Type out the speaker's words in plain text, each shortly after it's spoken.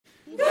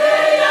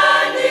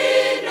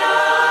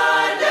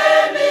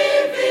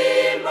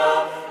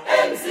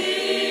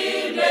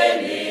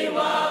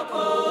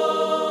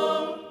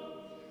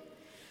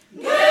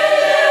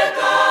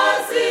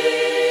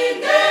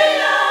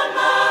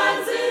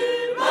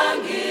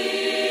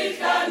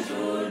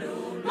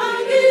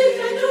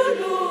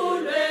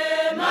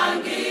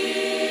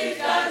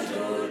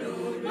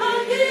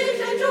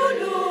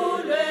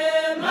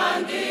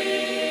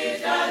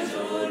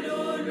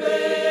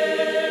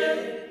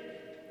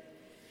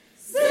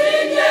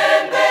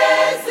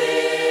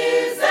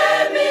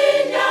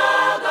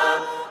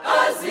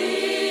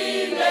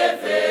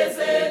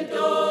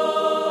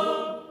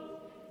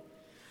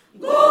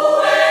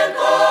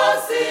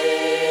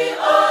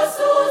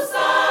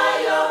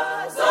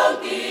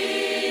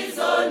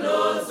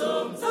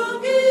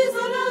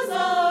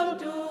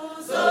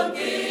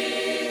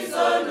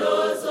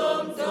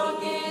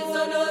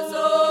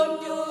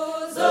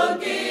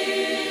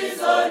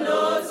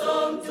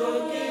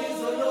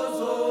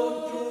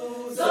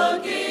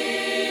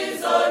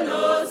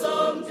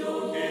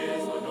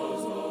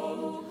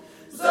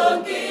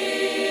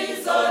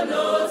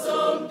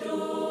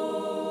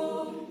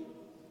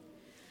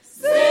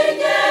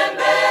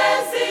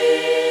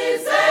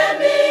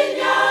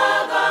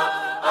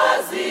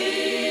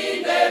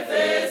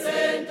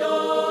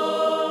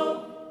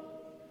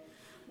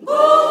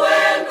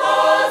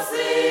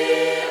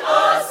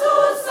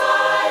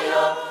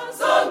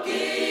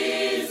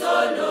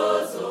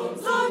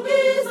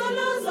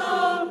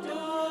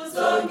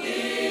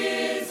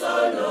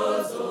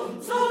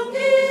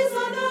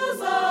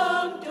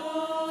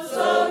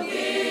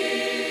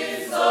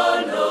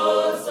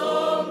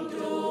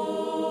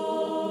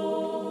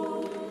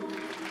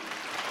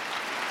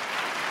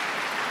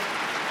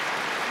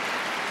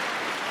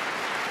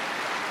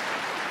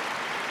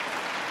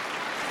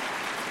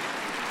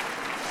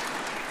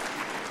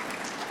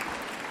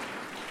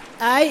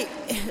Ay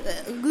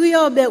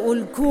kuyobe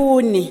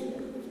ulukhuni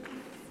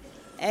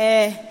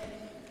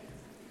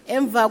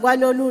emva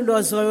kwalolu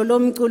lozolo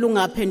lomculo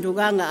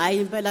ungaphendukanga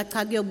ayi impela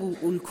cha kuyobe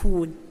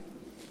ulukhuni.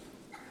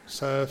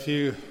 So if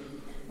you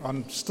are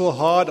still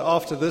hard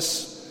after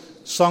this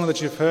song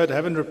that you've heard,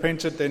 haven't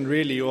repented, then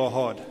really you are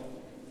hard.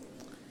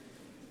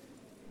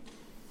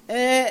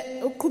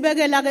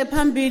 Ukukhubekela ke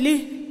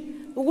phambili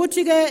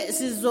ukuthi ke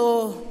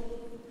sizo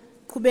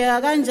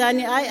kubeka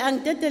kanjani ayi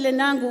angidedele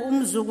nangu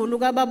umzukulu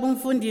kababa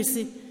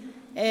umfundisi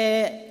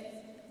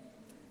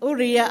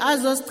uRia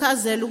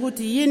azosichazela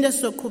ukuthi yini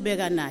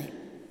esizoqhubeka nayo.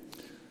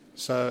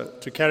 So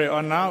to carry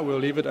on now, we'll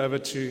leave it over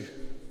to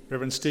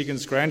Reverend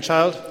Stegan's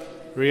grandchild,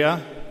 Ria,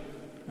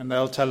 and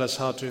they'll tell us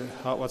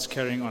what's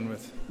carrying on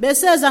with.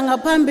 Beseza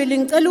ngaphambili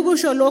ngicela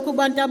ukusho lokho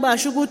kubantu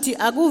abasha ukuthi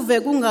akuve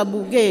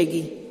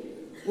kungabukeki.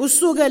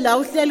 Usuke la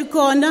uhleli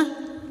khona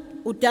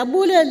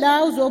udabule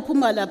la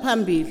uzophuma la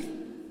phambili.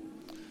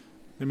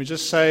 Let me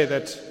just say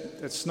that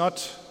it's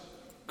not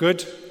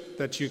good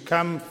that you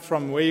come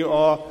from where you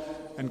are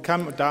and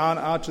come down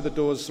out to the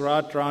doors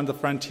right around the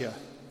front here.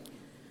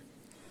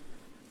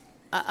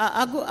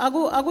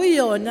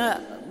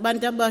 Akuyona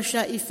bantu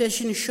abasha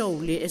ifashion show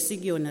le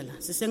esikuyona la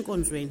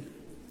sisenkonzweni.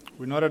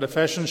 We're not at a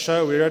fashion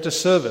show, we're at a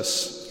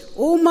service.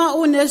 Uma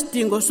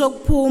unesidingo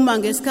sokuphuma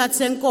ngesikhathi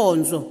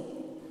senkonzo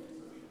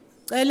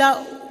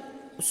cela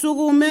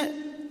sukume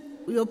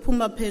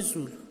uyophuma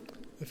phezulu.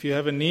 If you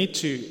have a need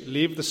to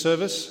leave the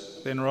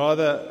service, then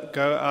rather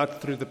go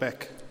out through the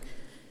back.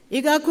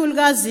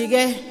 Ikakhulukazi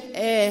ke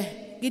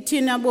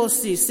kithina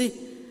bosisi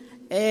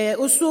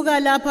usuka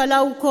lapha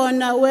la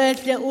ukhona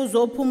wehle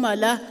uzophuma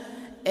la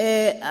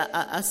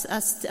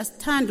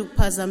asithanda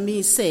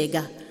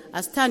ukuphazamiseka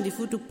asithandi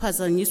futhi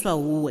ukuphazanyiswa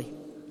uwe.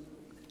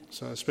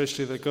 So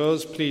especially the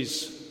girls,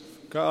 please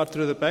go out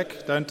through the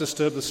back, don't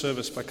disturb the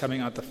service by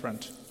coming out the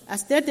front.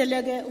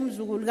 Asidedeleke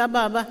umzukulu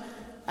kababa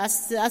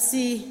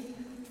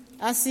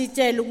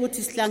asitshela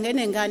ukuthi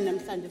sihlangene ngani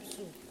namhlanje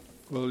ebusuku.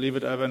 We'll leave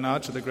it over now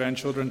to the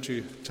grandchildren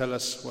to tell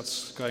us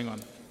what's going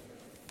on.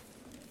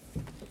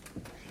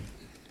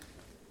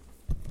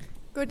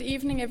 Good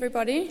evening,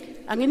 everybody.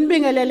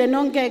 Anginibingelele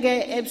nonke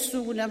ke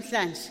ebusuku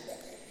namhlanje.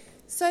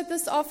 So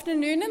this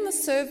afternoon in the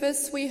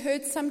service, we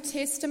heard some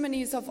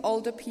testimonies of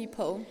older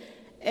people.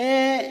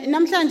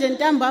 Namhlanje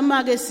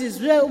ntambama ke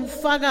sizwe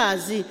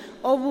ubufakazi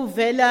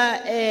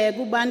obuvela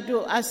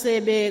kubantu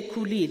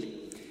asebekhulile.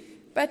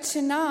 But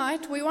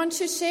tonight, we want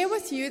to share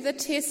with you the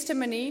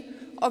testimony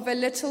of a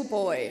little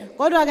boy.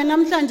 Kodwa ke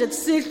namhlanje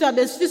kusihlwa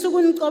besifisa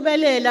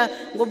ukunicobelela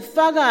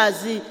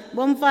ngobufakazi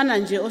bomfana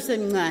nje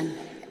osemncane.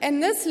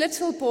 And this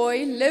little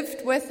boy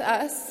lived with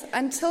us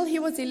until he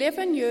was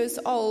 11 years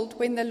old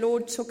when the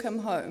Lord took him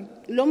home.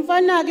 Lo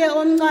mfana ke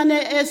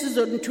omncane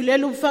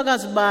esizothulela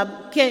ubufakazi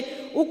bakhe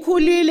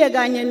ukhulile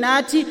kanye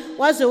nathi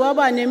waze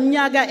waba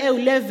neminyaka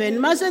e11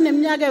 mase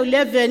neminyaka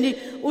e11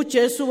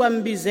 uJesu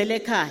wambizela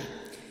ekhaya.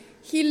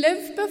 He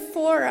lived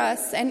before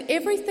us, and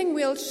everything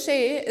we'll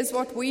share is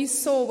what we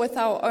saw with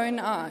our own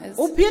eyes.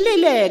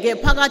 Uphilile ke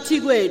phakathi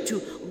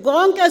kwethu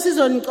konke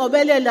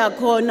sizonicobelela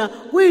khona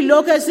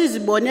kuyilokho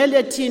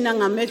esizibonele thina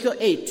ngamehlo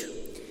ethu.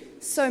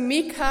 So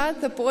Mika,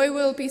 the boy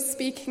we'll be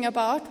speaking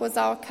about, was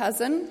our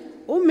cousin.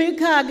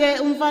 uMika ke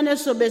umfana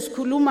sobe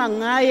sikhuluma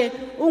ngaye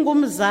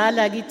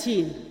ungumzala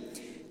kithini.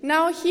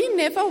 Now, he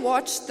never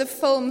watched the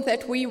film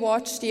that we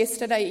watched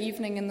yesterday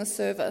evening in the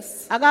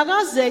service.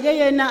 Akakaze ke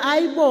yena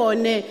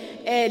ayibone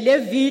le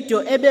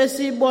video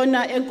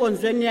ebesibona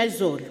enkonzweni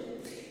yazolo.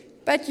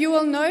 But you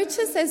will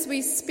notice as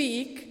we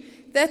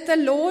speak that the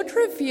Lord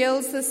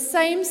reveals the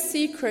same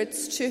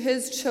secrets to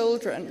his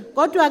children.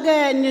 Kodwa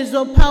ke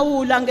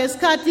nizophawula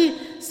ngesikhathi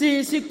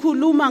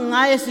sikhuluma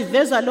ngaye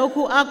siveza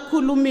lokhu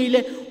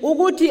akukhulumile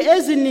ukuthi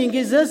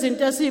eziningi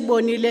zezinto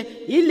esibonile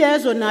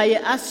yilezo naye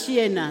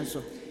ashiye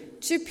nazo.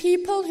 To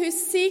people who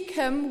seek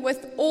him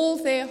with all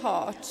their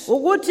heart.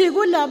 Ukuthi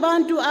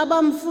kulabantu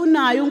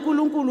abamfunayo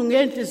uNkulunkulu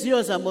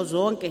ngenhliziyo zabo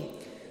zonke.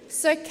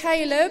 So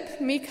Caleb,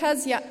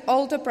 Mika's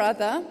older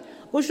brother,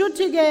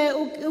 Kushuthi ke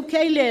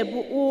uCaleb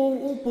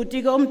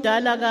ubhuti ke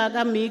omdala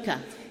kaMika.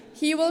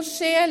 He will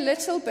share a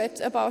little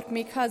bit about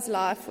Mika's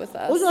life with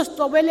us.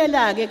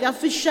 Uzosicobelela ke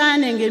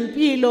kafishane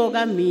ngempilo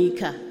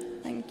kaMika.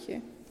 Thank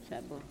you.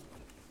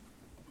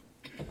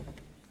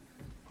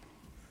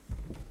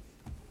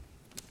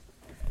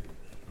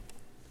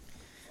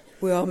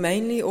 We are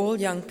mainly all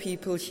young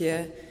people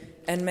here,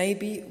 and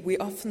maybe we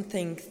often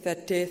think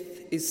that death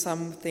is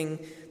something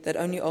that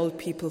only old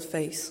people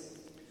face.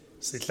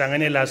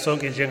 Sihlangene la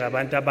sonke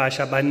njengabantu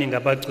abasha abaningi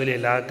abagcwele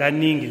la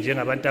kaningi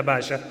njengabantu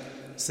abasha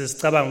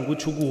sesicabanga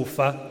ukuthi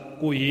ukufa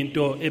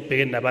kuyinto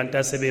ebhekene nabantu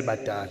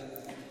asebebadala.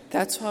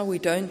 That's why we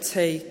don't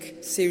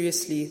take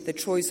seriously the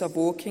choice of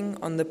walking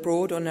on the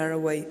broad or narrow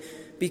way,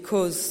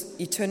 because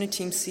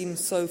eternity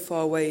seems so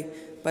far away,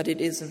 but it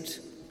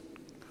isn't.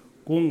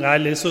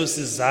 Kungaleso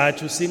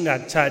sizathu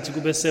singakuthathi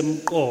kube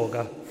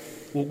semqoka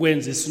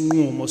ukwenza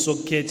isinqumo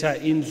sokukhetha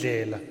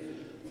indlela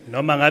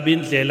noma ngabe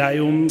indlela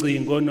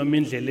yomcingo noma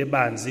indlela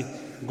ebanzi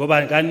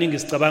ngoba kaningi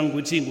sicabanga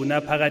ukuthi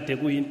ingunaphakade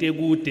kuyinto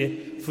ekude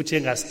futhi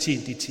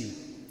engasithinti thina.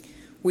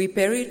 We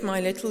buried my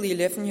little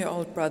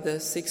 11-year-old brother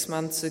 6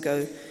 months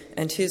ago,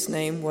 and his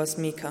name was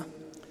Mika.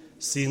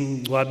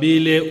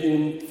 Singcwabile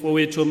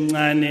umfowethu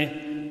omncane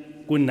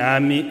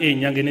kunami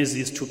ezinyangeni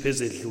eziyisithupha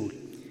ezedlule.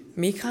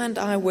 Mika and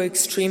I were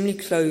extremely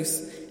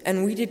close,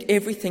 and we did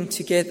everything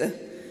together.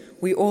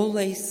 We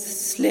always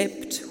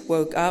slept,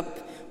 woke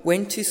up,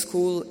 went to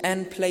school,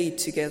 and played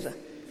together.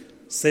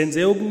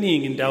 Senze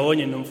okuningi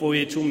ndawonye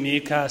nomfowethu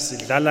Mika,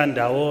 sidlala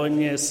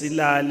ndawonye,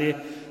 silale,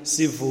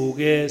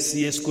 sivuke,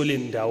 siye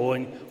esikoleni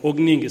ndawonye.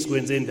 Okuningi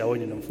sikwenze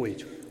ndawonye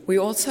nomfowethu. We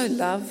also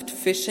loved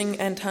fishing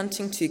and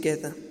hunting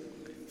together.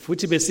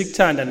 Futhi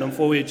besikuthanda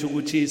nomfowethu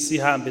ukuthi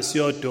sihambe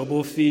siyodoba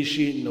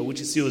ofishi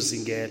nokuthi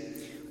siyozingela.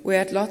 We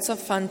had lots of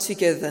fun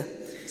together.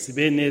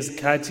 Sibe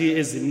nezikhathi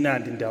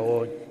ezimnandi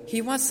ndawonye.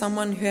 He was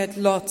someone who had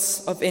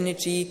lots of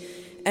energy,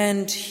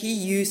 and he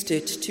used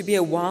it to be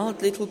a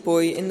wild little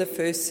boy in the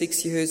first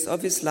 6 years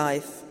of his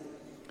life.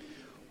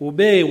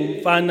 Ube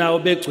umfana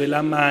obegcwele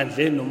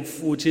amandla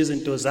nomfuthi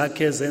izinto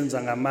zakhe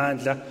zenza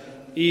ngamandla.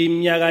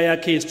 Iminyaka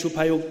yakhe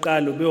isithupha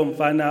yokuqala ube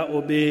umfana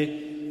obe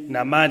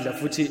namandla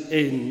futhi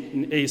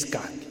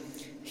eyisigangi.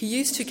 He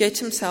used to get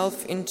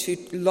himself into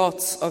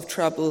lots of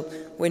trouble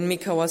when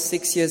Mika was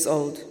 6 years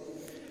old.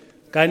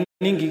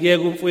 Kaningi ke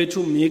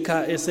kumfowethu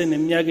Mika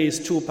eseneminyaka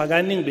eyisithupha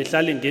kaningi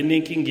behlala ngene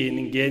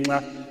enkingeni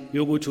ngenxa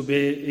yokuthi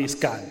ube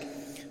isigangi.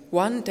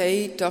 One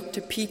day,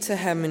 Dr. Peter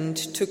Hammond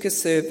took a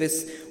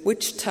service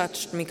which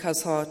touched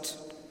Mika's heart.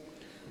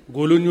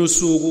 Ngolunye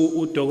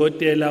usuku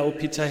udokotela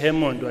uPeter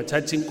Hammond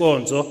wathatha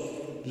inkonzo,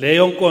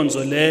 leyo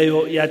nkonzo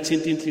leyo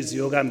yathinta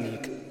inhliziyo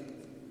kaMika.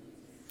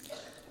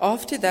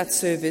 After that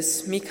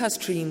service, Mika's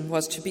dream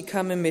was to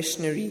become a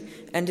missionary,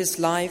 and his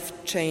life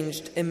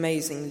changed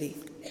amazingly.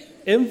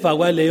 Emva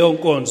kwaleyo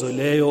nkonzo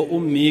leyo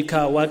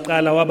uMika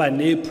waqala waba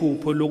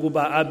nephupho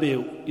lokuba abe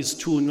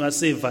isithunywa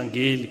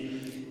sevangeli.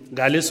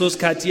 Ngaleso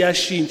sikhathi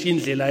yashintsha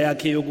indlela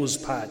yakhe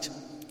yokuziphatha.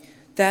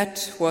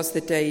 That was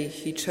the day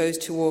he chose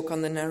to walk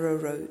on the narrow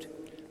road.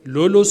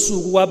 Lolo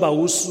suku kwaba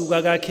usuku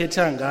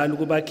akakhetha ngalo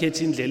ukuba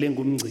akhethe indlela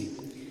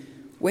engumngciko.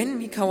 When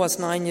Mika was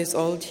 9 years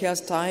old, he was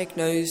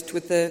diagnosed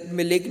with a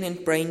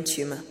malignant brain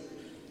tumor.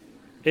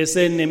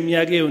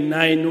 Eseneminyaka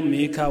eyi-9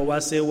 uMika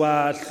wase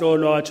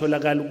wahlolwa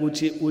watholakala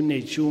ukuthi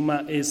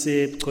une-tumor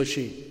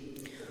esebuchosheni.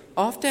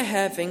 After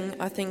having,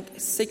 I think,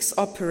 6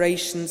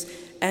 operations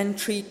and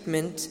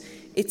treatment,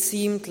 it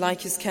seemed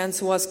like his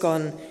cancer was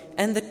gone,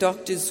 and the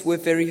doctors were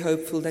very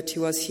hopeful that he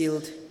was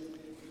healed.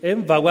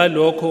 Emva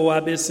kwalokho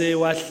wabese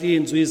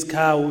wahlinzwa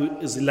izikhawu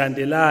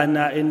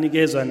zilandelana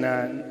enikezwa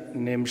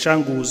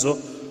nemshanguzo.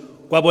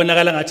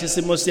 Kwabonakala ngathi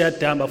isimo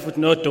siyadamba futhi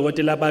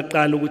nodokotela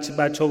baqala ukuthi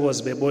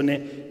bathokoze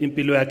bebone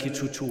impilo yakhe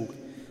ithuthuka.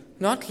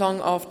 Not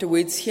long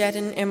afterwards, he had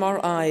an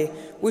MRI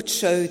which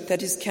showed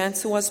that his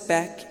cancer was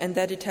back and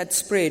that it had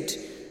spread.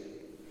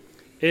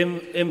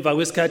 Emva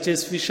kwesikhathi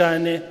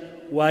esifishane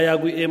waya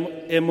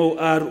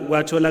kwi-MOR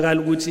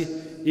kwatholakala ukuthi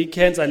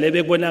i-cancer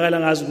lebe kubonakala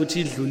ngazi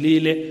ukuthi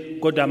idlulile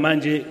kodwa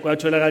manje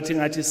kwatholakala ukuthi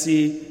ngathi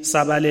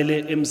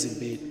sisabalele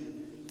emzimbeni.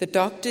 The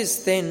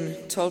doctors then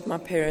told my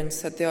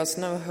parents that there was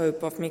no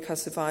hope of Mika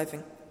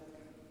surviving.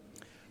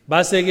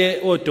 Base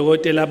ke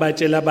odokotela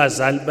batshela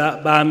abazali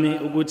bami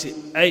ukuthi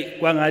ayi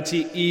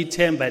kwangathi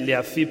ithemba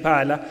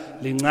liyafiphala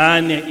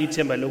lincane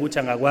ithemba lokuthi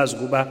angakwazi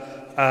kuba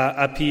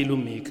aphile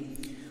uMika.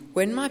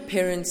 When my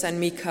parents and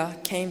Mika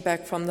came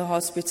back from the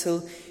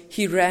hospital,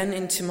 he ran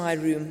into my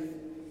room.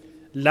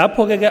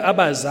 Lapho ke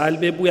abazali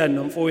bebuya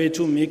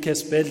nomfowethu uMika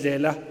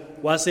esibhedlela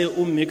wase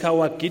uMika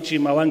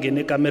wagijima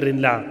wangena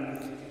ekamereni lami.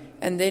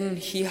 And then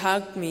he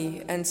hugged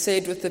me and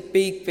said with a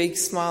big, big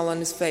smile on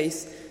his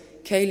face,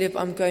 "Caleb,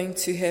 I'm going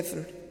to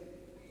heaven."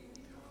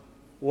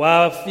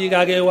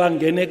 Wafika ke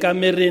wangena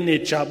ekamereni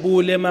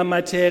ejabule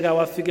emamatheka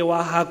wafike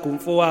wahaga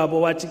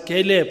umfowabo wathi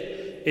Caleb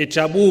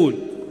ejabule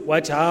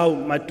wathi hawu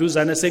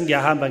maduzana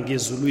sengiyahamba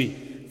ngezulwini.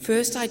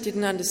 First I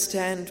didn't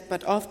understand,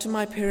 but after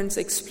my parents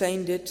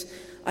explained it,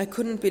 I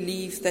couldn't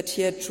believe that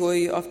he had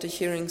joy after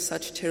hearing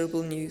such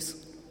terrible news.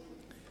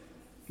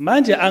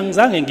 Manje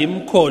angizange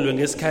ngimkholwe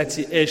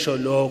ngesikhathi esho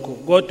lokho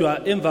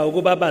kodwa emva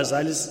kokuba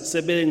abazali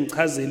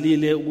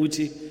sebengichazelile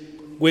ukuthi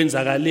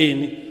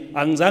kwenzakaleni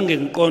angizange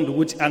ngiqonde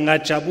ukuthi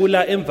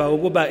angajabula emva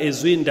kokuba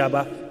ezwe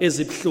indaba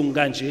ezibhlungu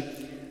kanje.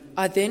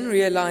 I then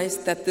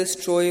realized that this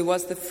joy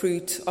was the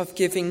fruit of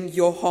giving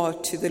your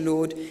heart to the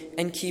Lord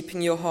and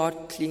keeping your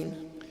heart clean.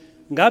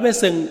 Ngabe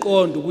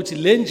sengiqonda ukuthi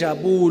le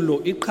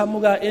njabulo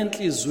iqhamuka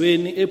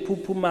enhlizweni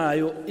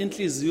ephuphumayo,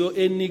 inhliziyo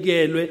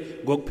enikelwe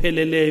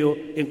ngokupheleleyo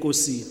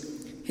enkosini.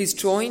 His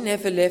joy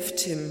never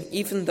left him,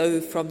 even though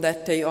from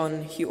that day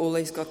on he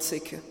always got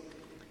sicker.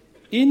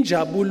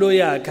 Injabulo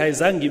yakhe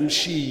ayizange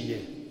imshiye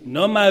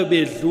noma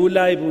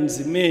bedlula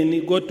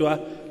ebunzimeni kodwa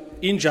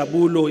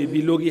injabulo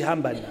ibiloku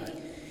ihamba naye.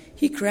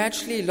 He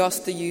gradually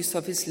lost the use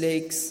of his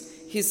legs,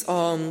 his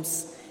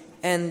arms,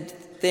 and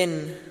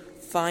then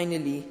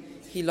finally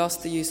he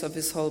lost the use of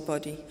his whole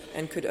body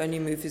and could only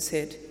move his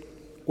head.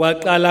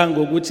 Kwaqala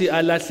ngokuthi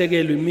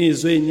alahlekelwe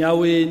imizwa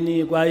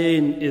enyaweni kwaye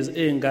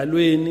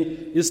engalweni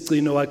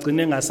isigcino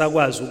wagcina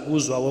engasakwazi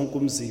ukuzwa wonke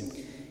umzimba.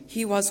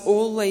 He was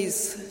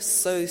always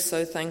so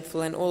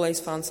thankful and always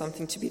found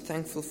something to be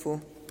thankful for.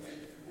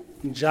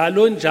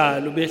 Njalo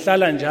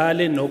behlala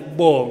njalo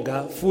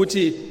nokubonga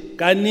futhi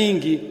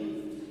kaningi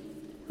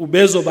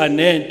ubezoba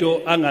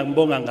nento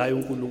angambonga ngayo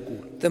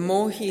uNkulunkulu. The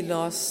more he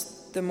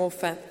lost, the more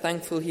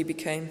thankful he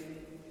became.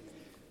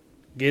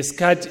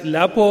 Ngesikhathi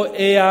lapho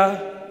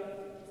eya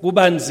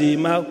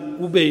kubanzima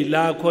kube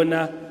yila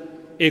khona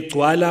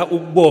egcwala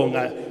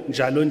ukubonga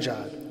njalo.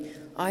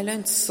 I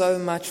learned so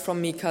much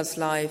from Mika's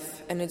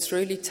life, and it's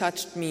really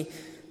touched me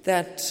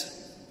that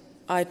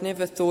I'd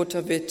never thought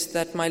of it,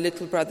 that my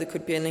little brother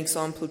could be an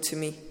example to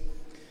me.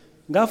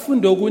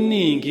 Ngafunda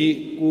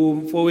okuningi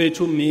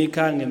kumfowethu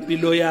Mika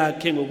ngempilo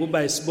yakhe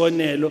ngokuba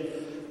isibonelo.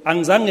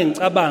 Angizange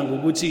ngicabanga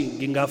ukuthi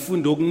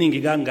ngingafunda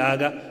okuningi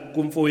kangaka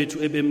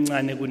kumfowethu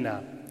ebemncane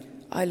kunami.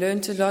 I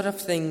learned a lot of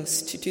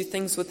things, to do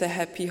things with a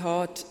happy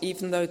heart,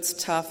 even though it's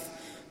tough,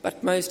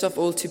 but most of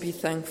all to be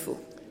thankful.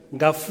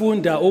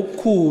 Ngafunda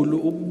okukhulu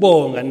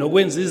ukubonga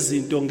nokwenza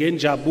izinto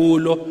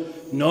ngenjabulo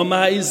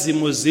noma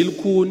izimo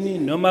zilikhuni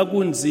noma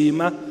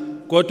kunzima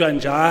kodwa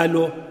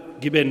njalo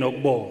ngibe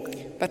nokubonga.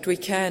 But we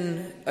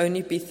can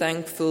only be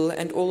thankful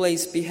and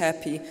always be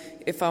happy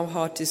if our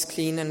heart is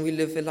clean and we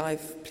live a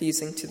life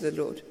pleasing to the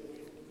Lord.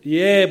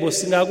 Yebo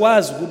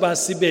singakwazi ukuba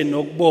sibe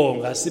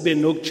nokubonga, sibe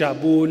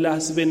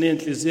nokujabula, sibe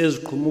nenhliziyo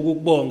eziqhumuka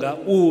ukubonga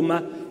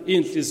uma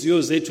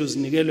inhliziyo zethu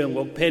zinikelwe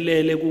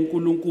ngokuphelele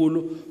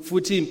kuNkulunkulu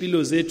futhi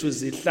impilo zethu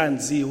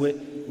zihlanziwe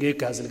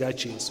ngegazi lika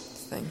Jesu.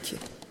 Thank you.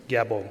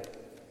 Ngiyabonga.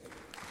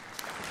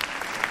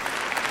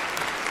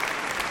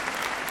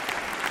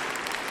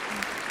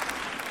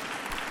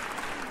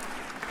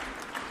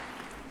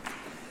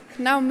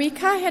 Now,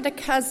 Mika had a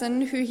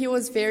cousin who he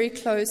was very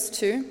close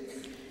to.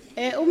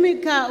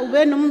 uMika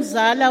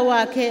ubenomzala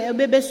wakhe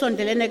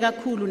ebebesondelene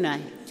kakhulu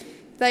naye.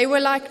 They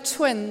were like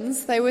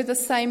twins. They were the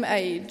same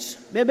age.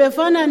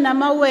 Bebefana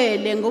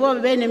namawele ngoba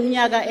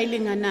bebeneminyaka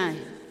elinganayo.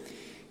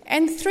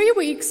 And 3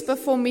 weeks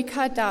before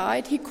Mika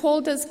died, he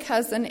called his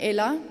cousin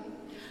Ella.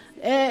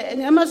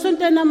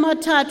 Ngamasontweni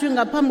amathathu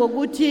ngaphambi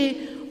kokuthi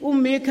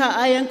uMika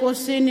aye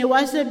enkosini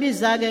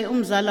wasebiza ke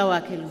umzala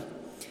wakhe lo.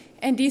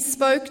 And he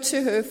spoke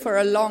to her for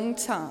a long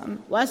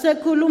time.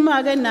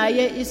 Wasekhuluma ke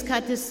naye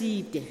isikhathi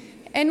eside.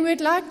 And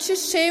we'd like to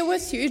share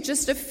with you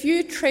just a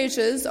few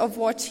treasures of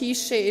what he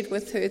shared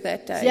with her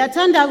that day.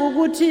 Siyathanda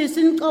ukuthi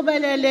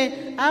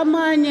sinicobelele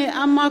amanye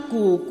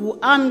amagugu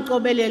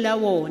amcobelela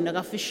wona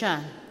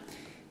kafishane.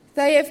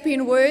 They have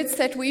been words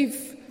that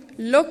we've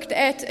looked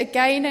at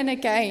again and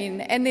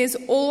again, and there's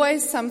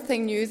always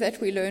something new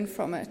that we learn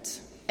from it.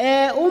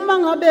 Uma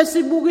ngabe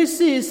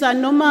sibukisisa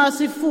noma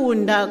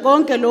sifunda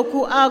konke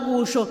lokhu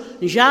akusho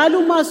njalo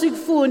uma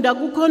sikufunda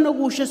kukhona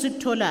okusho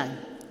sikutholayo.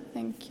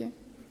 Thank you.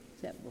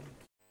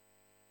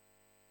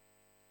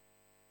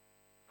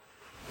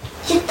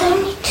 You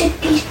don't need to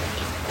be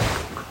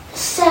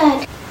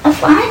sad.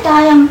 If I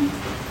die, I'm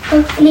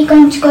hopefully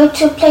going to go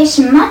to a place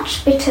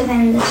much better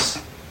than this.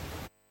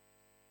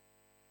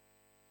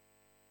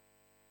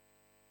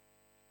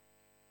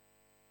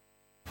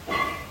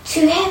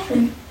 To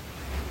heaven.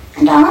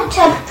 And I won't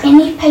have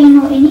any pain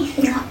or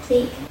anything up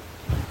there.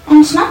 And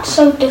it's not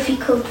so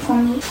difficult for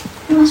me.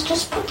 I must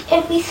just put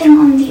everything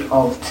on the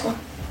altar.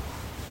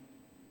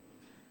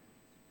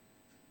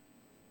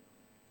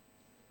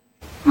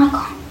 I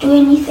can't do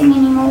anything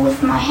anymore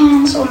with my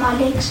hands or my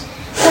legs.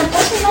 But it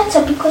doesn't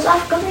matter because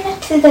I've given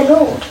it to the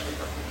Lord.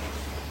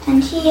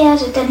 And He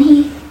has it,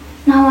 and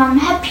now I'm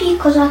happy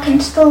because I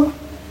can still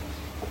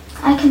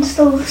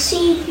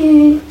see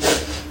you,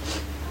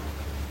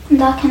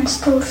 and I can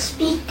still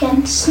speak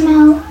and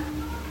smell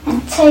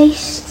and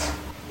taste.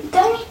 You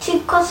don't need to,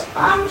 because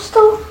I'm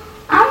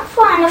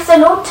fine. If the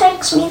Lord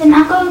takes me, then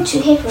I'm going to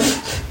heaven.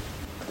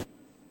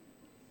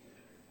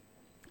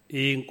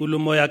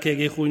 Inkulumo yakhe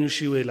ke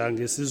ihunyushiwe la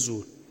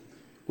ngesizulu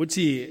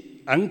uthi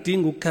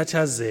angidingi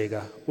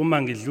ukukhathazeka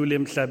uma ngidlula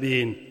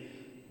emhlabeni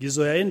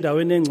ngizoya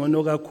endaweni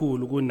engcono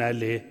kakhulu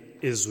kunale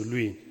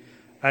ezulwini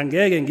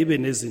angeke ngibe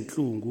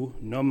nezinhlungu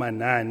noma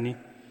nani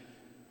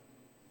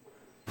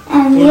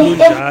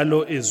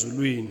kunjalo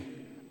ezulwini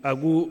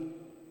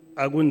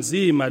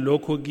akunzima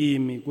lokho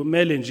kimi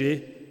kumele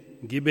nje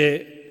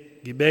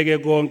ngibeke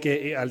konke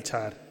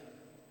ealtar.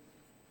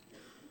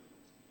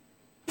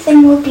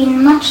 Everything will be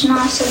much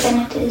nicer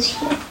than it is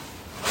here.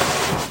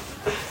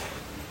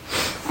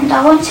 And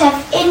I won't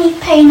have any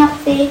pain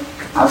up there.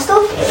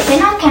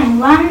 Then I can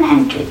run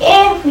and do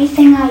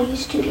everything I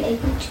used to be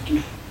able to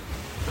do.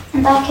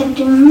 And I can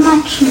do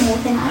much more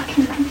than I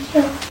can do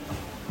here.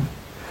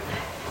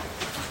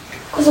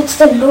 Because it's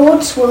the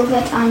Lord's will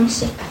that I'm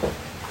sick.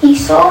 He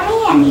saw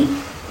me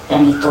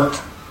and he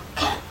thought,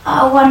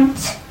 I want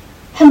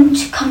him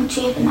to come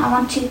to heaven. I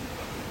want to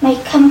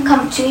make him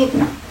come to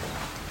heaven.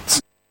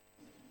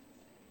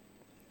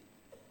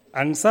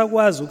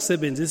 Angisakwazi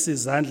ukusebenzisa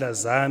izandla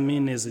zami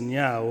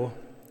nezinyawo,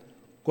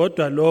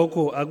 kodwa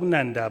lokho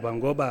akunandaba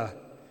ngoba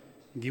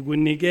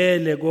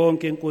ngikunikele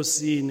konke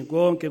enkosini,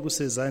 konke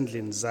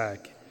kusezandleni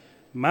zakhe.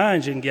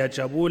 Manje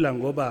ngiyajabula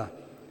ngoba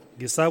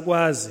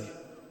ngisakwazi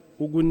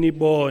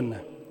ukunibona,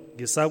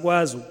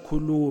 ngisakwazi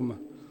ukukhuluma,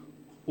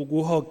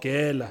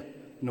 ukuhogela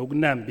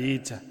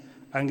nokunambitha.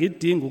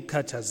 Angidingi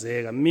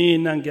ukukhathazeka.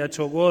 Mina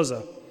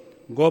ngiyathokoza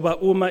ngoba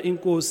uma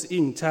inkosi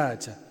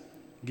ingithatha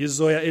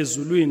ngizoya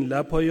ezulwini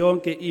lapho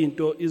yonke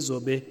into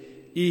izobe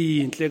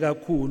iyinhle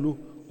kakhulu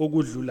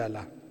okudlula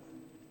la.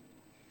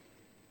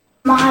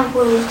 My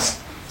words,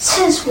 it's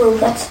his will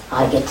that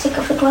I get sick.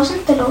 If it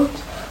wasn't the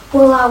Lord's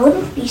will, I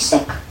wouldn't be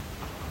sick.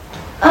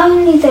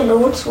 Only the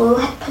Lord's will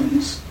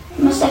happens.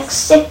 We must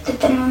accept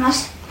it and we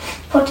must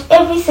put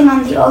everything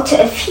on the altar.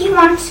 If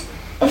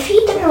he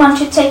didn't want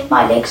to take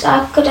my legs,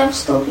 I could have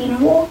still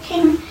been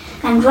walking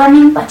and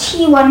running, but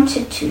he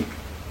wanted to.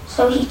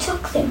 So he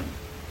took them.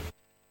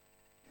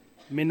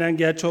 Mina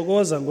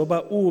ngiyathokoza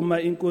ngoba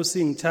uma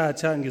inkosi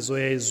ingithatha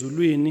ngizoya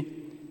ezulwini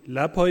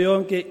lapho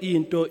yonke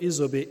into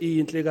izobe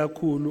iyinhle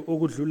kakhulu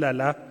okudlula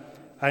la.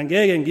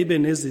 Angeke ngibe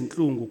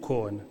nezinhlungu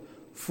khona,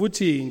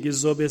 futhi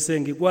ngizobe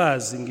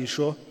sengikwazi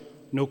ngisho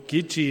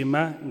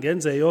nokugijima,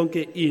 ngenze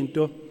yonke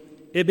into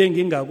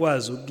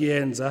ebengingakwazi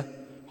ukuyenza,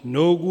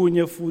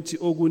 nokunye futhi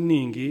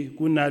okuningi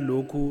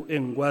kunalokhu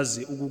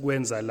engikwazi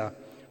ukukwenza la,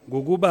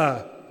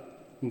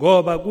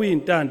 ngoba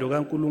kuyintando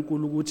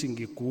kaNkulunkulu ukuthi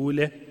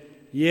ngigule.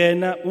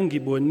 Yena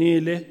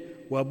ungibonile,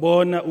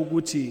 wabona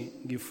ukuthi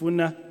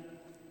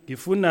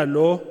ngifuna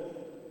lo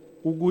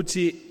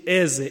ukuthi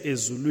eze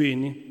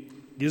ezulwini,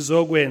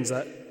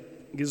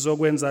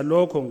 ngizokwenza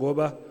lokho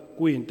ngoba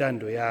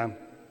kuyintando yami.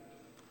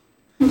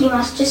 And you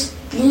must just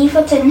leave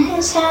it in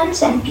his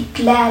hands and be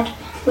glad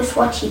with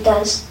what he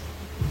does.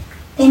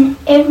 Then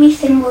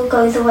everything will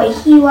go the way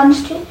he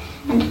wants to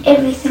and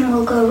everything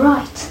will go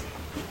right.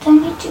 You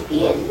don't need to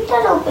be a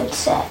little bit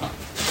sad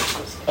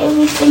because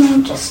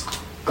everything just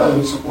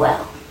goes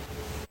well.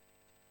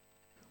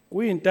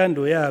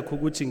 Kuyintando yakho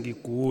ukuthi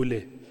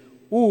ngigule.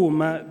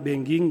 Uma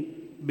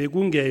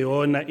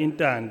bekungeyona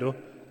intando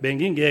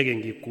bengingeke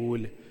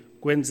ngigule.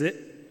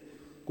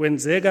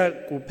 Kwenzeka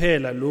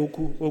kuphela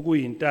lokhu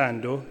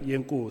okuyintando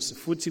yenkosi,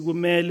 futhi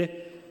kumele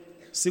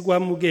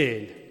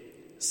sikwamukele,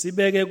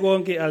 sibeke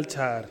konke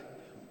e-altar.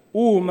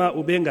 Uma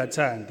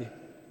ubengathandi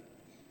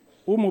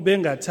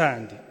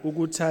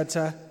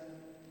ukuthatha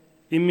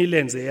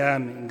imilenze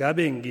yami,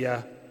 ngabe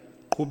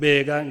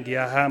ngiyaqhubeka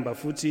ngiyahamba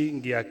futhi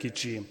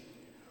ngiyagijima.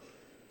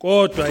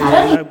 Kodwa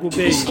yena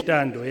kube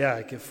intando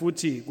yakhe,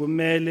 futhi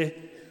kumele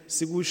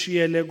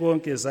sikushiyele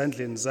konke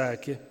ezandleni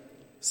zakhe,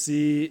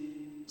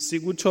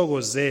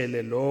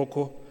 sikuthokozele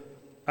lokho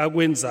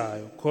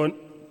akwenzayo,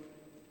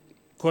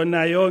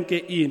 khona yonke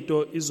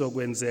into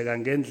izokwenzeka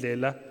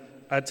ngendlela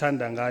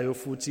athanda ngayo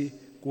futhi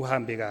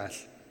kuhambe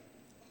kahle.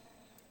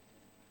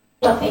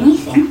 Of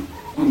anything,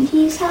 and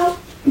he's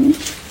helped me.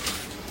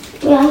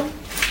 Well,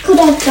 could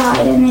have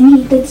died and then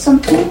he did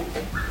something.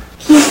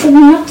 He's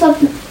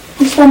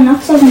done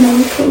lots of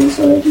miracles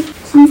already.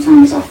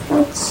 Sometimes I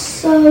felt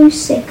so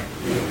sick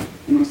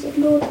and I said,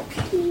 Lord,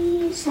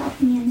 please help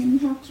me, and then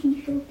he helps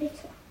me feel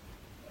better.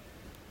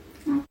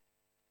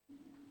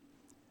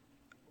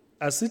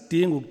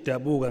 Asidingi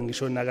ukudabuka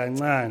ngisho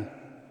nakancane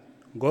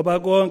ngoba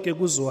konke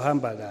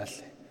kuzohamba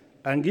kahle.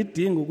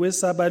 Angidingi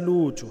ukwesaba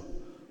lutho,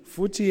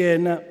 futhi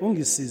yena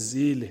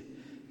ungisizile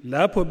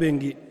lapho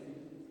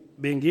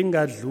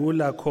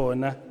bengingadlula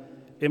khona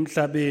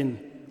emhlabeni,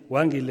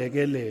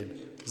 wangilekelela.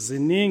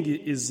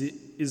 Ziningi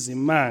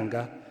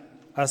izimanga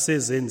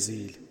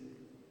asezenzile.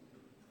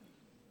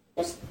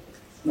 Just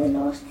the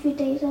last few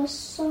days I was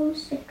so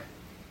sick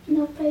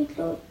and I prayed,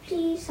 Lord,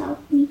 please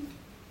help me.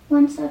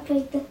 Once I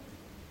prayed that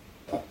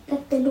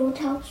the Lord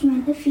helps me,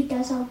 and if he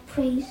does, I'll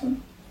praise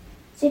him.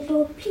 I said,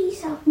 Lord,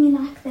 please help me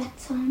like that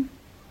time.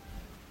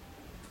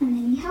 And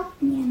then he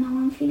helped me and now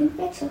I'm feeling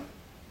better.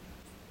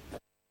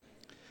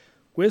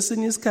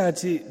 Kwesinye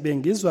isikhathi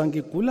bengizwa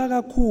ngigula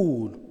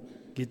kakhulu,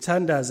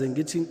 ngithandaze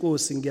ngithi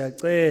inkosi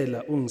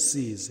ngiyacela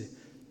ungisize,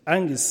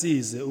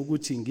 angisize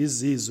ukuthi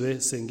ngizizwe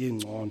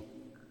sengingcono.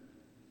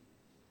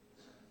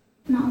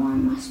 Now I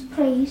must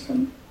praise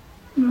him.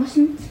 You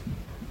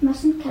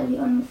mustn't carry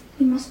on with.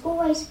 You must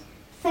always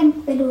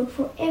thank the Lord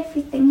for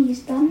everything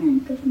he's done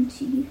and given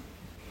to you,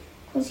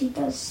 because he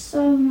does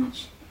so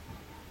much.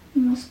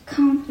 You must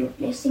count your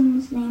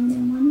blessings, name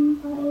them one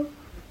by one.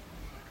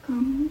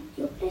 Count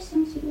your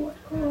blessings, see what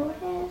God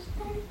has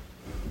done.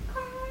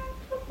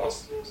 Count your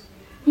blessings,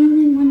 name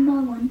them one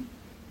by one.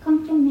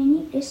 Count your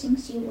many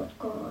blessings, see what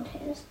God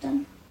has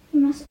done. You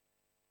must.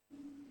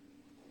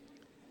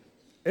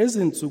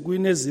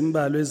 Ezinsukwini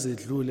ezimbalwa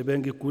ezedlule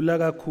bengigula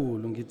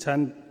kakhulu,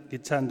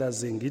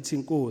 ngithandaze ngithi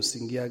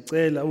inkosi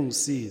ngiyacela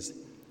ungisize.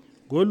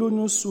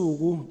 Ngolunye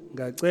usuku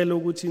ngacela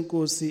ukuthi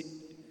inkosi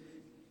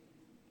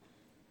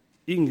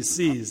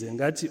ingisize,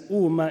 ngathi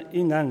uma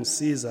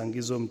ingangisiza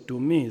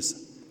ngizomdumisa.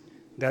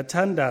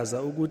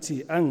 ngathandaza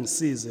ukuthi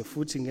angisize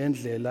futhi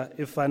ngendlela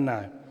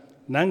efanayo.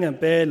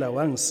 Nangempela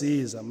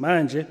wangisiza.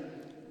 Manje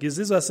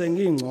ngizizwa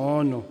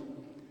sengingcono.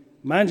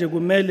 Manje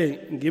kumele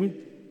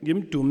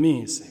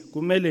ngimdumise,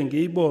 kumele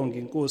ngiyibonge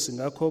iNkosi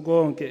ngakho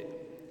konke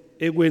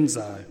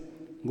ekwenzayo.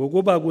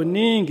 Ngokuba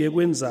kuningi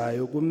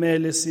ekwenzayo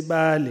kumele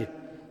sibale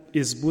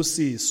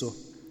izibusiso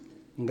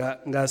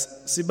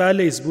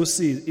sibale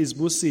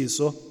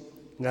izibusiso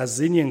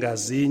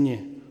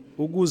ngazinye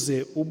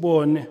ukuze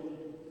ubone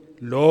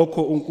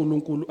lokho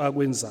uNkulunkulu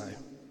akwenzayo.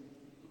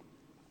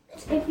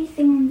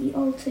 Everything on the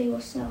altar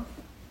yourself.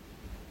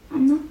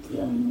 I'm not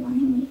the only one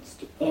who needs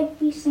to.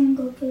 Every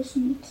single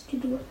person needs to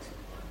do it.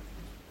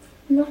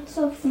 Lots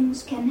of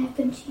things can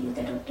happen to you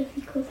that are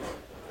difficult.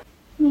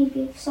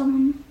 Maybe if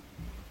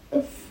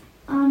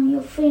I'm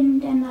your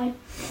friend and I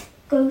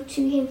go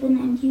to heaven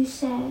and you're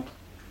sad,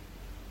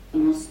 you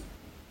must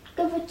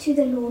give it to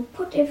the Lord.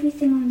 Put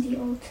everything on the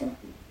altar.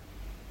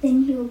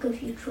 Then He will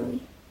give you joy.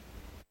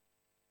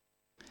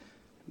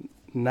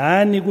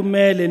 Nani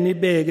kumele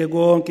nibeke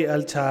konke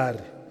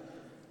altare.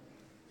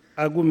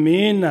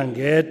 Akumina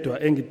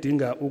ngedwa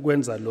engidinga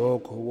ukwenza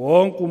lokho.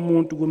 Wonke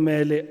umuntu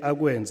kumele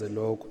akwenze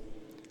lokho.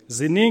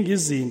 Ziningi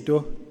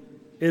izinto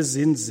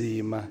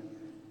ezinzima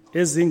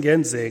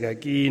ezingenzeka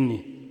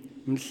kini.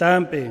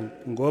 Mhlambe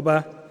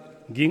ngoba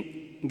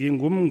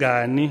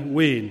ngingumngani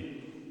wenu.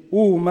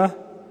 Uma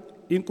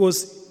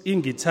iNkosi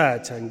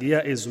ingithatha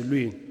ngiya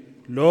ezulwini,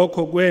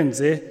 lokho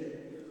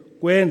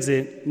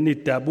kwenze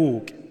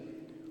nidabuke.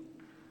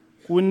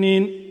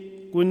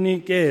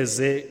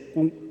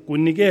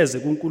 Kunikeze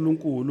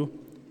kuNkulunkulu,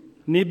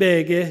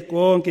 nibeke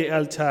konke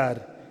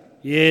altare,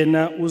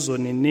 yena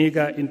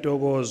uzoninika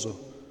intokozo.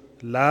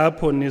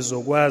 Lapho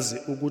nizokwazi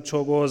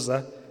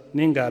ukuthokoza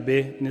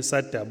ningabe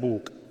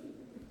nisadabuka.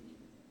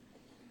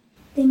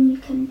 Then you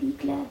can be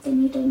glad,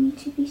 then you don't need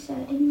to be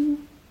sad anymore.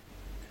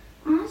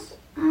 I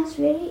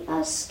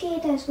was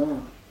scared as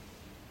well.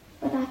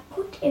 But I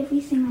put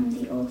everything on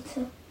the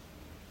altar.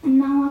 And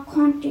now I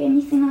can't do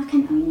anything, I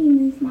can only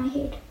move my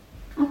head.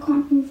 I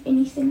can't move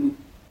anything.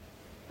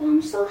 But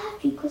I'm still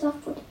happy because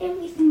I've put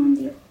everything on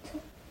the altar.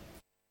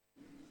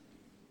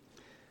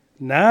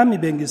 Nami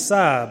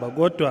bengisaba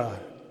kodwa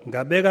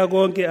ngabeka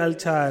konke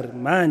altare.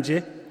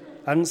 Manje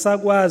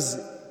angisakwazi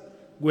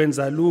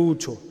kwenza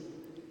lutho.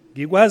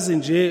 Ngikwazi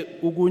nje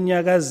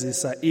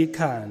ukunyakazisa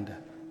ikhanda.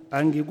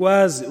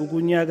 Angikwazi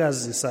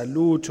ukunyakazisa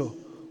lutho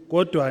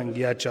kodwa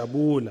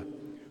ngiyajabula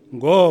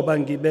ngoba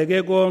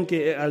ngibeke konke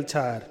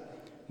ealtar.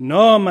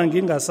 Noma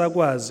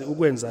ngingasakwazi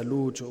ukwenza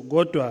lutho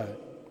kodwa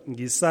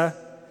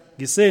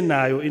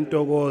ngisenayo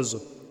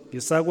intokozo.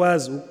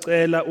 Ngisakwazi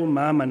ukucela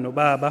umama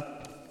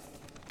nobaba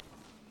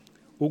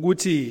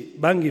ukuthi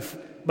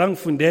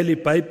bangifundele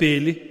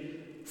iBhayibheli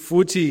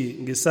futhi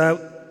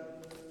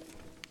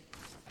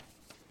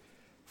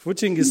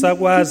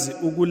ngisakwazi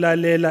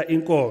ukulalela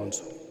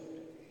inkonzo.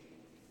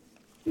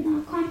 Now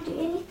I can't do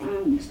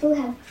anything, you still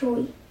have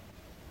joy.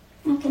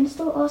 I can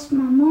still ask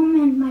my mom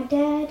and my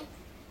dad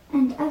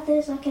and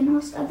others. I can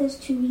ask others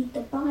to read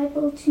the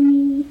Bible to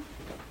me.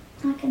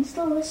 I can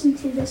still listen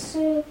to the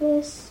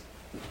service.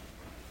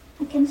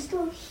 I can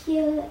still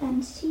hear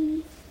and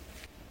see.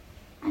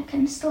 I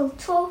can still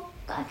talk.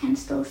 I can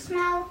still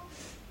smell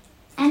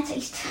and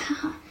taste.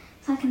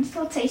 So I can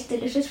still taste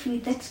delicious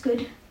food, that's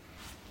good.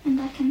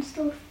 And I can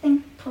still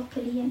think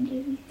properly and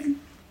everything.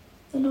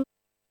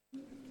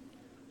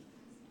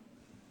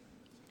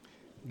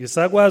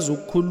 Ngisakwazi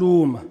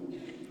ukukhuluma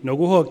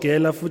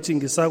nokuhogela futhi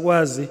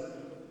ngisakwazi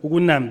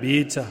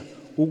ukunambitha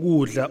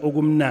ukudla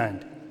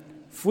okumnandi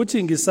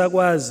futhi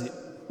ngisakwazi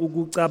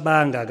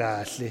ukucabanga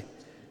kahle.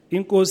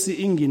 iNkosi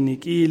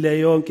inginikile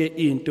yonke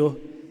into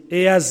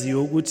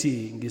eyaziyo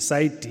ukuthi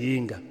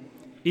ngisayidinga.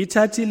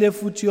 Ithathile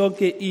futhi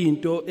yonke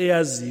into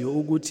eyaziyo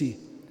ukuthi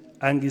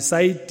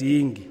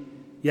angisayidingi,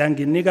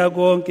 yanginika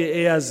konke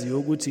eyaziyo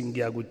ukuthi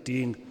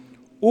ngiyakudinga.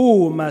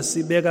 Uma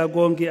sibeka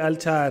konke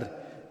altare,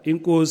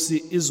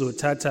 iNkosi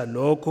izothatha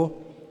lokho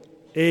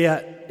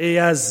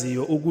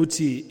eyaziyo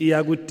ukuthi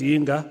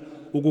iyakudinga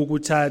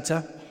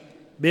ukukuthatha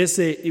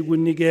bese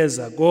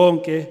ikunikeza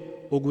konke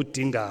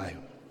okudingayo.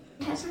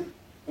 Hasn't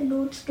the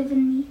Lord's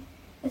given me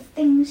the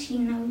things He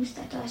knows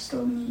that I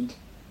still need?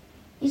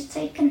 He's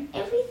taken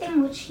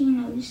everything which He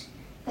knows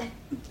that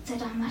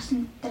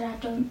I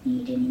don't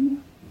need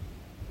anymore.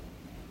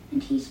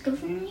 And He's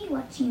given me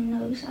what He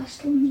knows I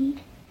still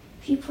need.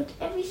 If you put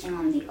everything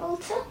on the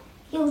altar,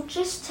 He'll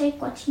just take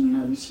what He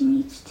knows He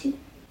needs to,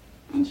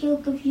 and He'll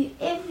give you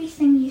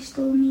everything you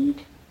still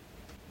need.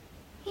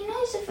 He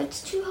knows if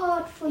it's too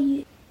hard for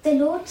you. The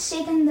Lord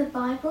said in the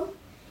Bible,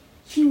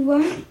 He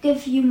won't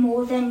give you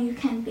more than you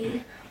can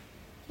bear.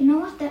 You know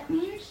what that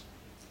means?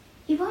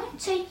 He won't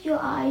take your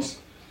eyes.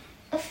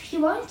 If He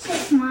won't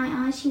take my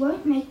eyes, He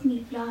won't make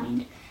me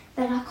blind,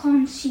 that I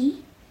can't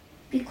see,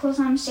 because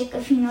I'm sick,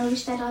 if He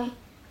knows that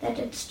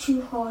it's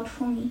too hard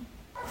for me.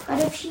 But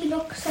if He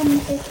looks and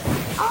says,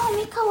 oh,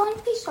 Mika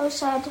won't be so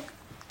sad,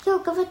 He'll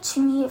give it to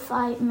me if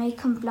I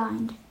make him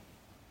blind.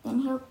 Then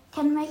He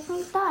can make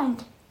me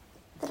blind,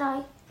 that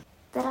I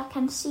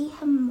can see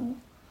Him more,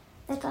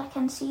 that I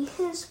can see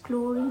his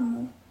glory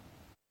more.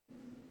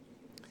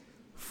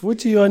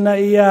 Futhi yona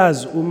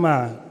iyazi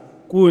uma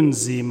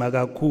kunzima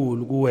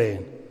kakhulu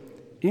kuwena.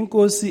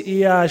 Inkosi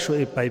iyasho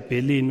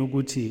eBhayibhelini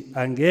ukuthi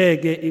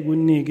angeke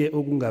ikunike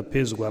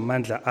okungaphezulu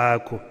kwamandla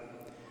akho.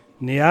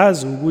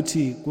 Niyazi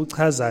ukuthi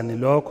kuchazani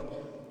lokho?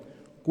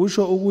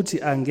 Kusho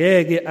ukuthi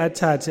angeke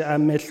athathe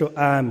amehlo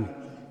ami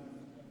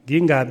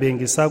ngingabe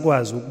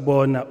ngisakwazi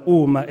ukubona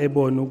uma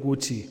ebona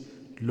ukuthi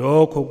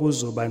lokho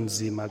kuzoba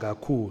nzima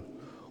kakhulu.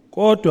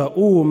 Kodwa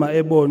uma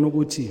ebona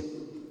ukuthi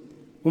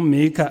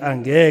uMika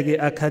angeke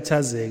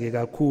akhathazeke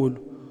kakhulu,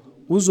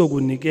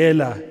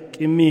 uzokunikela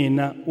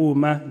kimina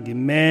uma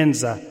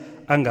ngimenza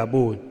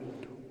angaboni.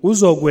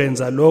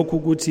 Uzokwenza lokho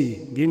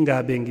ukuthi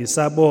ngingabe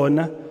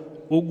ngisabona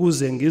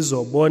ukuze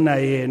ngizobona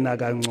yena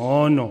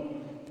kangcono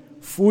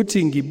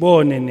futhi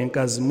ngibone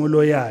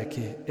nenkazimulo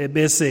yakhe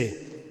ebese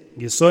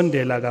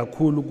ngisondela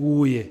kakhulu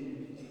kuye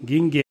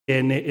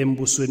ngingene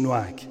embusweni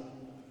wakhe.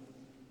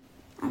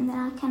 And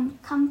that I can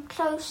come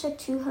closer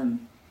to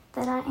him,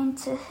 that I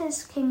enter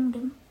his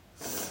kingdom.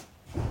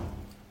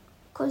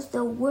 Because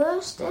the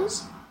worst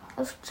is,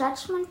 if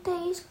judgment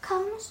day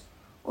comes,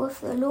 or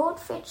if the Lord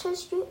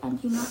fetches you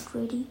and you're not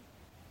ready,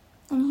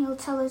 then he'll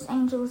tell his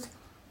angels,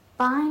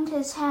 bind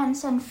his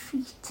hands and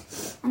feet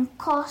and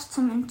cast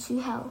him into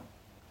hell.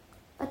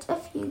 But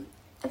if you're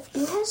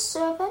his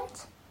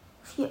servant,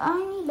 if you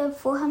only live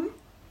for him,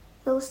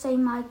 he'll say,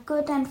 my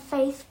good and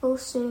faithful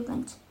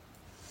servant,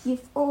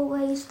 you've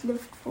always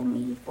lived for me,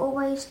 you've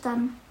always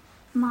done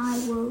my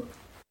will.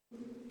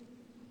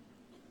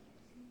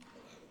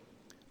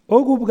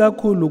 Okubi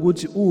kakhulu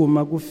ukuthi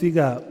uma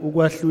kufika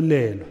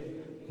ukwahlulelwa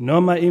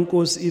noma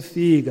inkosi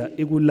ifika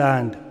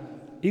ikulanda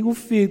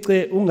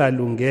ikufice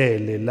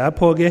ungalungele,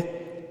 lapho ke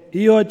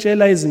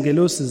iyotshela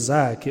izingelosi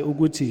zakhe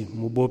ukuthi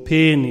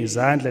mubopheni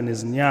izandla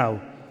nezinyawo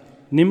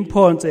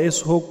nimphonse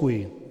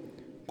esihogweni.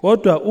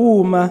 Kodwa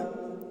uma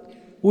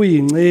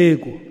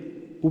uyinceku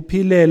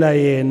uphilela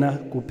yena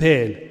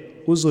kuphela,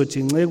 uzothi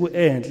inceku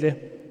enhle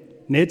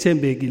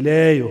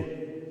nethembekileyo,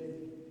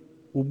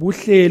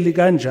 ubuhleli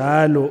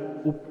kanjalo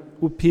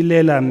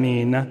uphilela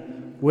mina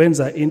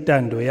wenza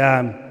intando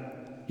yami,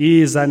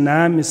 iza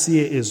nami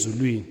siye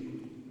ezulwini.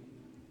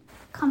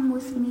 Come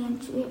with me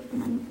into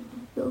heaven, and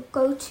we'll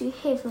go to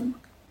heaven,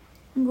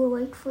 and we'll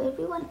wait for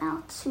everyone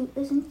else who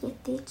isn't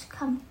yet there to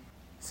come.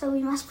 So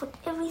we must put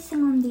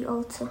everything on the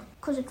altar,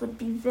 because it would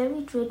be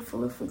very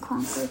dreadful if we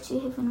can't go to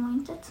heaven,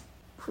 won't it?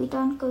 If we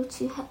don't go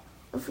to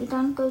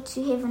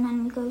heaven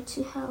and we go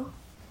to hell,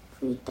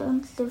 if we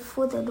don't live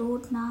for the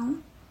Lord now.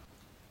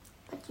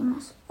 But you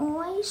must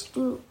always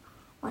do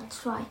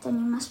what's right, and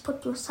you must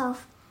put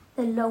yourself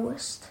the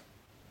lowest.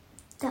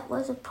 That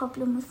was a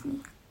problem with me.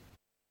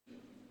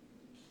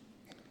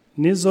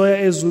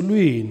 Nizoya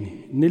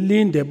ezulwini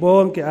nilinde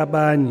bonke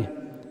abanye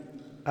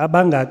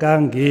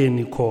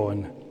abangakangeni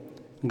khona.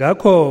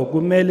 Ngakho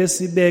kumele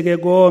sibeke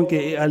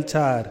konke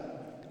e-altar,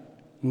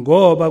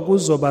 ngoba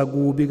kuzoba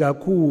kubi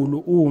kakhulu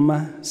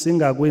uma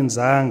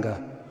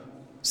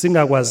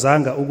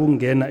singakwazanga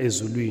ukungena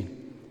ezulwini.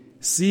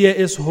 Siye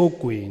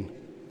esihogweni.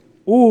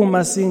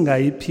 Uma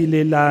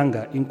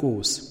singayiphilelanga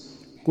inkosi,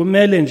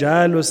 kumele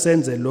njalo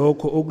senze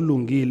lokho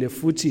okulungile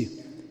futhi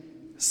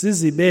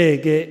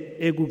sizibeke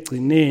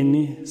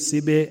ekugcineni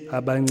sibe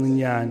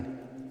abancinyane.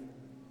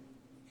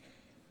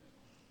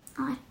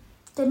 I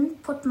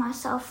didn't put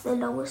myself the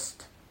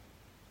lowest.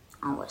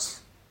 I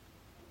was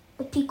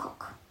a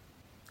peacock.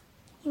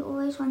 You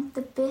always want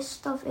the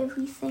best of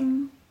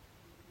everything.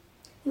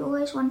 You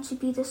always want to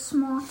be the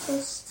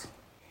smartest.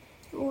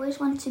 You always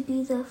want to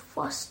be the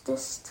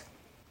fastest.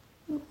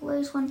 You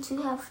always want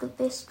to have the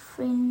best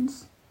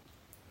friends.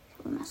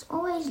 So we must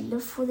always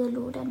live for the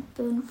Lord and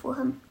burn for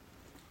him.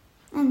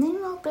 And then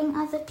we'll bring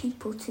other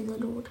people to the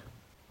Lord.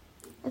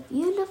 If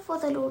you live for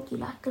the Lord, you're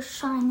like a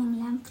shining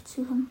lamp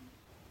to him.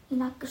 You're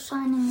like a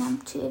shining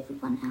lamp to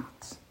everyone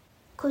else.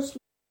 Because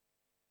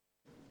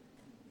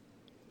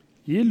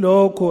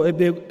Yilokho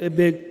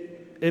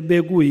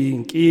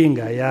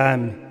ebekuyinkinga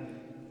yami.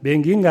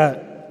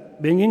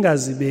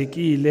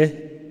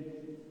 Bengingazibekile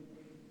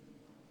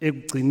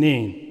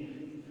ekugcineni.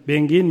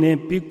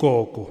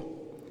 Benginepigogo.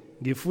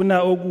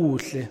 Ngifuna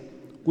okuhle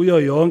kuyo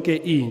yonke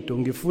into.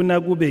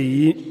 Ngifuna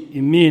kube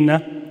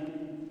imina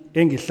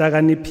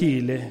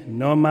engihlakaniphile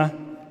noma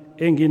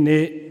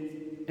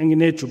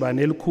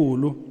enginejubane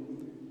elikhulu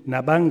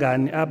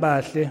nabangani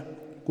abahle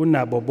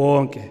kunabo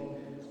bonke.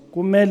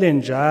 Kumele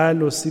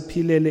njalo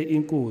siphilele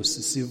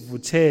inkosi,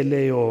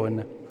 sivuthele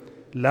yona.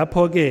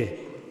 Lapho ke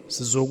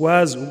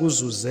sizokwazi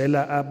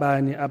ukuzuzela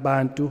abanye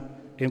abantu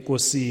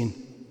enkosini.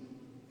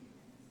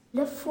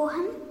 live for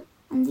him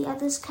and the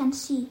others can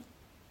see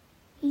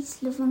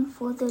he's living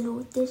for the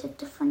Lord. There's a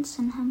difference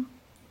in him.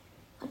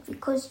 But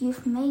because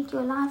you've made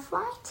your life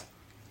right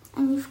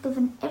and you've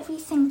given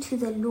everything to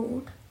the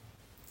Lord,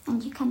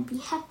 and you can be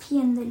happy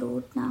in the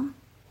Lord now,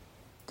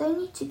 don't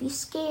need to be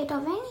scared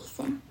of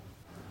anything.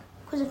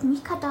 Because if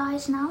Mika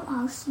dies now,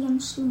 I'll see him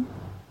soon.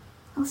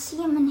 I'll see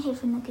him in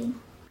heaven again.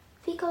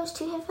 If he goes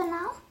to heaven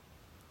now,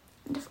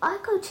 And if I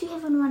go to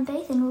heaven one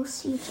day, then we'll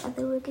see each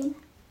other again.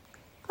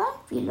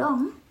 Won't be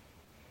long,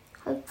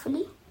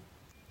 hopefully.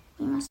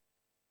 We must.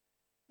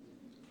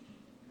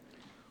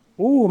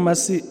 Uma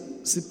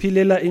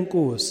siphilela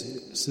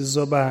inkosi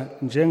sizoba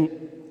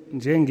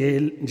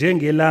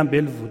njengelambe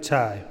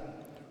elivuthayo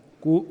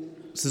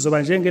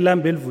sizoba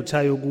njengelambe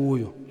elivuthayo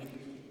kuyo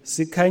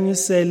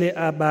sikhanyisele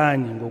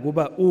abanye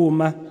ngokuba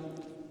uma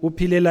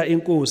uphilela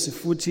inkosi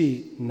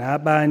futhi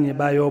nabanye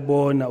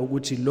bayobona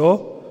ukuthi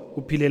lo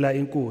uphilela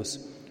inkosi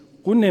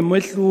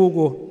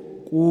kunemehluko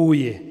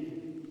kuye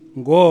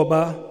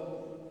ngoba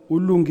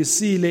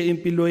ulungisile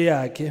impilo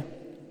yakhe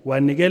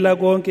wanikela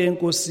konke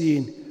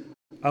enkosini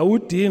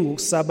awudingi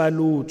ukusaba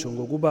lutho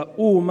ngokuba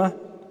uma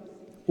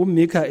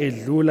uMika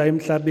edlula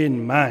emhlabeni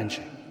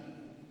manje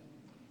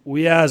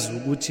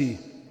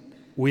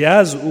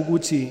uyazi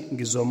ukuthi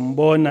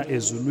ngizombona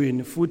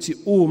ezulwini futhi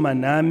uma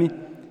nami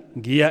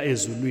ngiya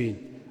ezulwini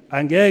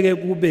angeke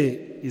kube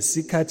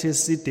isikhathi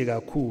eside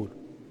kakhulu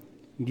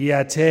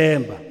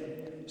ngiyathemba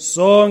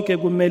sonke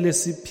kumele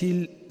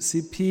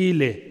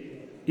siphile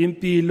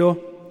impilo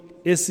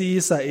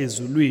esiyisa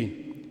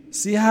ezulwini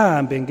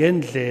sihambe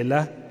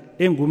ngendlela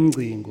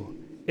engumngcingo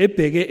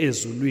ebheke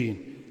ezulwini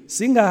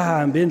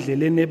singahambi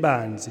endleleni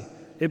ebanzi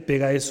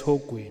ebheka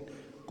esihogweni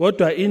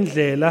kodwa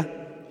indlela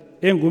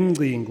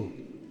engumngcingo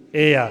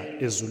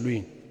eya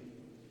ezulwini.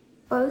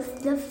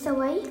 Both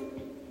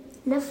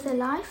live the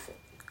life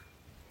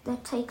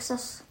that takes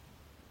us.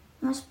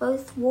 We must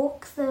both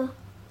walk the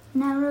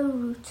narrow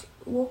route,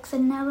 walk the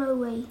narrow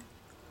way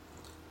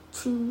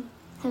to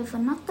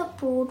heaven, not the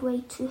broad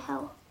way to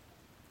hell,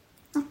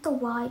 not the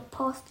wide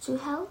path to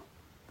hell,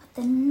 but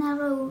the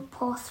narrow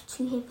path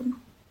to heaven.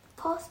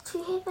 The path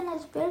to heaven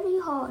is very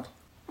hard.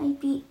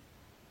 Maybe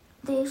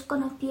there's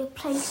going to be a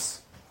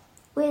place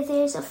where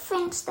there's a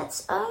fence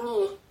that's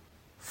only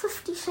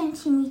 50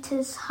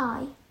 centimeters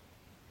high.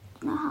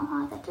 You know how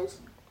high that is?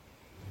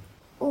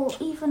 Or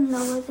even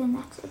lower than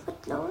that, a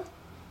bit lower.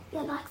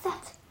 Yeah, like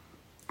that.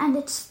 And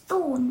it's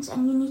thorns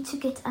and you need to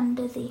get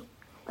under there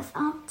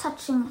without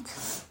touching it.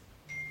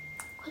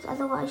 Because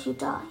otherwise you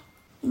die.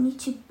 You need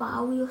to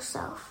bow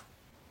yourself.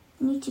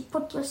 You need to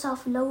put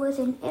yourself lower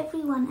than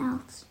everyone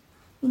else.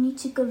 You need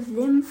to give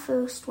them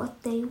first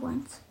what they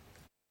want.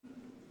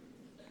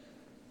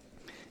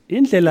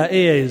 Indlela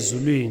eya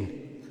ezulwini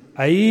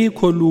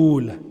ayikho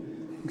lula.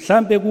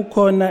 Mhlambe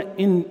kukhona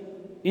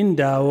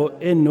indawo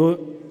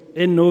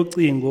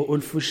enocingo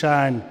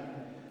olufushane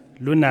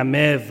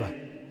lunameva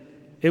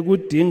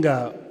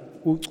ekudinga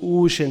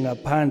ucushe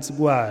ngaphansi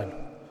kwalo.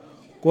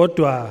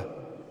 Kodwa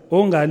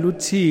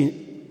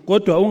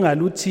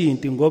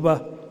ungaluthinti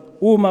ngoba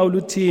uma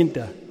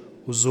uluthinta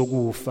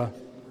uzokufa.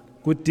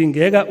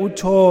 Kudingeka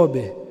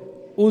uthobe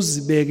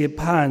uzibeke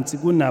phansi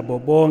kunabo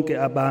bonke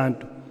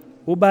abantu.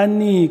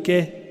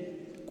 Ubanike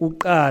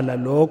kuqala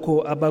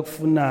lokho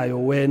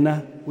abakufunayo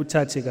wena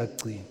uthathe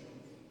kagcina.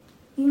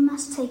 You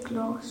must take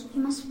loss.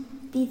 You must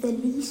be the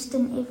least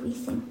in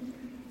everything.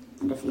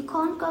 And if you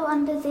can't go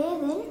under there,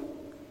 then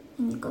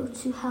you go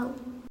to hell.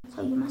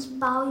 So you must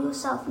bow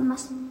yourself. You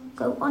must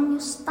go on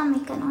your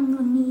stomach and on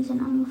your knees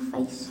and on your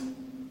face.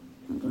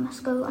 And you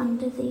must go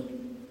under there. You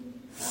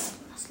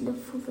must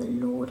live for the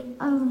Lord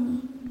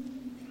only.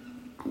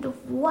 And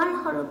if one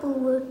horrible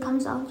word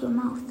comes out of your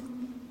mouth,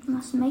 you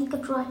must make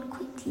it right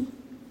quickly.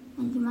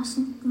 And you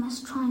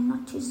must try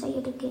not to say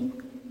it again.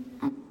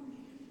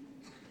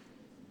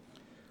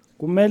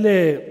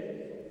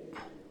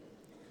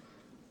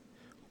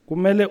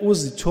 Kumele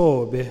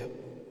uzithobe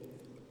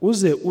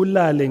uze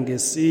ulale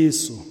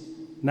ngesisu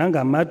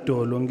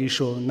nangamadolo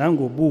ngisho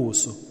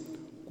nangobuso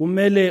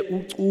kumele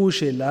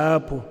ucushe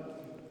lapho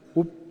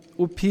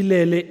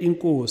uphilele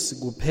inkosi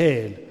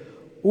kuphela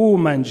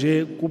uma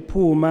nje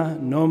kuphuma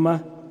noma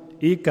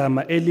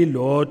igama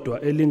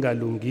elilodwa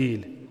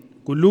elingalungile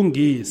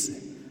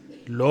kulungise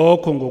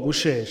lokho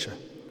ngokusheshsha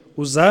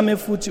uzame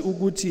futhi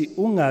ukuthi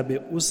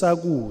ungabe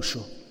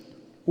usakusho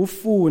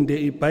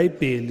ufunde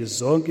iBhayibheli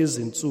zonke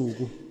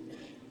izinsuku.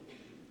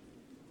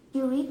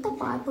 You read the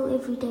Bible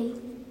every day.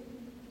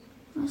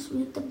 You must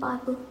read the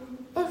Bible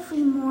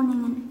every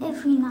morning and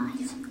every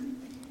night.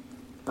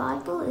 The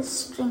Bible is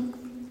strength.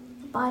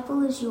 The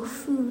Bible is your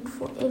food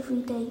for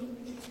every day.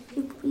 If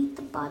you read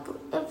the Bible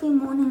every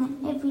morning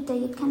and every day,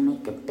 it can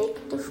make a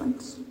big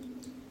difference.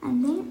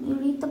 And then you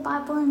read the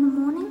Bible in the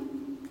morning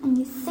and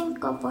you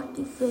think of what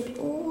you've read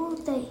all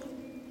day.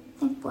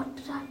 Think, what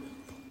did I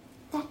read?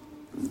 That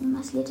you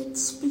must let it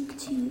speak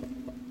to you.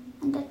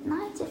 And at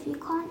night, if you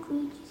can't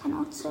read,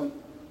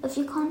 if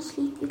you can't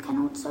sleep, you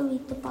can also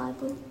read the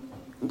Bible.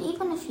 And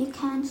even if you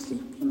can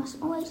sleep, you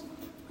must always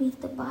read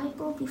the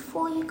Bible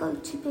before you go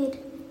to bed.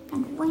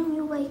 And when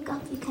you wake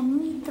up, you can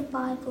read the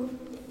Bible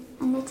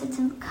and let it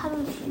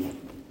encourage you.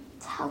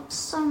 It helps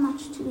so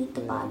much to read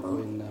the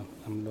Bible.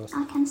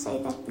 I can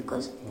say that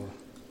because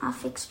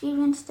I've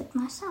experienced it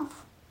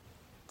myself.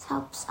 It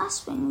helps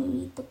us when we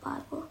read the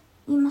Bible.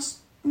 You must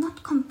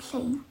not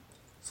complain.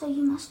 So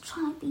you must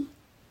try and be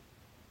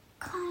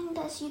kind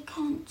as you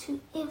can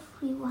to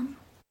everyone.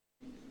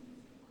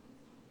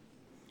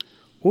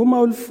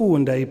 Uma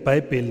ulifunda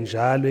iBhayibheli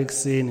njalo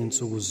ekseni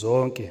insuku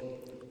zonke,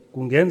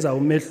 kungenza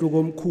umehluko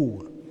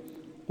omkhulu.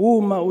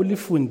 Uma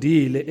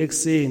ulifundile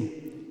ekseni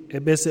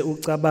ebese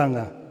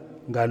ucabanga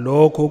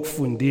ngalokho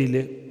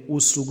okufundile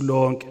usuku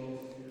lonke,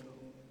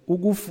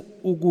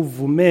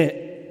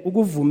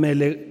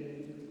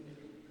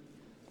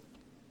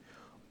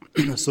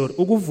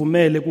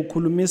 ukuvumele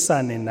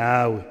kukhulumisane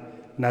nawe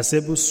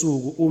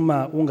nasebusuku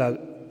uma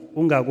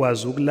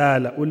ungakwazi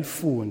ukulala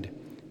ulifunde.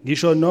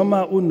 Ngisho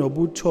noma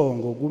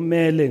unobuthongo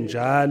kumele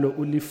njalo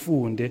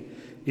ulifunde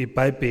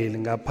iBhayibheli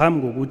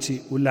ngaphambi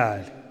kokuthi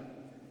ulale.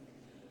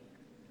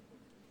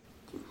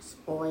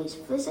 You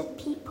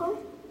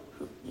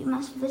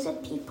must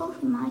visit people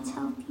who might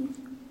help you. You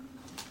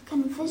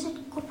can visit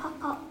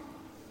Kopapa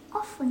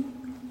often.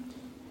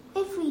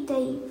 Every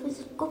day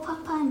visit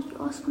Kopapa and you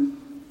ask him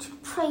to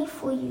pray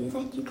for you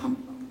that you can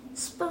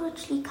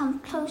spiritually come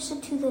closer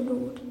to the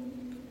Lord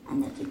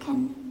and that you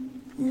can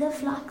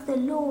live like the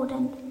Lord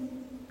and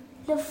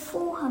live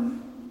for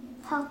him.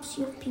 Helps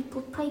you if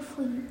people pray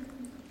for you.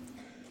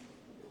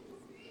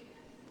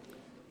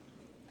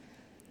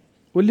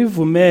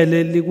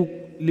 Ulivumele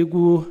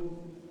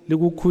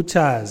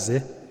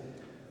likukhuthaze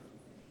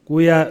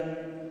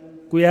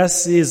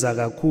kuyasiza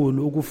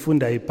kakhulu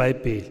ukufunda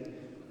iBhayibheli.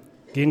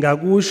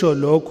 Ngingakusho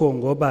lokho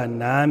ngoba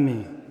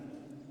nami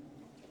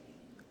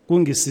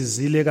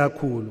kungisizile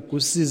kakhulu,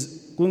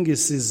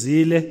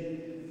 kungisizile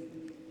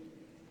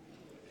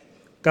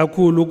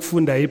kakhulu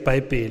ukufunda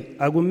iBhayibheli.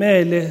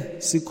 Akumele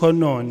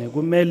sikhonone,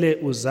 kumele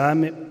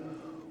uzame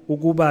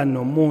ukuba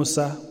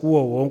nomusa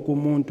kuwo wonke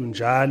umuntu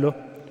njalo,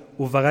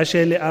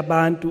 uvakashele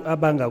abantu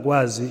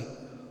abangakwazi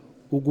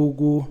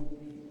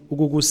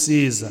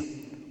ukukusiza,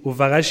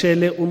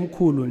 uvakashele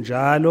umkhulu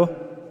njalo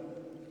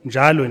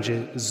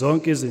nje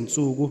zonke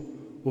izinsuku,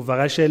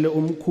 uvakashele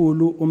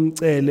umkhulu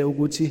umcele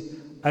ukuthi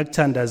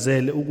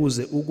akuthandazele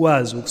ukuze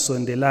ukwazi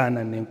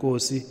ukusondelana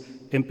neNkosi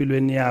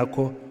empilweni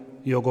yakho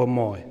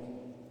yokomoya.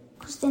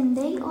 Because then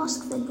they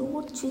ask the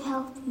Lord to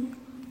help you,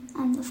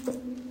 and if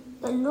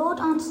the Lord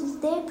answers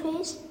their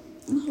prayers,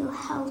 then he'll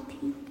help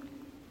you.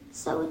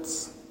 So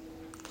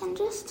can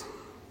just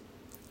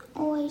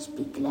always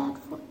be glad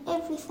for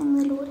everything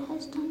the Lord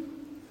has done.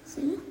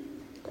 See?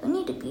 Don't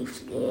need to be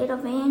scared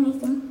of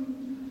anything.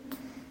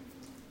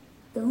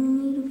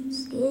 Don't need to be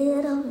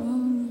scared of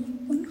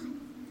anything.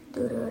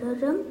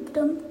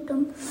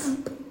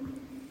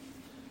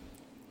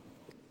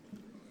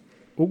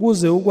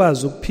 Ukuze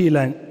ukwazi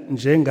ukuphila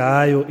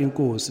njengayo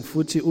iNkosi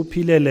futhi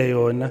uphilele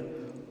yona,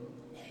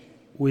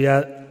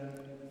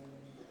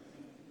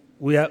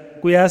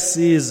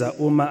 kuyasiza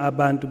uma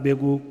abantu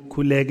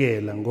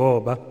bekukhulekela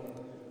ngoba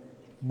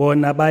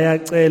bona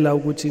bayacela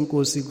ukuthi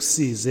iNkosi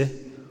ikusize.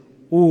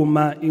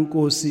 Uma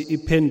iNkosi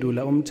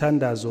iphendula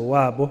umthandazo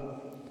wabo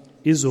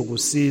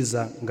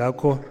izokusiza.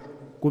 Ngakho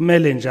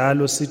kumele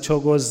njalo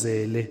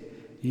sithokozele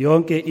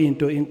yonke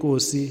into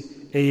iNkosi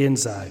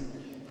eyenzayo.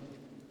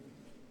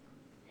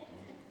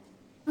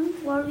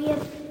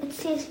 It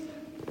says,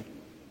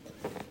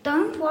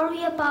 don't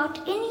worry about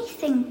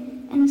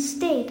anything.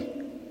 Instead,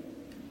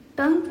 you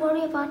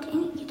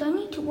don't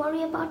need to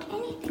worry about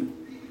anything.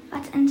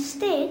 But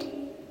instead,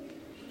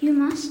 you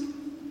must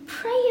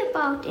pray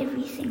about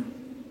everything.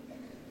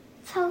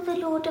 Tell the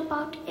Lord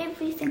about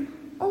everything.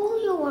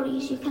 All your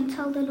worries, you can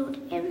tell the Lord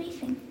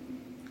everything.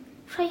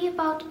 Pray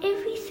about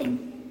everything.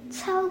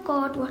 Tell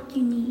God what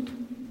you need.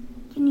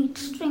 You need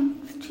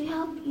strength to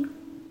help you.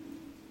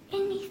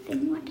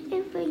 Anything,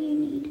 whatever you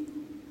need.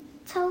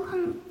 Tell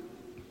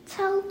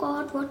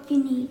God what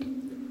you need.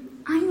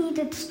 I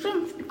needed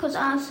strength because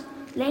I was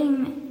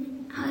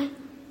lame. I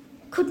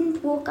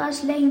couldn't walk, I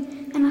was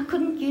lame, and I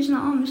couldn't use my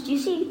arms. Do you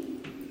see?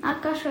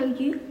 Like I showed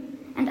you.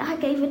 And I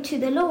gave it to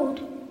the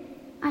Lord.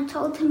 I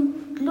told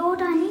him,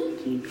 Lord, I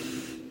need you.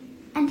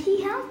 And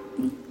he helped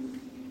me.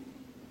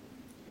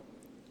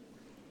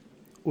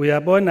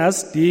 Uyabona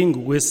asidingi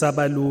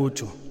ukwesaba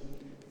lutho.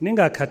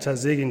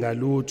 Ningakhathazeki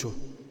ngalutho.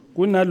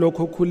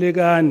 Kunalokho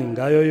khulekani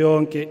ngayo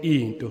yonke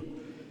into.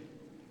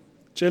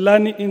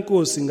 Tshelani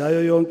iNkosi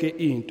ngayo yonke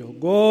into.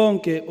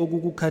 Konke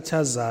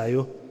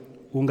okukukhathazayo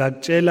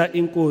ungakutshela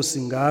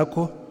iNkosi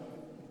ngakho,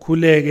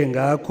 khuleke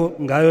ngakho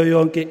ngayo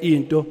yonke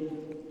into.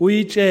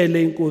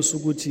 Uyitshele iNkosi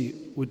ukuthi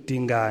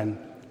udingani.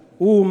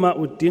 Uma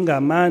udinga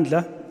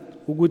amandla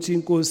ukuthi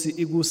iNkosi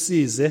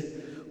ikusize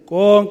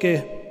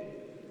konke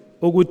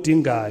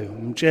okudingayo,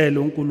 mtshele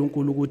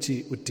uNkulunkulu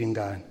ukuthi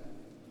udingani.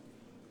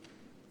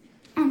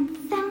 And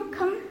thank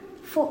him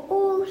for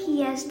all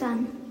he has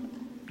done.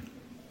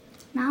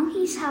 Now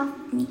he's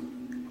helped me.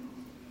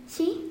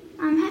 See,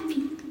 I'm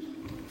happy.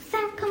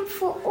 Thank him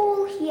for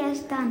all he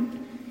has done.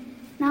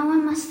 Now I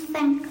must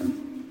thank him.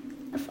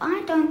 If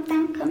I don't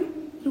thank him,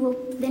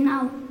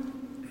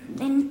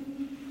 then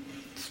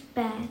it's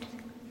bad.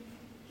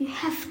 You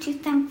have to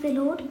thank the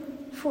Lord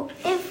for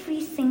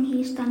everything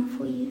he's done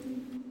for you.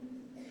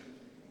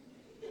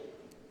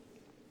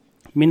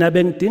 Mina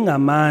bengidinga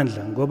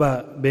amandla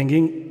ngoba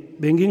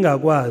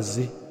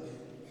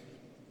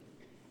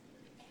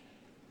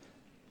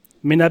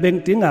Mina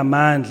bengidinga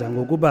amandla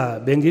ngokuba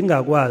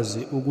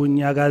bengingakwazi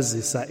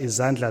ukunyakazisa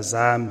izandla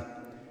zami.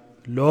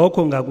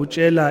 Lokho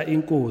ngakutshela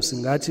inkosi,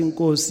 ngathi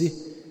inkosi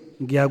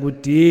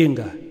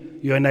ngiyakudinga,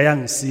 yona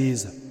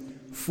yangisiza.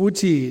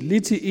 Futhi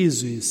lithi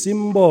izwi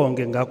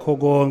simbonge ngakho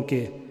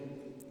konke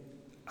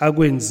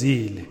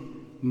akwenzile.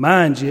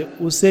 Manje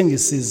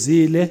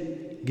usengisizile,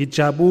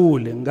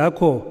 ngijabule,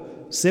 ngakho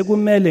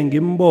sekumele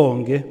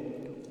ngimbonge.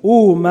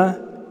 Uma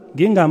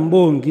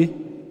ngingambongi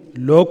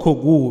lokho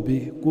kubi,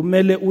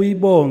 kumele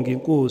uyibonge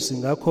inkosi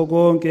ngakho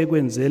konke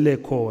ekwenzele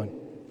khona.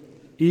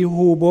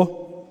 Ihubo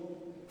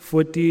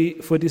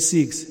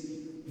 46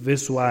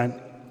 verse 1.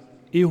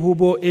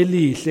 Ihubo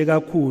elihle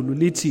kakhulu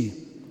lithi,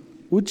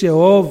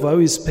 uJehova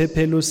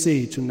uyisiphephelo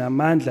sethu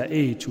namandla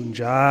ethu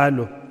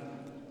njalo.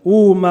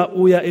 Uma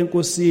uya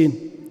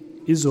enkosini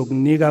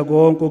izokunika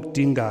konke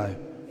okudingayo.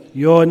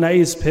 Yona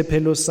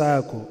isiphephelo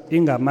sakho,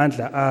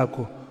 ingamandla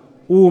akho.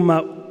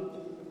 Uma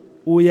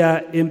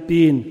uya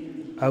empini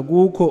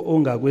akukho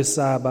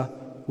ongakwesaba,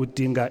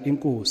 udinga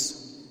inkosi.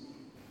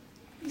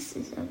 This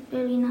is a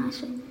very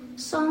nice one.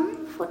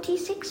 Psalm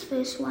 46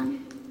 verse 1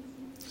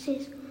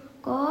 says,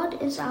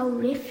 God is our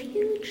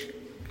refuge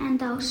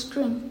and our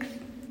strength.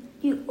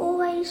 You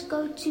always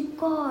go to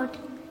God.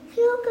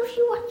 He'll give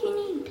you what you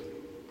need.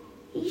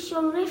 He's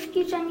your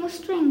refuge and your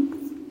strength.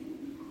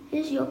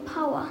 He's your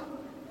power.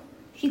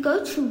 If you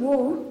go to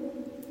war,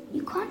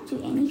 you can't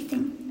do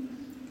anything.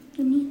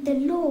 You need the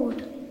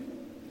Lord.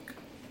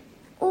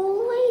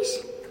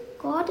 Always,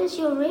 God is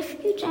your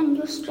refuge and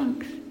your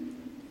strength.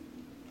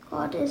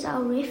 God is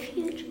our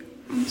refuge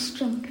and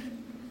strength.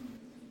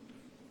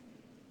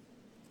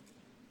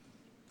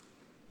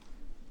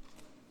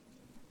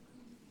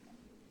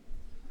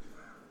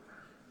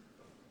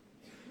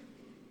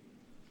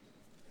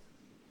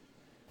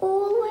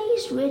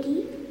 Always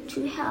ready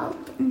to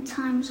help in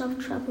times of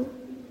trouble.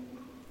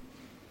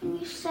 When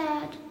you're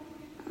sad,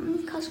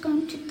 Mika's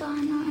going to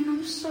die now and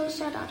I'm so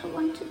sad, I don't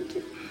want him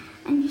to.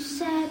 And you're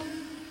sad,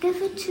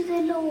 give it to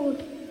the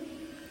Lord.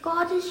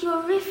 God is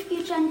your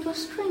refuge and your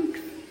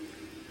strength.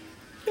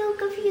 He'll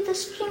give you the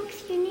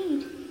strength you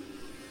need.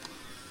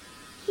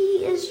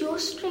 He is your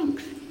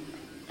strength.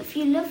 If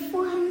you live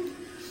for Him,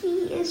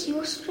 He is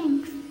your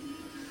strength.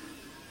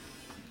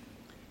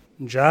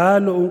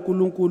 Njalo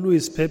uNkulunkulu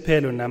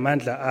uyisiphephelo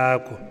namandla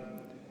akho.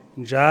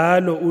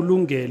 Njalo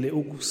ulungele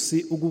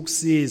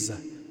ukukusiza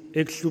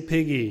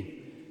ekuhluphekeni.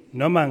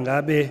 Noma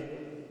ngabe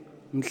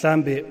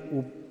mhlambe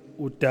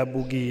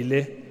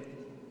udabukile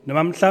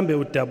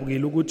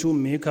ukuthi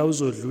uMika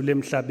uzodlula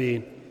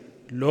emhlabeni.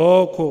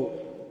 Lokho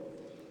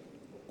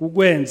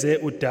kukwenze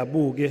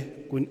udabuke,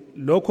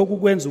 lokho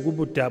kukwenza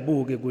ukuba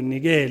udabuke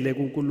kunikele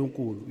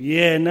kuNkulunkulu.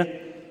 Yena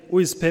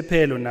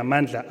uyisiphephelo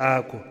namandla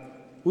akho.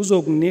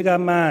 Uzokunika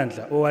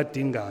amandla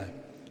owadingayo.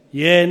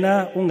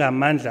 Yena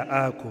ungamandla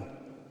akho.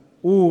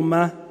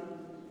 Uma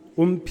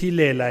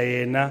umphilela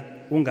yena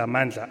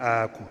ungamandla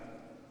akho.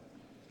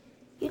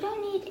 You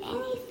don't need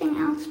anything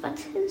else but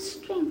His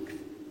strength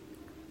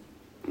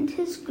and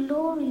His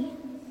glory,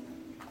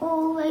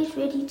 always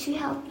ready to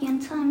help you in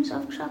times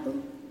of trouble.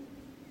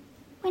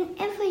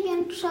 Whenever you're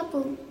in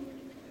trouble,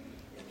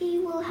 He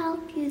will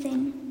help you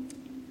then.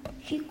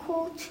 If you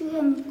call to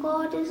Him,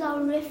 God is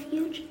our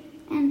refuge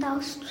and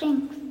our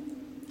strength,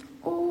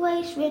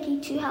 always ready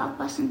to help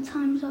us in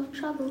times of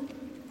trouble.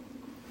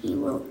 He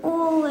will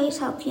always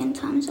help you in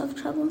times of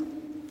trouble.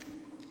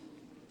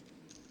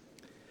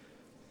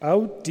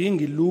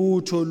 Awudingi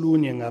lutho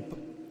lunye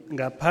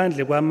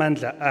ngaphandle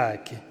kwamandla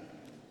akhe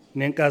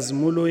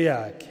nenkazimulo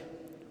yakhe.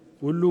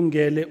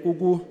 Ulungele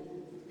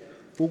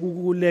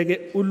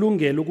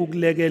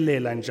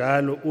ukukulekelela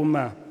njalo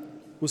uma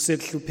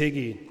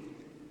usekuhluphekeni.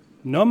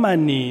 Noma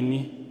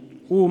nini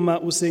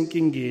uma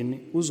usenkingeni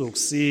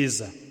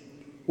uzokusiza.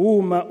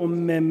 Uma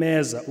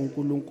ummemeza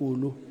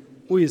uNkulunkulu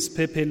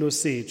uyisiphephelo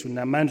sethu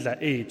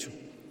namandla ethu,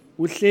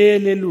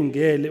 uhlele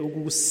lungele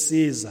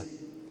ukukusiza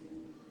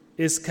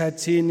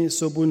esikhathini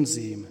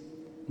sobunzima.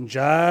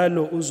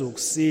 Njalo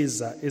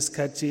uzokusiza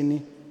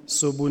esikhathini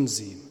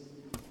sobunzima.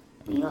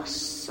 We are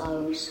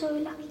so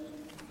lucky.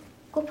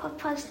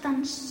 Gopapa's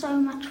done so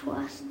much for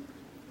us.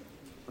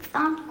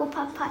 Without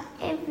Gopapa,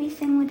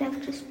 everything would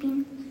have just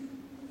been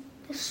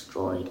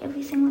destroyed.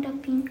 Everything would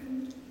have been...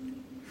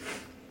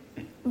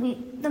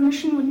 the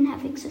mission wouldn't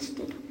have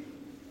existed.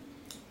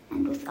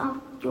 And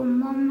without your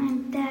mom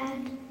and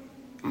dad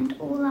and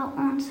all our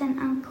aunts and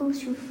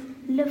uncles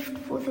who've lived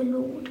for the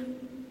Lord,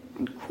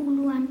 and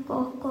Kulu and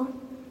Koko,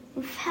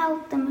 who've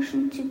held the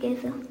mission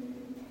together.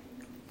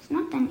 It's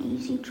not an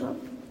easy job.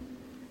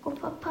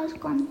 Gopapa's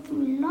gone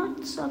through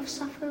lots of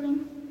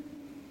suffering.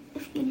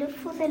 If you live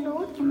for the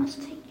Lord, you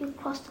must take your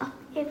cross up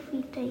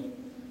every day.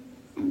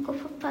 And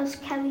Gopapa's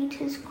carried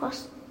his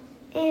cross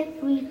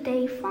every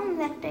day from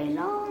that day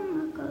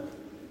long ago.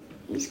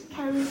 He's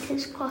carried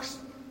his cross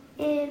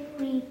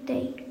every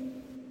day.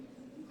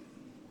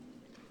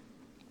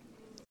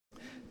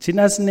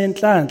 Thina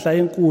sinenhlanhla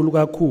enkulu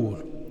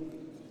kakhulu.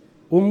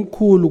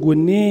 Umkhulu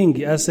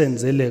kuningi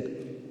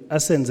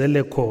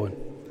asenzele khona.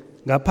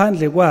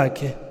 Ngaphandle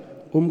kwakhe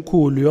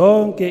umkhulu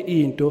yonke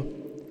into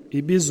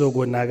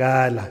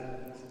ibizokonakala.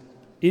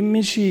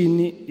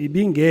 Imishini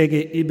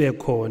ibingeke ibe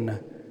khona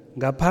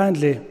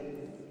ngaphandle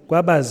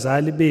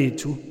kwabazali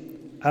bethu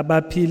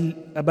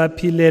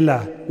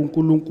abaphilela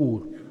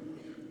uNkulunkulu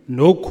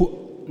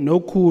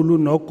nokhulu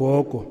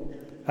nogogo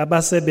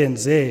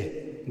abasebenze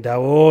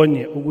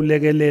ndawonye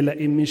ukulekelela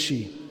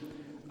imishini.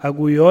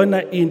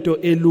 Akuyona into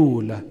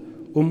elula.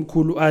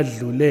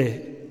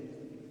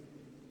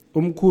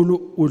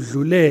 Umkhulu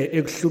udlule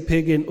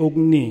ekuhluphekeni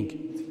okuningi.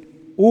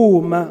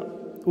 Uma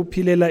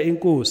uphilela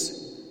inkosi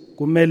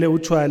kumele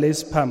uthwale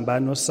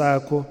isiphambano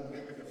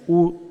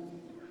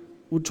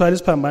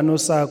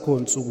sakho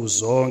nsuku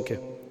zonke.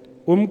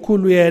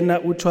 Umkhulu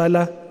yena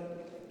uthwala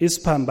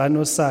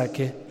isiphambano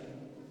sakhe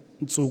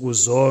nsuku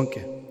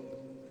zonke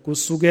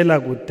kusukela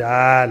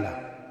kudala.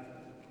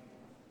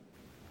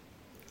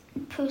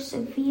 And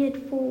persevered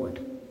forward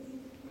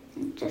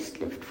and just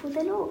lived for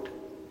the Lord.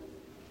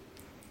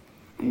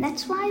 And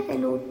that's why the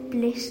Lord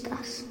blessed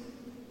us.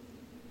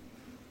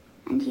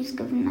 And He's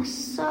given us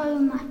so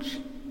much.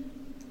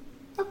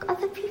 Look,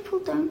 other people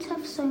don't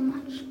have so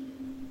much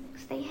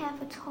because they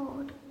have it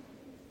hard.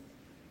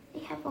 They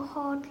have a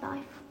hard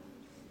life.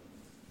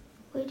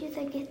 Where do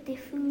they get their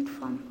food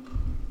from?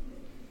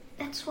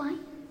 That's why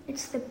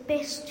it's the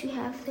best to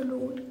have the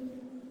Lord.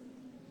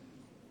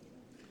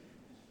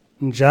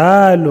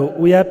 Njalo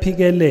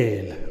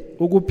uyaphikelela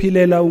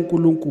ukuphilela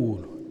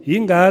uNkulunkulu.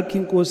 Ingakho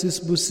inkosi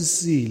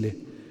isibusisile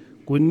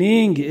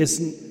kuningi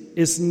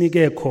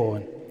esinike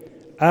khona.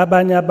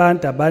 Abanye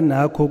abantu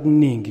abanakho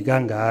kuningi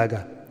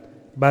kangaka.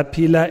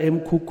 Baphila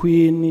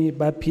emkhukhwini,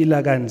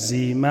 baphila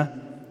kanzima.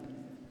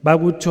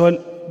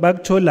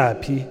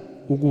 Bakutholaphi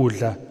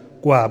ukudla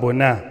kwabo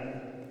na?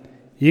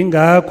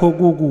 Ingakho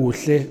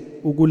kukuhle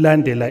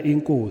ukulandela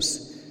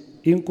inkosi.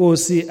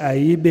 Inkosi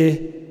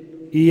ayibe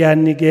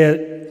iyanike.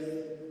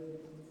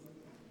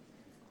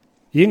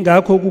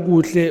 Ingakho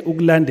kukuhle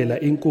ukulandela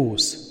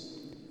inkosi.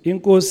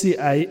 Inkosi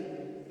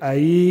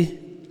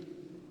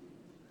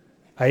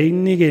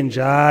ayinike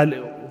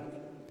njalo.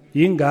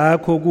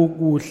 Ingakho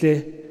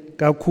kukuhle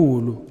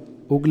kakhulu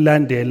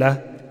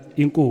ukulandela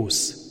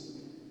inkosi.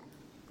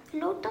 The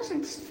Lord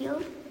doesn't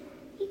steal,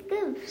 He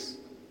gives.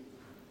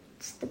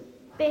 It's the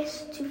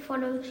best to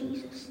follow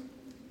Jesus.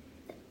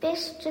 The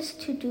best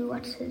just to do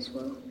what's His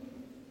will.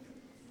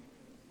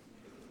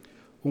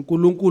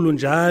 uNkulunkulu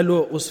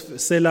njalo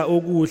usifisela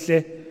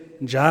okuhle,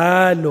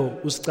 njalo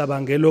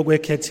usicabangela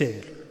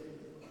okwekhethelo.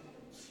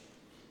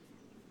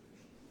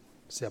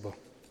 Siyabonga.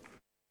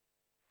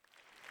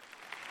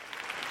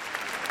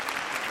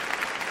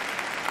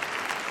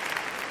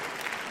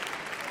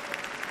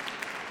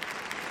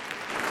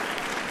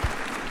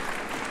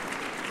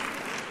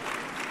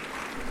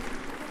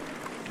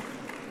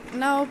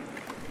 Now,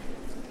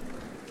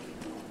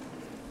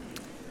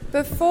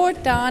 before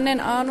Dan and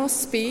Arno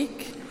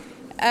speak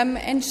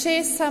and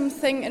share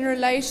something in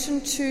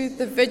relation to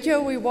the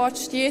video we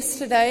watched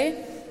yesterday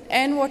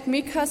and what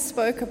Mika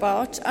spoke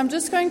about, I'm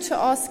just going to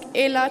ask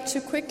Ella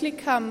to quickly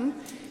come,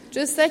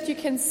 just that you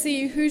can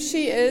see who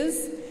she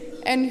is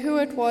and who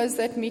it was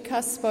that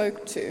Mika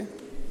spoke to.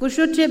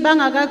 Kushuthi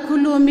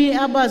bangakakhulumi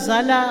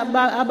abazala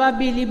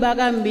ababili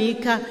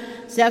bakaMika,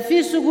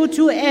 siyafisa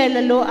ukuthi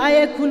uEla lo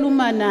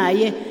ayekhuluma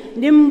naye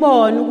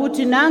nimbone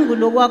ukuthi nangu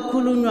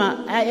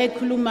lokwakhulunywa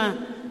ayekhuluma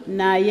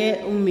naye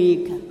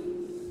uMika.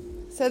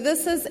 So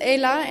this is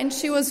Ella, and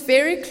she was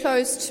very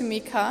close to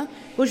Mika.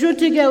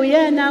 Kushuthi ke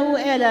uyena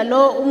uEla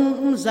lo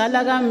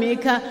umzala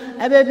kaMika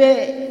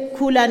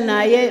abebekhula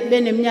naye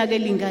beneminyaka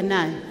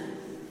elinganayo.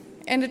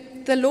 And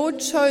the Lord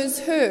chose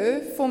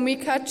her for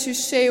Mika to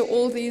share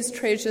all these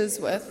treasures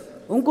with.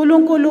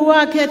 uNkulunkulu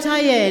wakhetha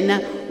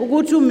yena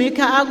ukuthi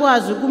uMika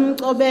akwazi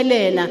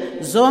ukumcobelela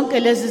zonke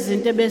lezi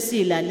zinto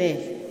ebesilalele.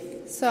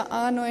 So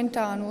Arno and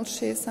Dan will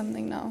share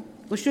something now.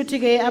 Kushuthi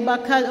ke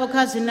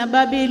okhazini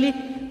ababili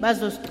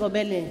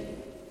bazosicobelela.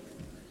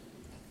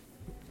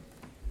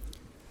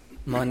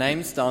 My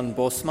name's Dan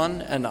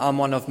Bosman, and I'm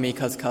one of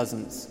Mika's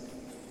cousins.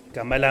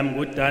 Gama lami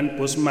nguDan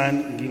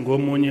Bosman,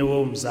 ngingomunye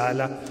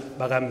womzala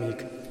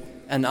bakaMika.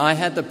 And I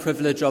had the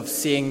privilege of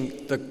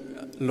seeing the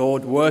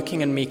Lord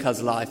working in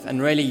Mika's life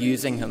and really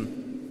using him.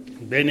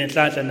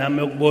 Benenhlanhla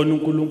nami ukubona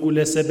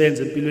uNkulunkulu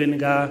esebenza empilweni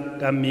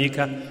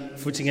kaMika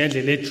futhi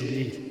ngendlela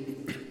ejulile.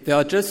 There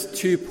are just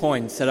 2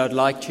 points that I'd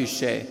like to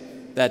share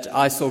that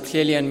I saw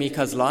clearly in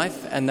Mika's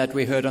life and that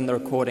we heard on the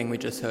recording we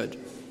just heard.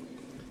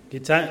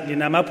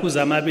 Nginamaphuzu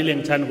amabili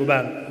engithanda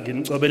kuba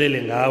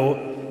ngimcobelele ngawo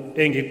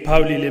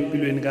engikuphawulile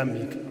empilweni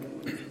kaMika.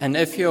 And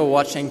if you're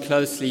watching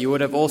closely, you would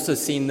have also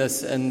seen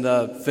this in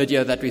the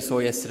video that we saw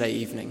yesterday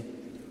evening.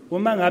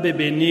 Uma ngabe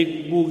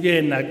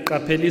benibuke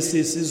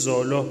naqaphelisisa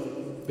izolo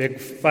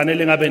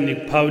bekufanele ngabe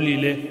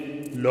nikuphawulile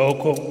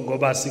lokho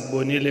ngoba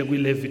sikubonile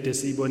kwile video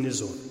esiyibona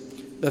izolo.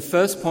 The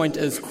first point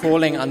is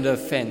crawling under a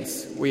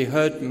fence. We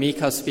heard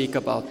Mika speak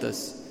about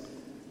this.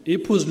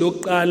 Iphuzu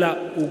lokuqala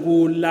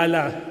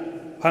ukulala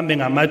hambe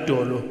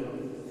ngamadolo,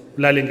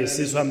 ulale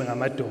ngesisu hambe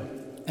ngamadolo.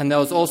 And there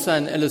was also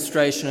an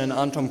illustration in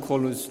Anton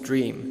Kolu's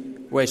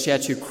dream where she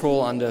had to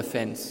crawl under a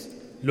fence.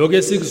 lokho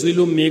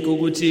esikuzwile uMika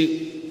ukuthi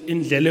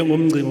indlela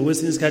engumngcingo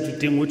kwesinye isikhathi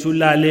udinga ukuthi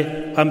ulale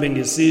phambe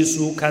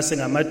ngesisu ukhase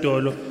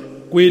ngamadolo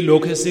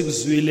kuyilokho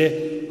esikuzwile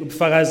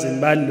ubufakazini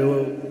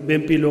balo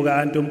bempilo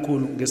kaAnti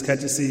omkhulu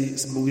ngesikhathi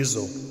sibuka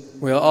izolo.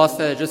 We'll ask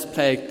that I just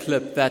play a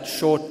clip, that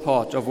short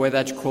part of where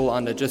that crawl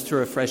under, just to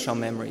refresh our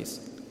memories.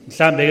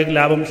 Mhlambe ke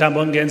kulabo mhlambe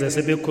ongenza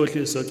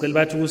sebekhohliwe socela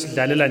bathi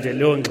ukusidlalela nje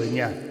leyo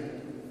ngcinyana.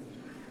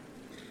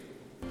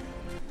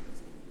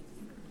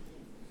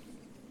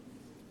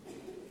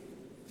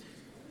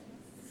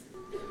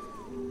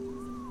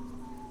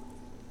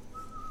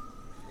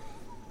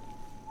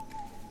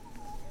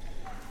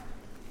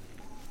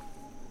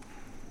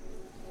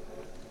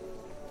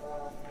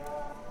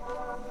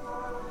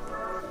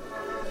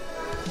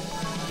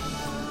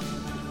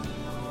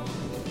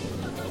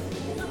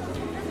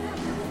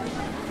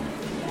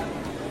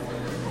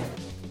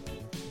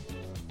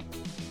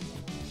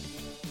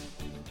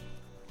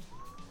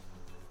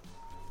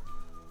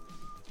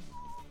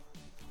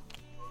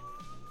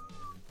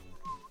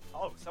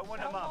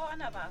 Sawubona mama.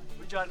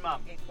 Unjani mama?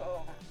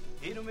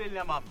 Yini umeli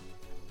na mama?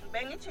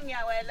 Bengithi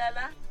ngiyawela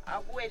la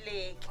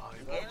akuweleki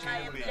ngenxa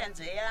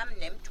yemlenze yami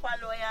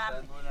nemthwalo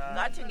yami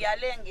ngathi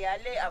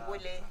ngiyale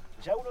akwele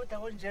Njawulotha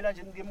konjela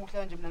nje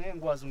ngemuhla nje mina ngeke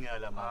ngikwazi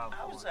ngiyala mama.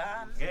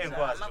 Awuzami Ngeke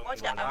ngikwazi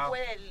kodwa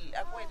akwele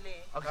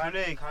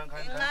Akudluleki.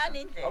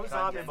 incane indlela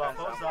Awuzami baba,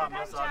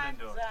 awuzami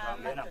ndo.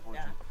 Ngena futhi.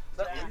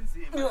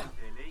 Inzima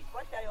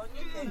kodwa yona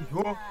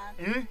indlela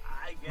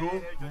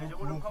Ungaba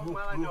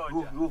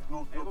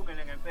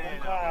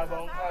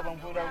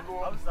ngifuna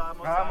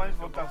ngama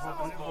ngifota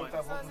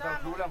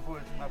ngidlula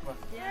mfowethu ngapha.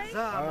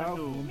 Zama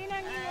ndo. Mina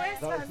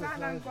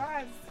ngiwesifazana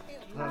ngikwazi.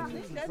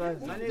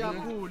 Manje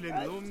kakhulu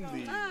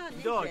ngilomngcini.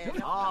 Ndoda,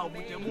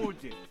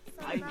 mude.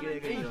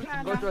 Ayingeke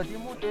ndoda. Kodwa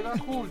imude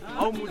kakhulu.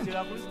 Awumude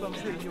kakhulu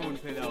sibamsenyoni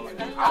phela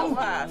wena.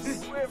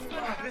 awazi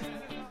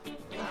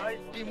Hayi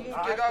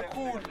imude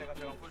kakhulu.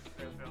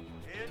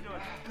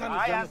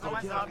 Hayi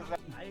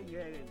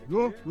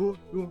Yo.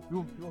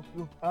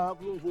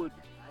 Kulomfowethu.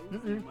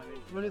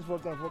 Mina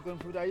isivota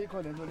mfowethu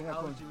ayikho lento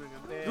lengakhona.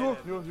 Yo.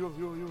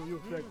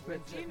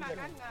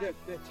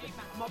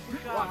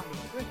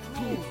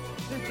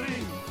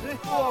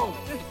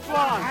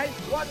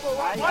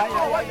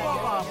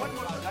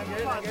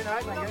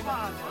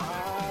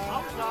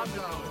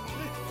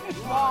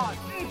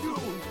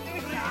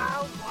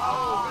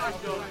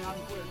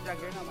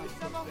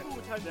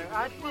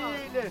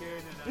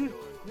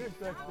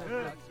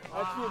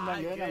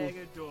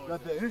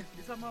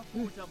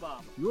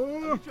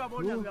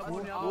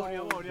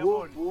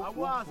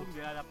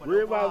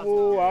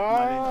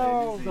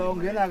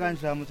 Uzongena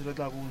kanjani uthi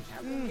xa kunje?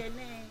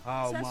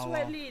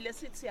 sasiwelile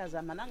sithi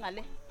siyazama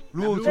nangale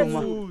Lutho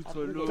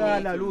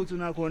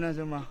nakhona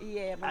nje ma.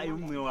 yebo Ayi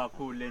umnqe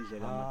kakhulu le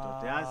ndlela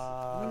madoda yazi.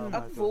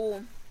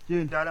 akuvumi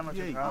Ndala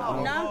madoda.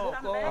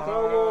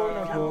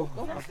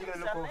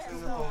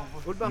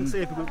 Uthi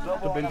bangisephi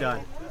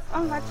kubendana?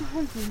 Angathi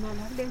kunzima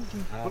la kule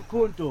ndlela.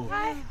 Khonto.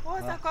 Hayi,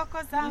 woza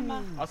gogo zama.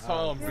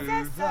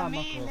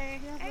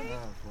 Sesamile.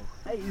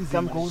 Hayi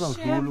izami khona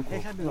uzangidlula ukho.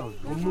 Ehlabeka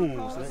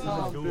umusa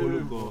uzangidlula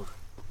ukho.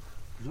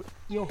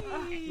 Yo.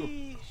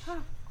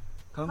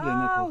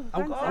 Khangene kho.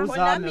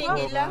 Awuzame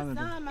indlela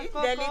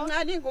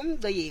incane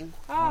ingumgcingo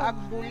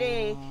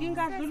akudluleki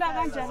Ingadlula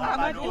kanjani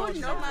amaduni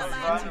noma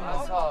manje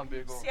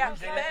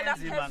siyagibela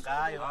phezulu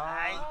ngayo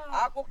hayi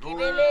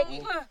akugibeleki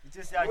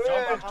Ithi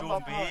siyajomba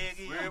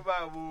kujombeki.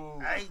 Webabu.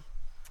 Hayi.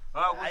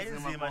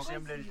 Ayinzima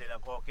shemle ndlela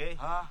khokhe.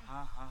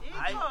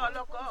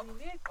 iqolo gogo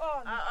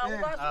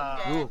awukwazi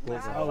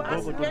ukungena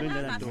Awugogo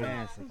tobendela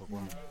ntomese gogo.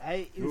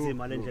 Hayi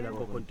inzima le ndlela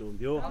khokho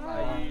ntombi yo.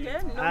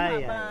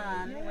 Hayi.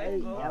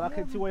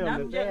 Abakhethiweyo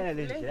ngempela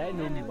le ndlela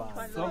ayinomba.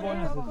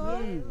 Sabona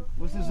sisi.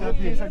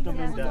 Usizaphi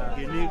ntombendala?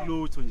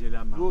 Ngenikhlutho nje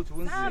lama. Lutho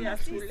kunzima.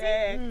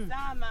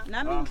 zama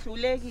nami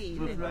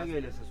ngihlulekile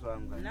Uhlulekile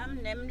sisiwami.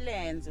 nami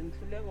nemlenze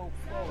ngihluleka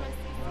ukufola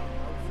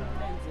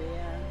umlenze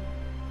yami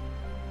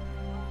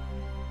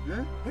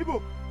Hayibo.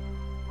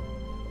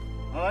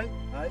 Hayi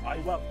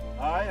baba.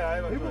 Hayi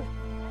baba.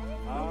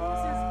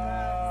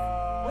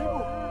 Hayibo.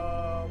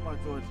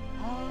 Madoda.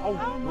 Awu.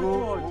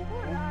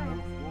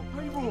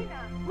 Hayibo.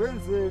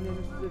 Wenzeni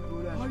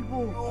nisidlula? Hayibo.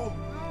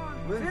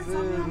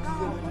 Wenzeni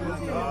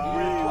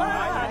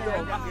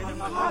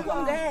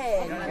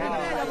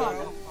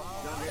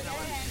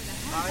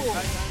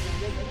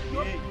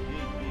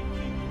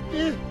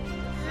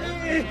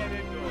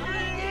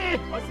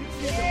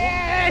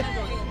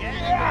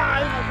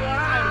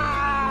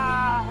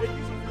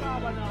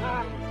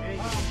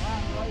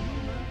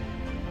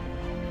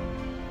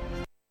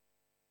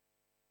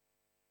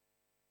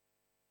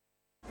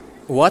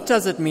What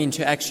does it mean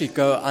to actually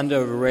go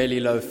under a really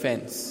low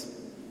fence?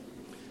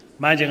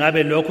 Manje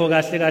ngabe lokho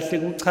kahle kahle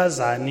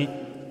kuchazani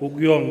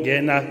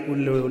ukuyongena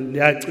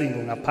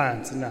kuleyacingo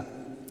ngaphansi na?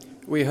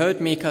 We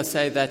heard Mika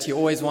say that he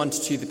always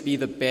wanted to be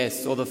the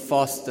best or the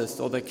fastest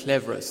or the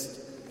cleverest.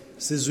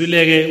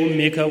 Sizwileke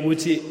uMika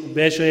ukuthi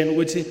besho yena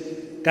ukuthi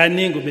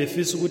kaningi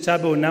ubefisa ukuthi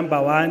abe number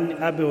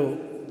 1 abe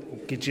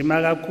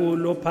ugijima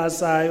kakhulu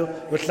ophasayo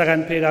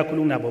ohlakaniphe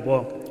kakhulu kunabo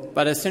bonke.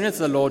 But as soon as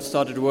the Lord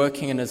started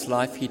working in his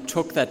life, he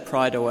took that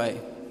pride away.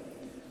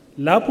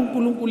 Lapho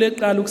uNkulunkulu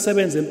eqala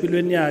ukusebenza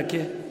empilweni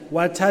yakhe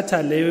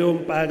wathatha leyo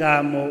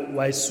mpakamo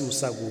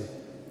wayisusa kuye.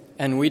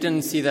 And we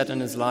didn't see that in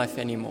his life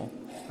anymore.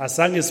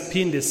 Asange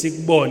siphinde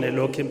sikubone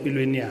lokho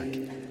empilweni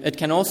yakhe. It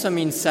can also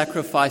mean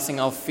sacrificing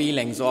our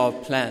feelings or our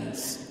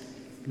plans.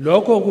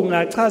 Lokho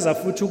kungachaza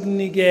futhi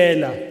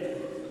ukunikela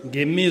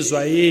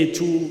ngemizwa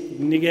yethu,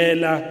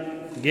 ukunikela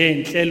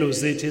ngeenhlelo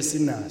zethu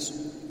esinazo.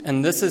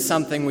 And this is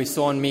something we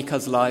saw in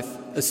Mika's life,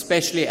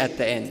 especially at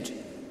the end.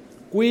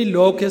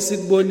 Kuyilokho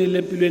esikubonile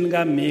empilweni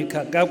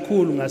kaMika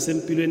kakhulu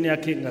ngasempilweni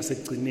yakhe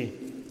ngasekugcineni.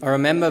 I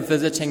remember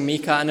visiting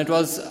Mika, and it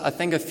was, I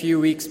think, a few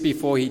weeks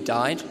before he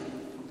died.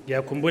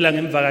 Ngiyakhumbula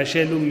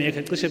ngemvakashela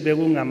uMika cishe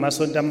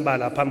bekungamasonto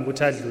ambalwa phambi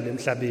ukuthi adlule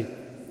emhlabeni.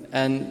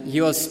 And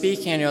he was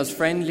speaking and he was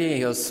friendly,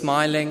 he was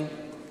smiling,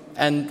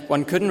 and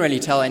one couldn't really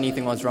tell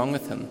anything was wrong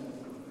with him.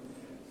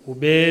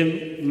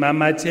 Ube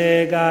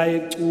mamatheka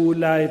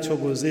ecula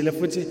ethokozile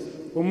futhi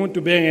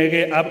umuntu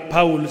bengeke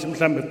aphawule ukuthi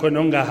mhlambe khona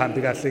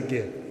ongahambi kahle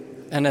kuye.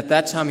 And at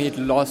that time he'd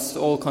lost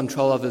all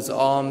control of his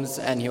arms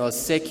and he was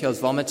sick, he was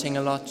vomiting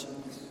a lot.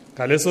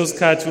 Ngaleso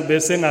sikhathi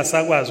ubese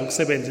ngasakwazi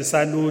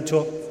ukusebenzisa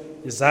lutho,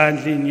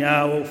 izandla,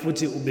 inyawo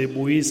futhi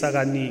ubebuyisa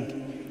kaningi.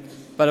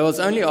 But it was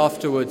only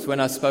afterwards when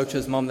I spoke to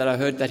his mom that I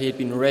heard that he had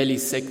been really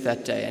sick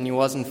that day and he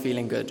wasn't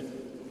feeling good.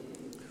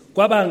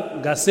 Kwaba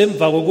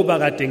ngasemva kokuba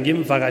kade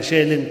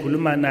ngimvakashele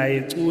ngikhuluma naye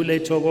ecule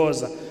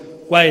ethokoza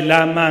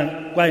kwayilama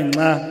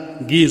kwayinxa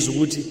ngizwe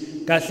ukuthi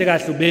kahle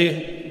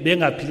kahle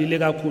bengaphilile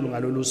kakhulu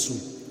ngalolu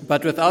suku.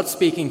 But without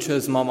speaking to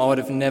his mom I would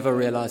have never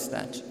realized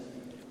that.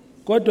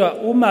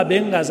 Kodwa uma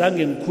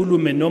bengazange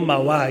ngikhulume noma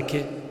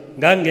wakhe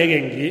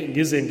ngangeke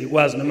ngize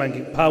ngikwazi noma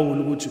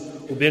ngiphawule ukuthi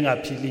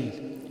ubengaphilile.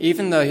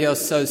 Even though he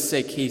was so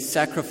sick, he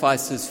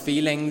sacrificed his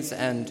feelings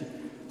and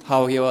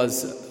how it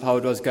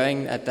was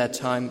going at that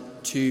time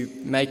to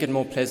make it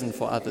more pleasant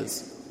for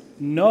others.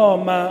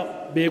 Noma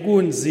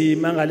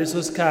bekunzima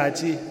ngaleso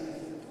sikhathi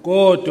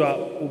kodwa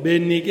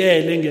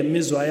ubenikele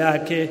ngemizwa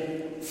yakhe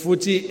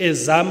futhi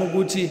ezama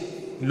ukuthi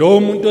lo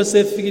muntu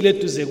osefikile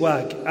eduze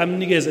kwakhe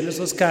amnikeze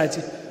leso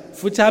sikhathi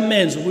futhi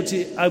amenze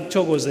ukuthi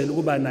akuthokozele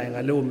ukuba naye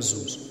ngaleyo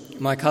mzuzu.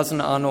 My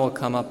cousin Arno will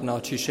come up now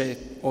to share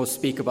or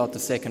speak about the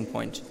second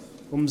point.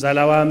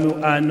 Umzala wami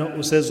uAno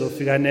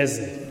usezofika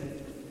nezela.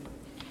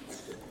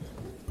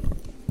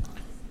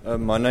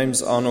 My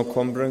name's Arno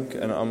Kombrink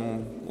and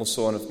I'm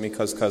also one of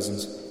Mika's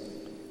cousins.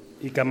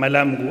 Igama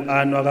lami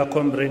nguAno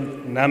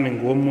akaKombrink nami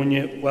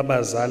ngomunye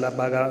wabazala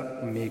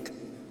baka Mika.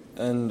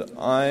 And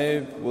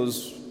I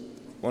was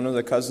one of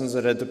the cousins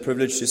that had the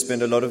privilege to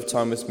spend a lot of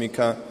time with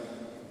Mika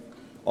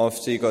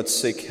after he got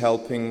sick,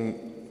 helping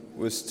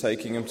with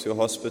taking him to a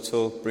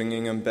hospital,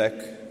 bringing him back,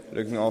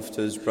 looking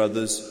after his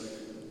brothers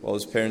while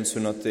his parents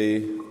were not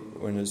there,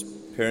 when his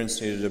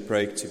parents needed a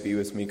break to be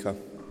with Mika.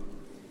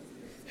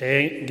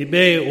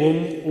 Ngibe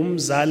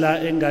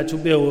umzala engathi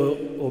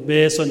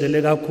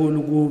obesondele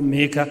kakhulu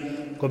kuMika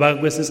ngoba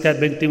kwesisikhathi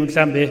bengidinga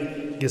mhlambe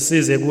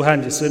ngisize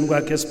kuhanjisweni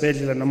kwakhe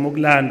esibhedlela noma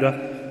ukulandwa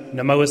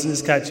noma kwesinye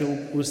isikhathi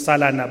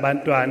usala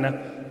nabantwana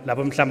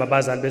lapho mhlamba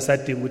abazali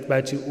besadinga ukuthi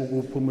bathi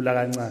ukuphumula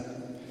kancane.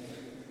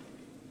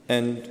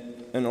 And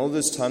in all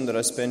this time that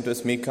I spent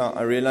with Mika,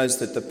 I realized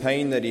that the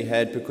pain that he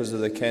had because of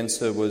the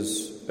cancer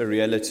was a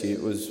reality.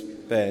 It was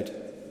bad.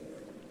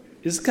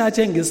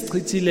 Isikhathi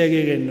engisichithile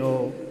ke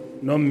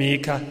no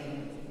Mika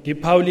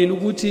ngiphawulile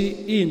ukuthi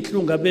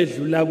inhlungu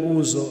abedlula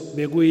kuzo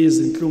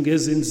bekuyizinhlungu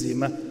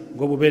ezinzima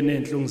ngoba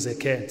benenhlungu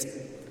zecancer.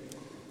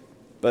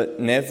 But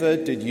never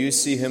did you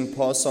see him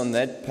pass on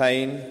that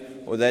pain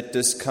or that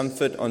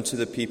discomfort onto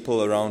the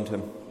people around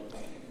him.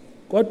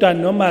 Kodwa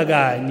noma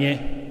kanye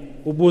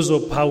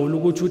ubuzophawula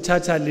ukuthi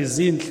uthatha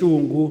lezi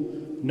inhlungu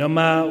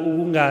noma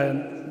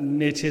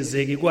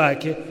ukunganethezeki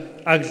kwakhe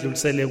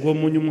akudlulisele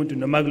komunye umuntu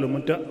noma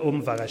kulomuntu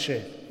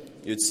omvakashela.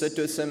 You'd sit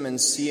with him and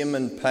see him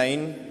in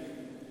pain.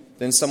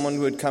 Then someone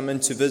would come in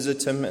to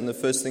visit him and the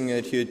first thing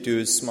that he would do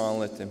is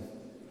smile at them.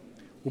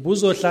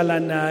 Ubuzohlala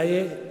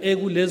naye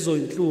ekulezo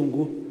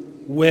inhlungu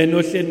wena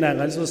ohlenda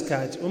ngaleso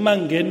sikhathi. Uma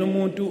ngena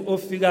umuntu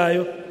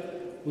ofikayo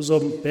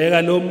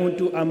uzombheka lo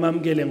muntu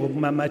amamkele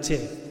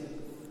ngokumamatheka.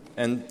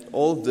 And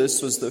all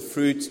this was the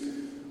fruit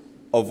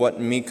of what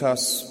Mika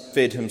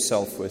fed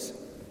himself with.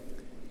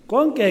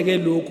 Konke ke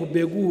lokhu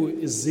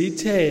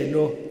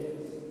bekuzithelo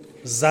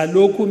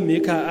zalokhu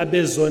Mika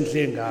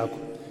abezondle ngakho.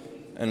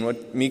 And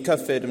what Mika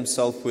fed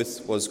himself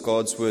with was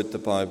God's word, the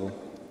Bible.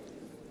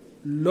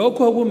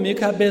 Lokho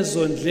kuMika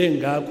bezondle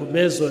ngakho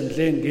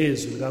bezondle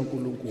ngezwi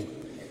likaNkulunkulu.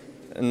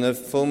 In the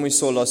film we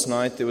saw last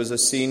night, there was a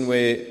scene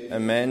where a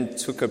man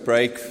took a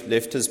break,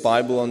 left his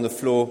Bible on the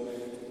floor,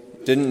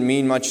 didn't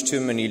mean much to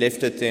him, and he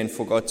left it there and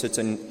forgot it,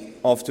 and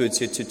afterwards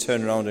he had to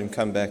turn around and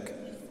come back.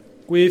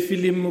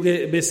 Kuyifilimu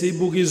ke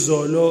besibuka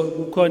izolo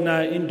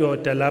kukhona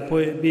indoda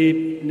lapho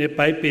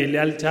neBhayibheli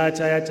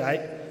alithatha yathi hayi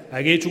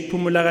akethi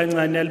ukuphumula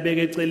kancane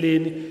alibeke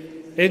eceleni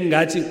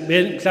engathi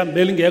mhlawumbe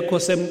belingekho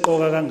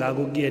semqoka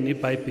kangako kuyena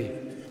iBhayibheli.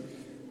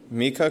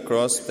 Mika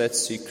grasped that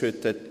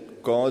secret that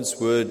God's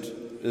word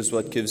is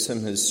what gives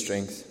him his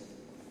strength.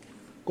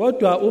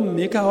 Kodwa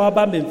uMika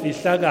wabamba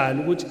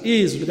imfihlakalo ukuthi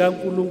izwi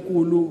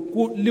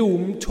likaNkuluNkulu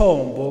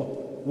liwumthombo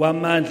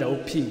wamandla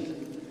ophila.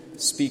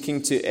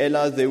 Speaking to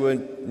Ella, there were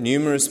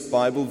numerous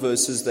Bible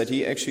verses that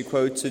he actually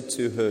quoted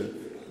to her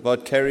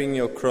about carrying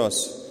your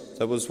cross.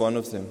 That was one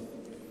of them.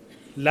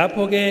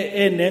 Lapho ke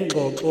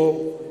enengxoxo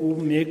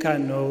uMika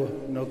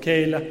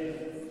noKayla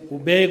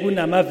ube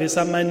kunamavesi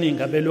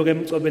amaningi abeloku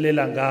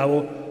emcobelela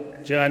ngawo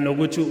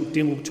njenganokuthi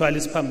udinga ukuthwala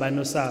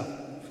isiphambano sawo.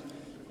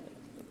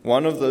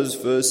 One of those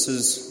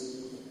verses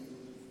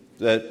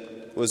that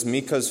was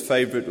Mika's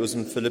favorite was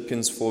in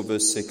Philippians 4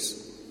 verse 6.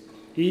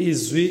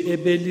 Izwi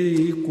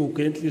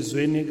ebeliyigugu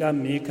enhlizweni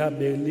kaMika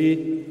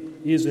beli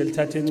izwi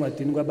elithatha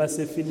encwadini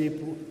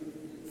kwabaseFilipi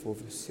 4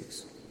 verse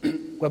 6.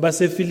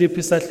 kwabaseFilipi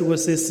isahluko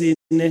sesine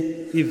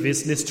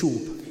ivesi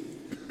lesithupha.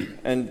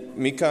 And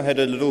Mika had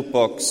a little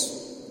box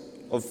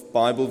of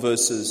Bible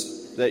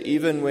verses that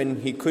even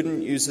when he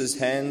couldn't use his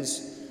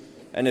hands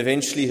and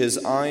eventually his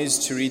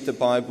eyes to read the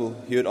Bible,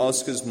 he would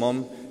ask his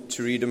mom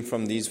to read him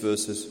from these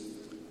verses.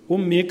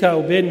 uMika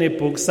ube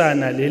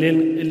nebhokisana leli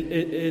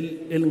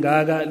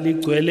elingaka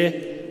ligcwele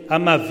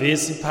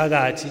amavesi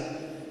phakathi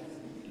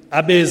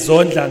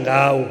abezondla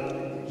ngawo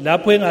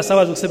lapho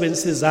engasakwazi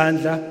ukusebenzisa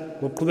izandla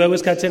ngokuqhubeka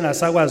kwesikhathi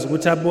engasakwazi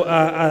ukuthi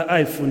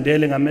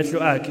ayifundele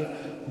ngamehlo akhe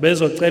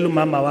bezocela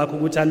umama wakhe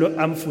ukuthi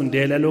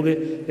amfundele lokho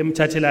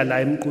emthathela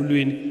la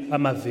emqulwini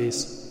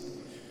amavesi.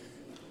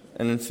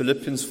 And in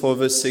Philippians 4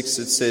 verse 6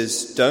 it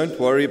says, "Don't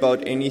worry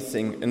about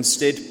anything,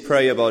 instead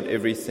pray about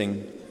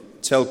everything.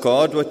 Tell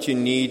God what you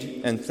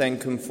need and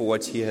thank him for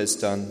what he has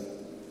done."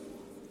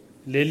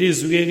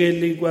 Lelizwi ke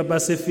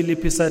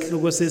likwabaseFilipi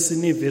isahluko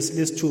sesine ivesi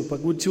lesithupha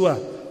kuthiwa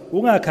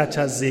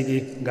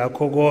ungakhathazeki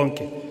ngakho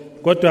konke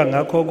kodwa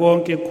ngakho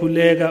konke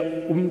khuleka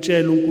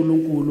umtshela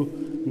uNkulunkulu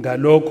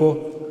ngalokho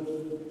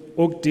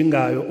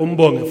okudingayo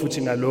umbonge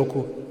futhi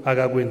ngalokho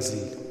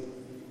akakwenzile.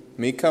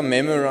 Mika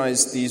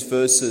memorized these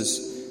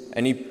verses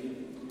and he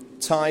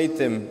tied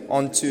them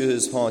onto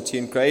his heart. He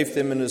engraved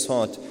them in his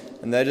heart,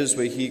 and that is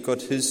where he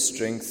got his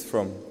strength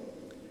from.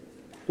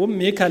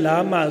 uMika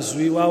la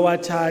mazwi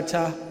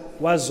wawathatha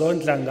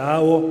wazondla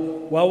ngawo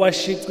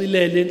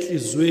wawashicilela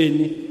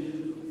enhlizweni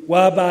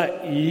kwaba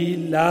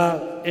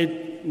yila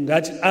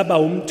ngathi aba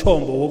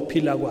umthombo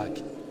wokuphila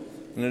kwakhe.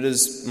 And it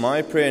is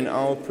my prayer and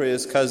our prayer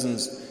as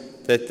cousins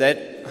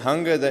that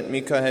hunger that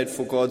Mika had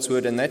for God's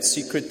word and that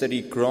secret that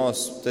he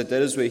grasped, that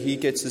is where he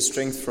gets his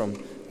strength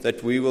from,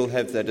 that we will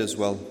have that as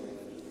well.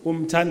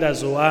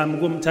 Umthandazo wami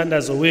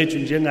kumthandazo wethu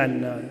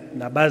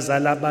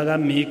njenganabazali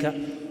bakaMika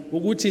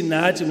ukuthi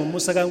nathi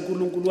ngomusa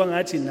kaNkuluNkulu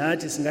wangathi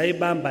nathi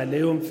singayibamba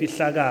leyo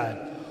mfihlakalo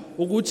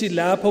ukuthi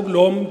lapho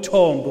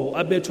kulomthombo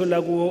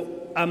abethola kuwo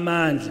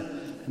amandla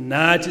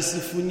nathi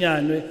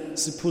sifunyanwe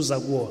siphuza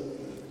kuwo.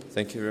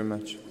 Thank you very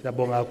much.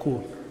 Ngiyabonga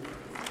kakhulu.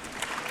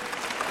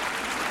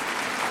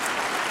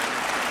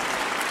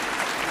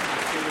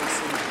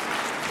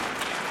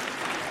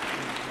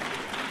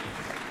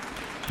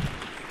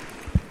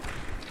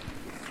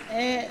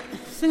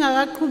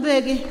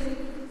 Singakaqhubeki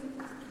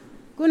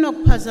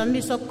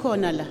kunokuphazamisa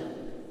okukhona la.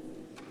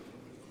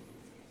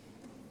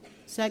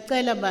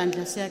 Siyacela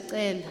bandla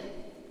siyacela.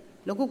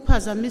 Lokhu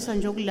kuphazamisa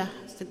nje okula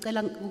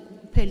sicela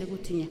kuphele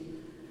ukuthi nya.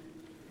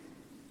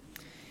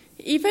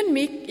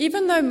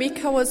 Even though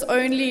Mika was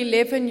only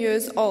 11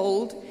 years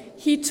old,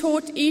 he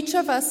taught each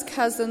of us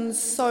cousins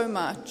so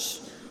much.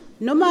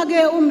 Noma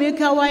ke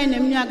uMika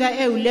wayeneminyaka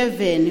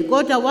e11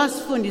 kodwa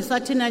wasifundisa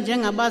thina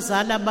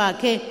njengabazala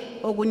bakhe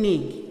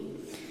okuningi.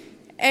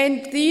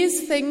 And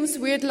these things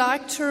we'd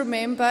like to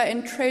remember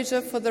and treasure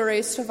for the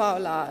rest of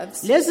our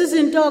lives. Lezi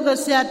zinto ke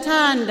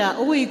siyathanda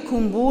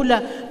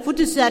ukuyikhumbula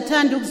futhi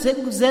siyathanda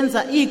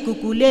ukuzenza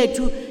igugu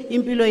lethu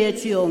impilo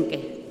yethu yonke.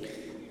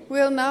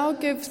 We'll now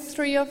give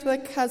 3 of the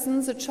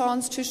cousins a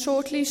chance to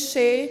shortly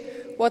share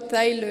what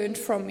they learned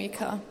from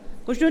Mika.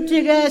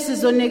 Kushuthi ke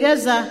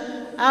sizonikeza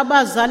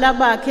abazala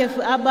bakhe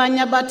abanye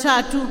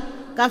abathathu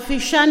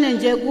kafishane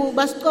nje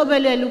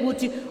basicobelele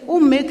ukuthi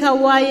uMika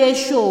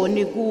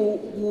wayeshoni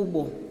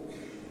kubo.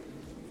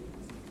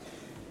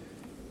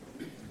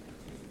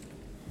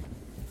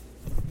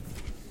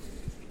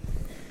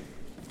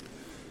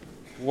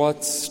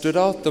 What stood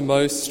out the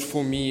most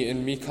for me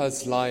in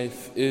Mika's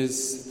life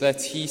is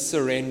that he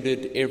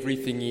surrendered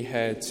everything he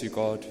had to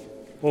God.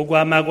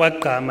 Okwama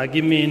kwagqama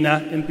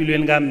kimina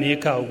empilweni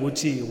kaMika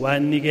ukuthi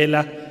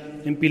wanikela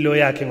impilo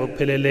yakhe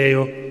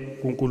ngokupheleleyo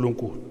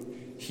kuNkulunkulu.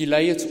 He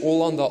lay it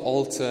all on the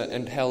altar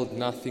and held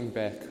nothing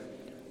back.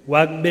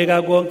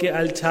 Wakubeka konke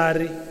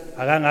altari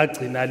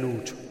akangagcina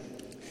lutho.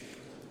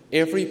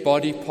 Every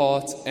body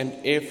part and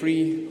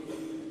every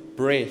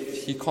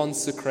breath he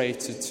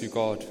consecrated to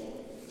God.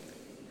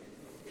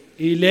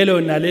 Ilelo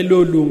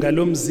nalelo lunga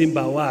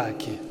lomzimba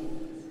wakhe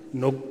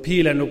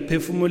nokuphila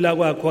nokuphefumula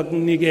kwakhe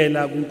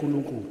wakunikela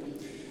kuNkulunkulu.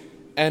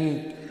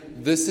 And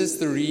this is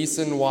the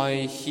reason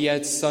why he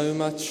had so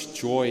much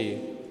joy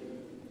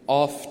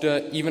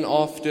even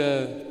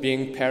after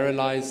being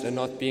paralyzed and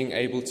not being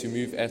able to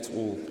move at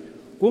all.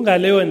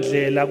 Kungaleyo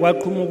ndlela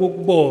kwaqhumuka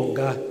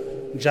ukubonga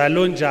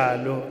njalo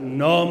njalo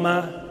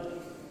noma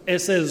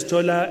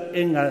esezithola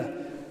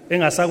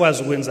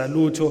engasakwazi ukwenza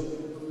lutho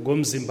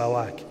ngomzimba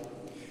wakhe.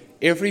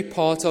 Every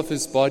part of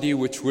his body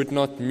which would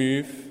not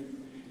move,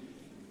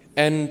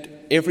 and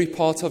every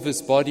part of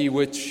his body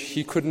which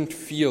he couldn't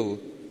feel,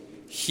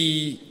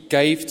 he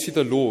gave to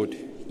the Lord.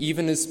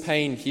 Even his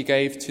pain he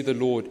gave to the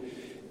Lord.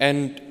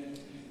 And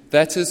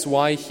that is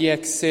why he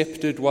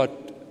accepted what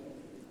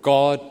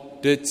God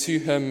did to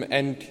him,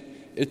 and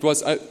it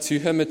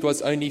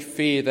was only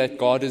fair that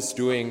God is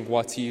doing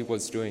what he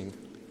was doing.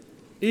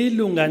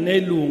 Ilunga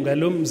nelunga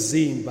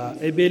lomzimba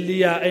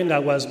ebeliya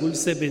engakwazi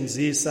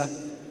ukulisebenzisa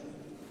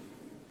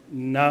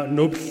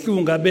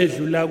nobhlungu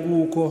bedlula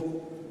kukho,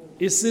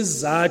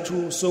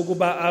 isizathu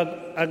sokuba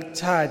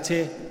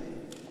akuthathe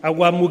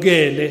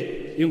akwamukele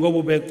ingoba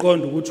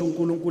ubeqonda ukuthi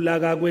uNkulunkulu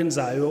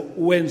akakwenzayo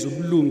uwenza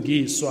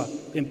ubulungiswa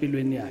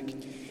empilweni yakhe.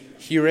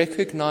 He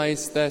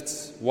recognized that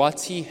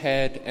what he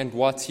had and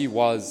what he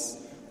was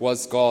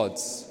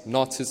God's,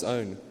 not his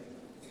own.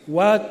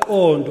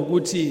 Waqonda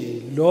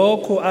ukuthi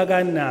lokho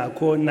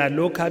akanakho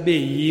nalokho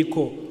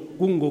abeyikho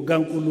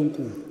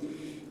kungokaNkulunkulu.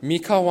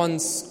 Mika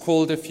once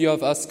called a few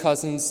of us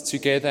cousins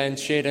together and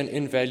shared an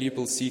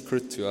invaluable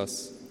secret to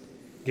us.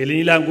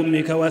 Ngelinye ilanga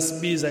uMika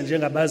wasibiza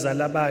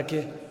njengabazali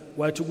bakhe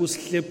wathi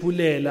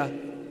ukusihlephulela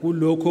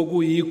kulokho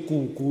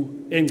kuyigugu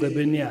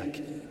engcebeni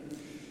yakhe.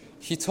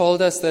 He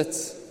told us that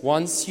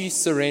once you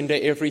surrender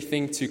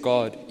everything to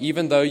God,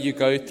 even though you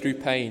go through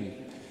pain,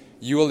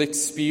 you will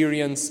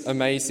experience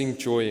amazing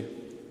joy.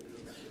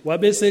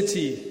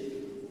 Wabesethi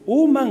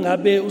uma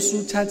ngabe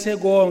usuthathe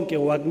konke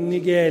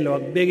wakunikela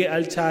wakubeka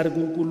e-altar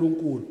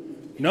kuNkulunkulu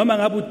noma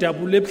ngabe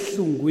udabula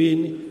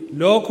ebhlungwini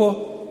lokho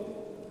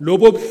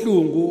lobo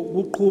bhlungu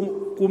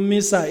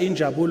buqhumisa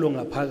injabulo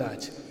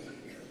ngaphakathi.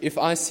 If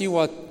I see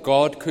what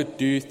God could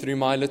do through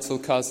my little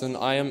cousin,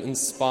 I am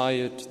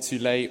inspired to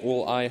lay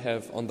all I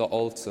have on the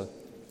altar.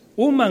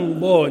 Uma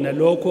ngibona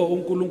lokho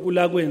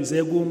uNkulunkulu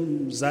akwenze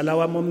kumzala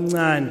wami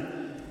omncane,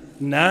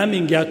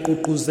 nami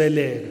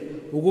ngiyaqhuquzeleka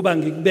ukuba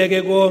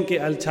ngikubeke konke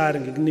e-altar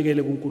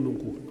ngikunikele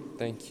kuNkulunkulu.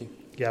 Thank you.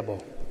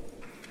 Ngiyabonga.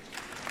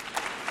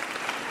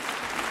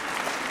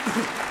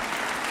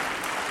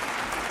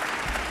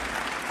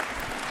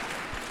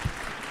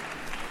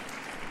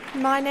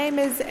 My name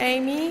is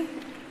Amy,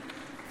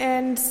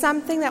 and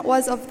something that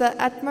was of the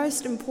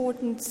utmost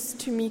importance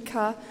to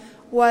Mika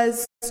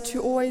was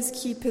to always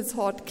keep his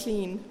heart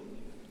clean.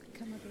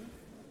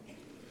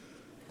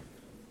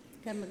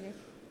 Come again.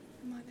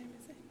 My name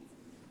is Amy.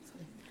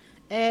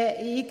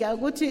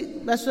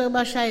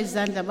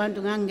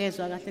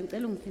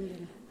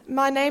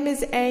 My name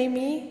is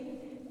Amy,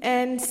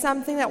 and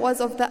something that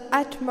was of the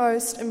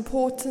utmost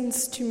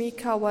importance to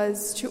Mika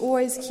was to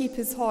always keep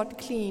his heart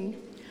clean.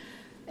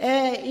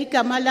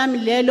 Igama lami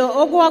lelo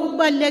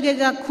okwakubaleke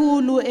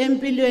kakhulu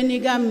empilweni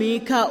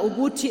kaMika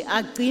ukuthi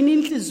agcine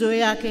inhliziyo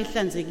yakhe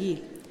ehlanzekile.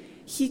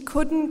 He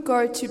couldn't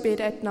go to bed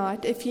at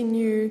night if he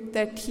knew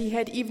that he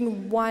had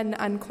even one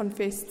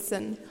unconfessed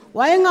sin.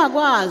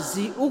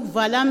 Wayengakwazi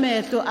ukuvala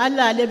amehlo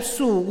alale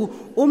ebusuku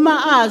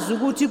uma azi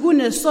ukuthi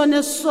kunesono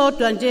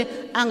esisodwa nje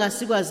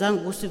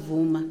angasikwazanga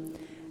ukusivuma.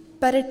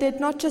 But it did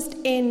not just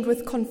end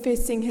with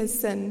confessing his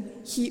sin.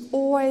 He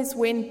always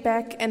went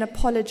back and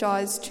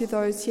apologized to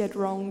those he had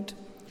wronged.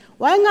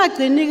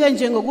 Wayengagcinike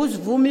nje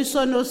ngokuzivuma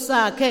isono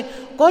sakhe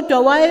kodwa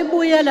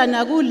wayebuyela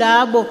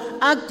nakulabo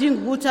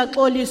akudinga ukuthi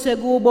axolise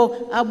kubo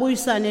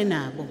abuyisane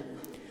nabo.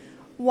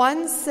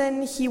 One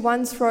sin he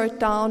once wrote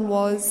down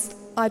was,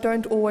 "I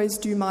don't always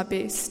do my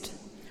best."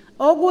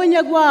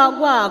 Okunye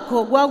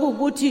kwakho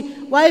kwakukuthi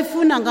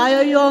wayefuna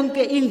ngayo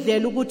yonke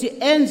indlela ukuthi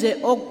enze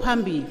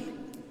okuphambili.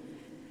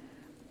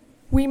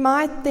 We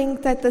might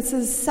think that this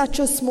is such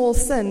a small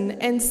sin,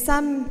 and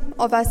some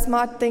of us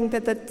might think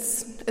that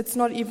it's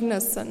not even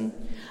a sin.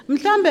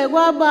 Mhlambe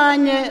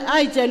kwabanye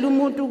ayitshela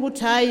umuntu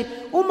ukuthi hayi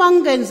uma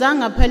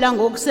ngingenzanga phela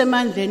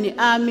ngokusemandleni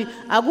ami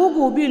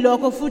akukubi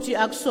lokho futhi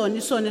akusona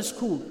isono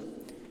esikhulu.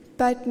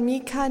 But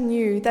Mika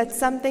knew that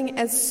something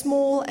as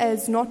small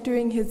as not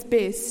doing his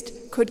best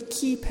could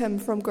keep him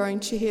from going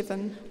to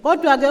heaven.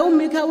 Kodwa ke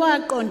uMika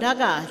waqonda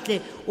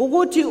kahle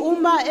ukuthi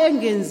uma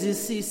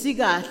engenzisisi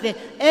kahle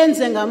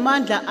enze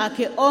ngamandla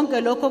akhe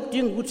onke lokho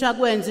kudinga ukuthi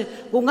akwenze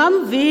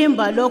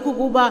kungamvimba lokho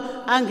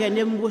kuba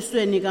angene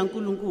embusweni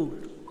kaNkulunkulu.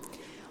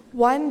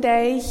 One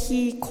day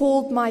he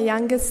called my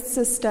youngest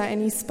sister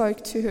and he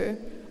spoke to her.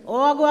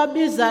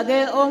 Okwabiza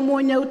ke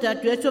omunye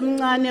udadewethu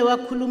omncane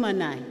wakhuluma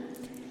naye.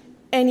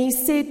 And he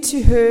said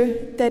to her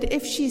that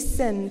if she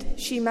sinned,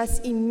 she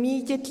must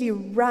immediately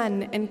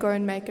run and go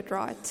and make it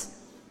right.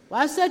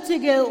 Wasethi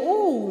ke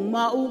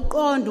uma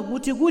uqonda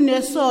ukuthi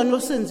kunesono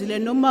osenzile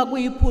noma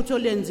kuyiphutho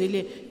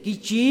lenzile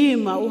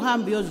gijima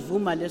uhambe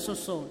uyozivuma leso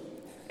sono.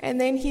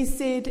 And then he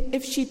said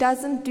if she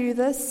doesn't do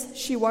this,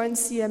 she won't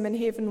see him in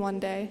heaven one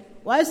day.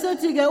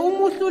 Wasethi ke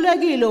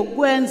umuhlulekile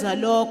ukwenza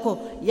lokho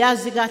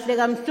yazi kahle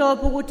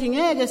kamhlophe ukuthi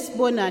ngeke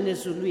sibonane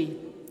ezulwini.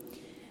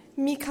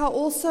 Mika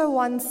also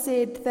once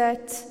said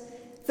that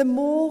the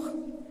more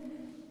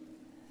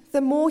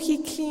The more he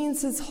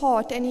cleans his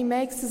heart and he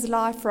makes his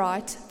life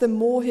right, the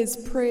more his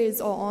prayers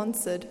are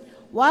answered.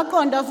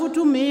 Waqonda futhi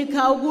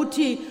uMika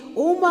ukuthi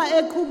uma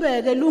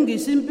eqhubeke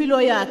elungisa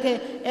impilo yakhe,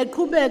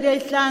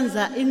 eqhubeke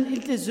ehlanza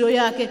inhliziyo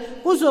yakhe,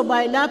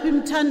 kuzoba lapho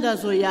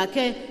imithandazo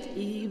yakhe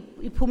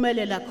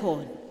iphumelela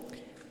khona.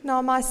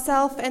 Now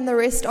myself and the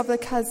rest of the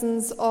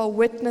cousins are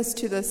witness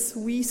to this.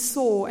 We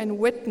saw and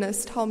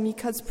witnessed how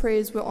Mika's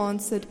prayers were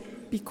answered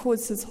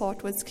because his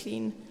heart was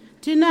clean.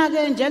 Thina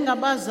ke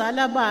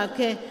njengabazala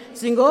bakhe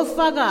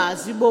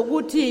singofakazi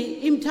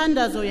bokuthi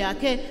imithandazo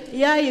yakhe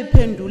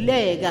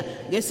iyayiphenduleka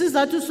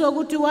ngesizathu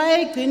sokuthi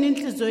wayegcina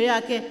inhliziyo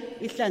yakhe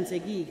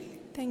ihlanzekile.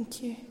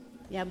 Thank you.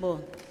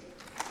 Yabonga.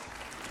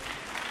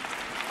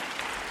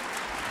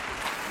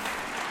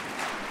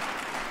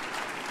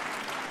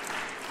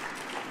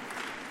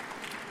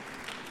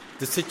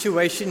 The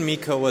situation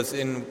Mika was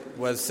in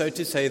was, so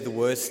to say, the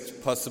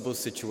worst possible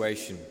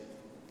situation.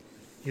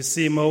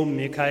 Isimo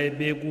uMika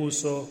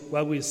ebekuso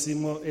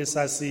kwakuyisimo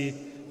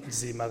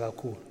esasinzima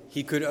kakhulu.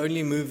 He could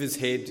only move his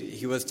head.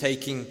 He was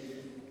taking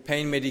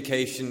pain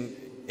medication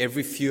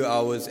every few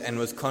hours and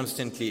was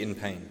constantly in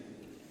pain.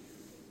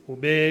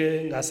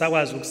 Ube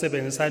ngasakwazi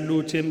ukusebenzisa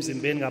lutho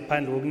emzimbeni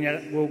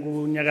ngaphandle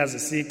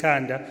kokunyakazisa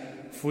ikhanda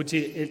futhi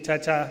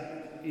ethatha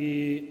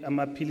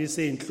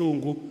amaphilisi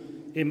einhlungu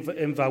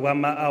emva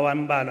kwama-hour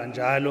ambalwa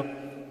njalo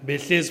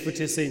behlezi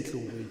futhi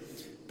eseinhlungwini.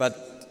 But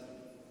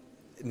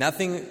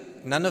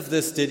none of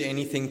this did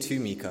anything to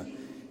Mika.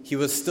 He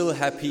was still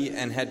happy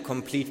and had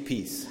complete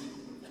peace.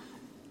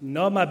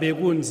 Noma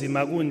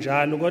bekunzima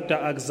kunjalo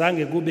kodwa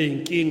akuzange kube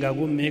inkinga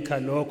kuMika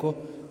lokho,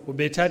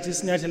 ubethatha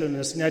isinyathelo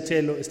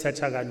nesinyathelo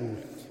esithatha kalula.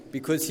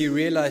 Because he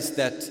realized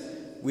that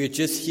we're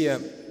just here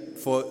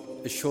for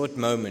a short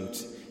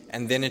moment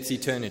and then it's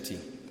eternity.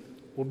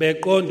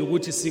 Ubeqonda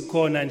ukuthi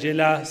sikhona nje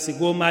la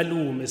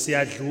sikomalume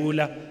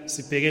siyadlula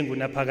sibheke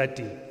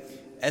ngunaphakadini.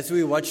 As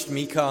we watched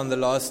Mika on the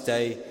last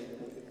day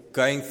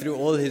going through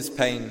all his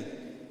pain,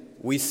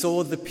 we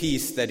saw the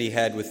peace that he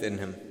had within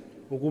him.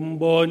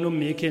 Ukumbona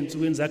uMika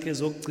ensukwini zakhe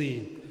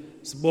zokugcina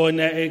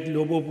sibona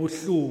ekulobo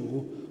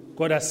buhlungu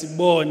kodwa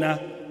sibona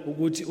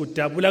ukuthi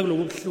udabula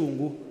kulobu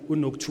buhlungu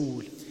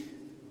kunokuthula.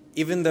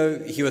 Even though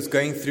he was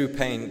going through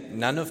pain,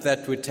 none of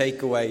that would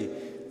take away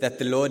that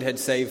the Lord had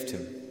saved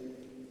him.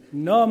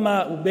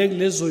 Noma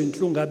ubekulezo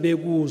inhlungu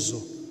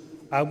abekuzo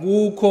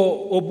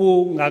akukho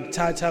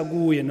obungakuthatha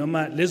kuye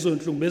noma lezo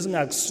inhlungu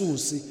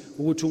bezingakususi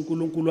ukuthi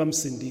uNkulunkulu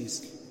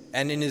wamsindisa.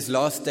 And in his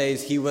last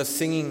days he was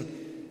singing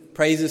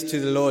praises to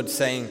the Lord,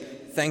 saying,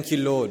 "Thank you,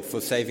 Lord,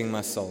 for saving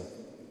my soul."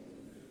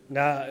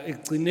 Nga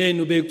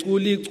egcineni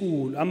ubecula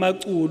iculo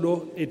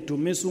amaculo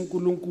edumisa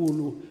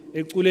uNkulunkulu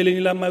eculeleni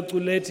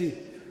lamaculo ethi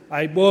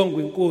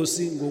ayibongwe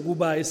inkosi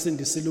ngokuba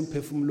esindisile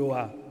umphefumulo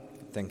wami.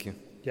 Thank you.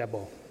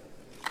 Ngiyabonga.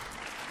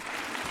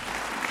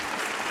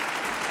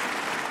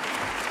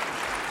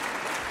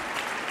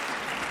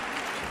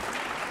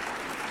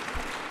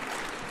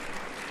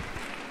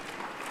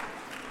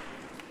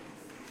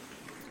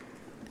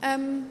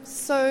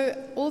 So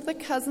all the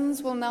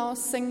cousins will now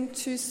sing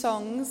 2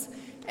 songs,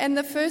 and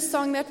the first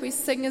song that we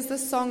sing is the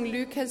song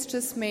Luke has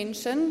just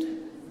mentioned.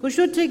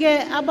 Kushuthi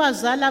ke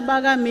abazala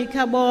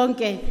bakaMika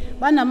bonke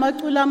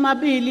banamaculo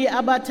amabili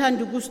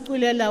abathanda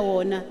ukusiculela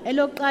wona.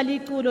 Eloqala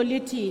iculo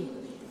lithi.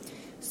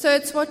 So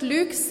it's what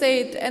Luke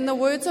said, and the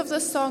words of the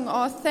song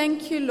are,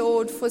 "Thank you,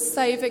 Lord, for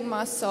saving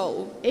my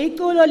soul."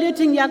 Iculo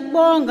lithi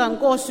ngiyakubonga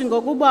Nkosi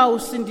ngokuba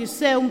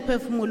usindise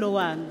umphefumulo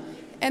wami.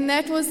 And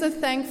that was the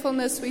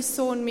thankfulness we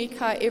saw in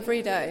Mika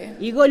every day.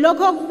 Yiko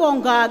lokho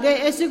kubonga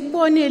ke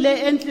esikubonile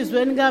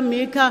enhlizweni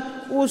kaMika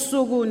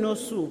usuku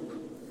nosuku.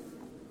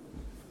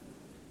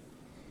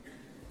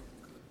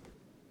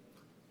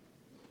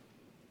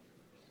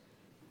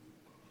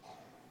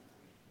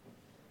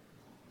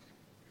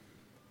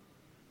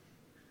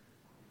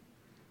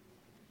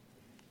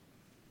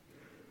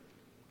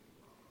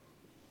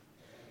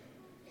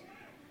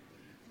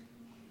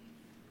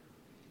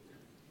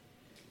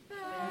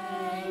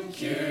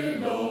 Thank you,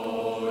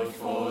 Lord,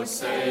 for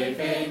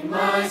saving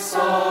my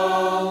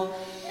soul.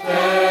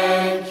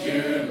 Thank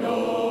you,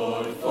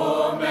 Lord,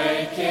 for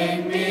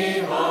making me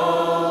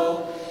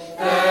whole.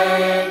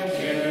 Thank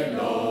you,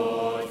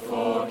 Lord,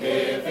 for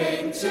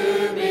giving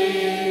to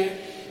me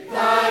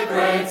thy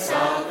great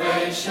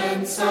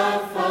salvation so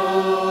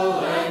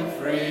full and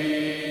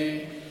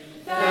free.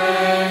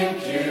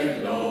 Thank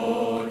you,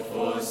 Lord,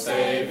 for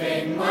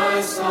saving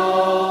my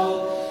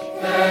soul.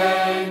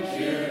 Thank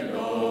you,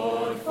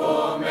 Lord,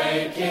 for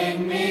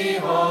making me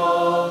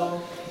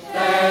whole.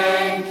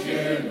 Thank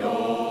you,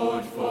 Lord.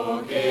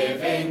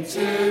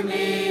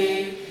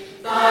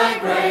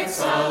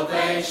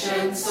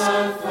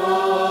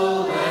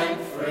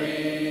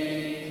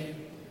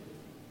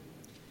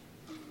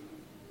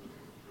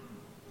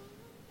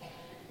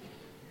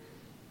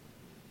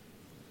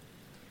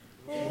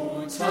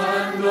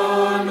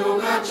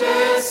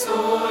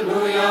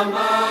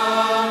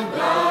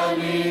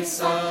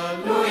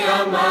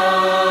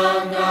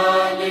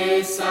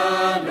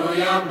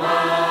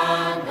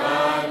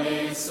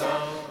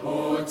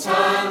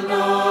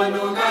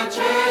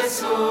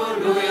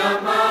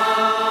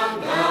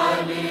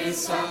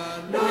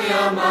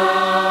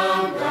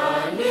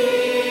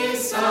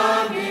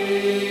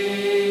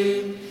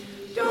 Luyamangalisani,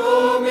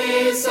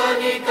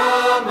 Dumisani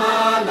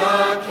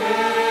kamalake,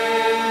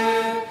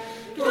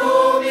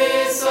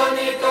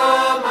 Dumisani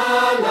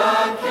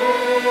kamalake,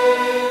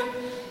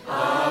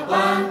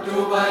 abantu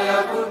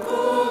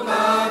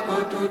bayakuquka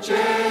kodwa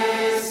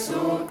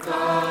uJesu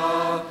cha,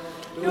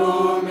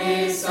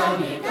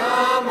 Dumisani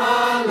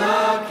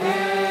kamalake.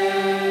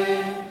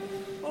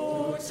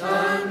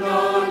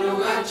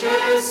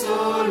 Jesu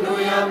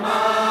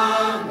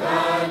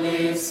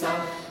luyamangalisa,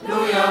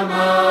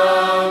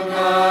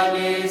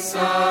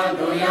 luyamangalisa,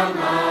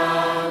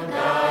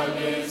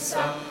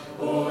 luyamangalisa.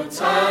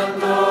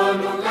 Uthando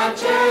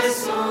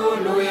lukaJesu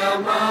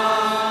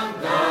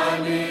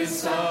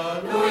luyamangalisa,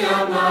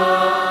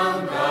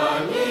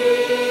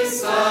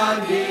 luyamangalisa.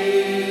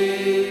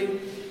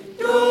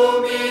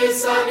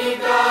 Dumisani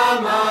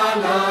igama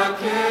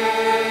lakhe,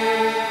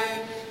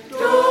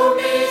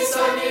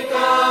 dumisani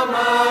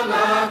igama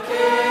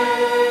lakhe.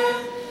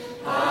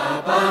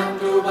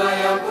 Abantu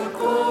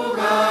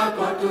bayakuquka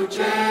kodwa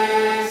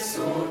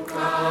uJesu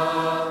cha,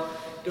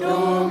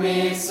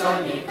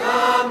 dumisani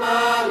igama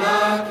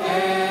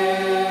lakhe.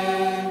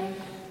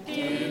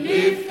 Die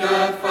Liebe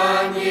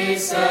von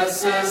Jesus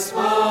ist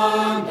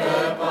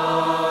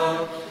wunderbar,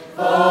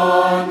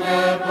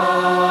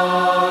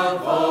 wunderbar,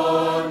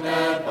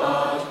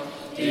 wunderbar.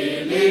 Die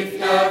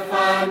Liebe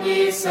von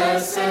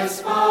Jesus ist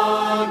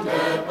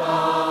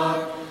wunderbar,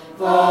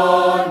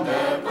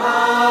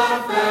 wunderbar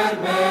für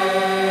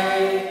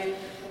mich.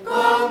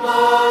 Kom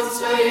ons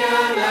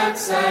verheerlijk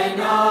zijn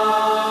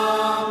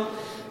naam,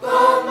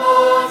 kom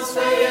ons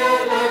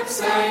verheerlijk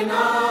zijn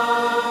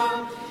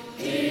naam.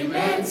 Die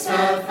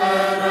mensen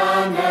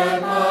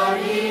veranderen, maar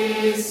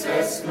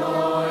Jesus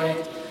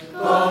nooit.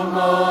 Kom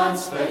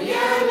ons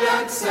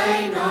verheerlijk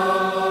zijn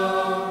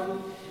naam.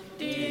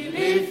 Die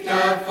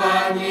liefde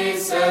van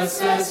Jesus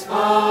is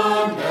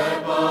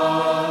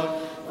wonderbaar,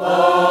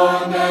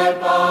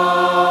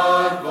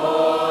 wonderbaar,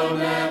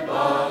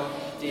 wonderbaar.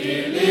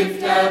 Die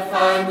liefde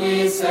van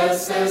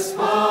Jesus is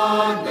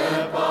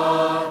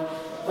wonderbaar,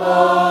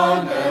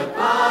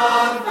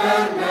 wonderbaar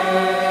voor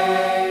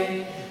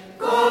mij.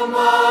 Kom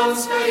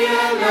ons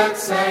verheerlijk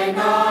zijn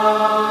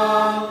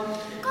naam,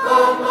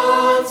 kom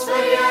ons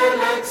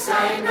verheerlijk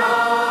zijn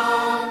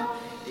naam.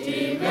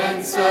 Die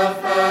mensen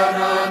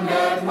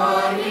veranderen,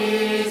 maar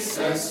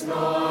Jesus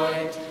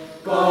nooit.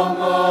 Kom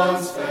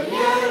ons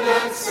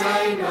verheerlijk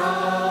zijn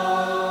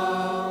naam.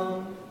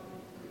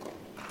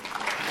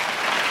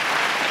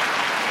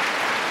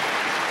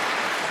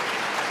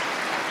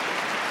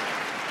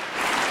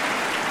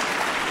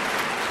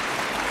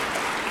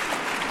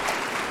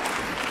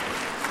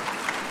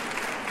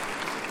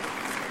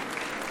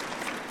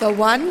 The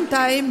one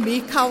day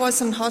Mika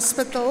was in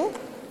hospital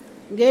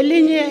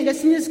Ngesinye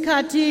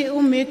isikhathi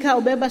uMika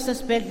ubeba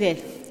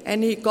sesibhedlela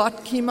and he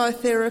got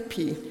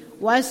chemotherapy.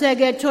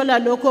 waseke thola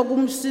lokho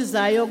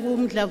kumsizayo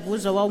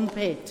kumdlavuza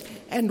wawumphethe.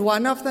 And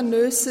one of the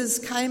nurses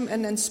came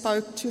in and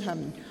spoke to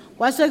him.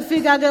 Kwase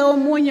kufika ke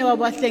omunye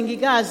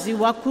wabahlengikazi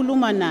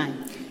wakhuluma naye.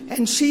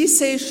 And she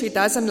says she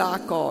doesn't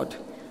like God.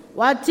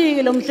 Wathi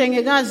ke lo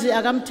mhlengikazi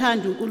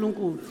akamthandi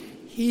uNkulunkulu.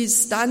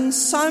 She's gone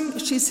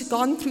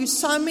through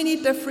so many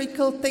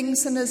difficult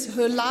things in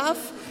her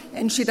life,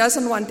 and she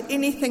doesn't want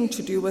anything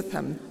to do with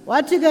him.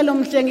 Wathi ke lo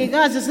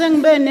mhlengikazi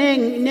sengibe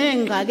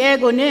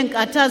nengqakeko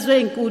nenkathazo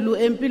ezinkulu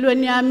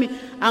empilweni yami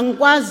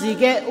angikwazi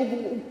ke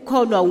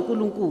ukukholwa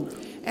uNkulunkulu.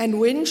 And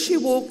when she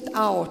walked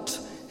out,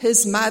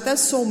 his mother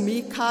saw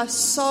Mika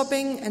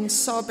sobbing and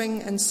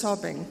sobbing and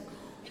sobbing.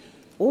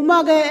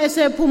 Uma ke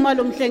esephuma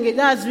lo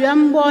mhlengikazi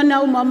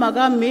uyambona umama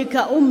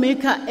kaMika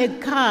uMika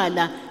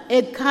ekhala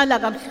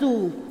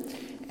kabuhlungu.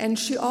 And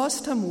she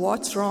asked him,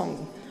 "What's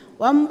wrong?"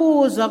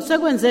 Wambuza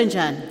kusekwenze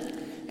njani.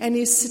 And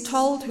he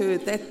told her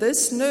that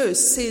this nurse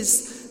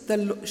says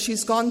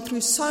she's gone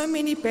through so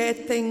many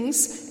bad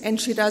things and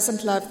she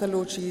doesn't love the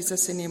Lord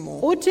Jesus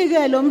anymore. Uthi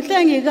ke lo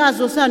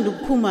mhlengikazi osanda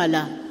ukuphuma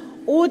la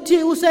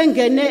uthi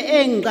usengene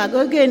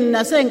engqakekeni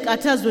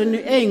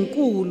nasenkathazweni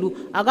ezinkulu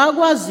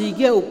akakwazi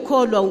ke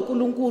ukukholwa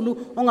uNkulunkulu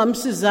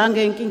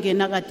ongamsizanga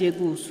enkingeni akade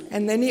kuzo.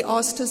 And then he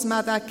asked his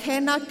mother,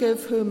 "Can I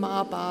give her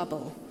my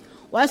Bible?"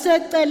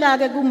 Wasecela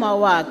ke kuma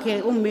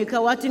wakhe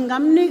uMika wathi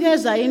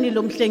ngamnikeza yini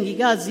lo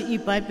mhlengikazi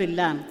iBhayibheli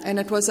lami. And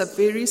it was a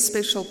very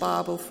special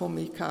Bible for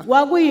Mika.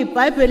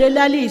 KwakuyiBhayibheli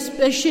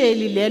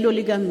elaliyispecially lelo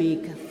lika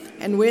Mika.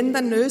 And when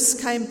the nurse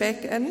came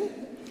back in,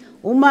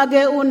 uma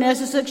ke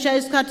unesi sekushaya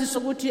isikhathi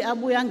sokuthi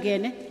abuya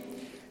ngene,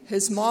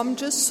 his mom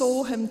just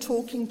saw him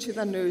talking to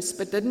the nurse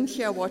but didn't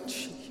hear what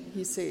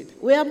he said.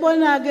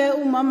 Uyabona ke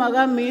umama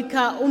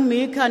kaMika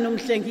uMika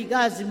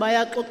nomhlengikazi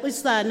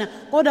bayaxoxisana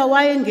kodwa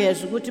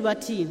wayengezwe ukuthi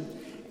bathini.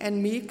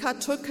 And Mika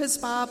took his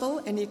Bible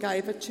and he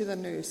gave it to the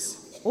nurse.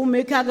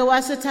 uMika ke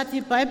wasethatha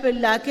iBhayibheli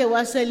lakhe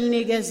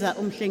waselinikeza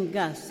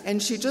umhlengikazi.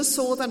 And she just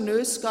saw the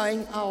nurse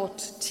going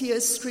out,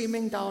 tears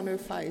streaming down her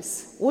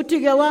face. Uthi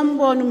ke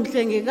wambona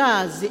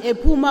umhlengikazi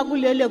ephuma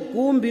kulele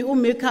gumbi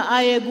uMika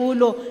aye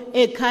kulo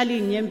ekhala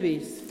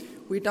inyembezi.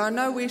 We don't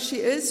know where she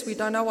is, we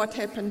don't know what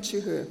happened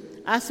to her.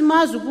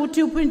 asimazi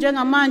ukuthi uphi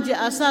njengamanje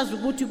asazi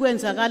ukuthi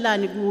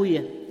kwenzakalani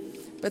kuye.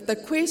 But the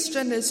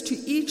question is to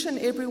each and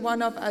every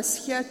one of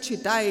us here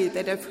today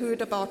that have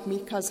heard about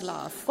Mika's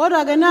life.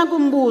 Kodwa ke nanku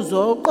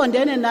umbuzo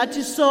oqondene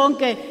nathi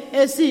sonke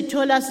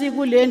esithola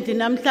sikulendli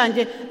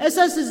namhlanje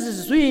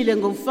esesizizwile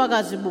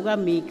ngobufakazi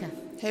bukaMika.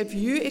 Have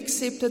you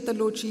accepted the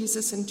Lord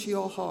Jesus into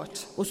your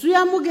heart?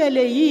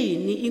 Usuyamukele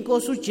yini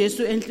inkosi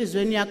uJesu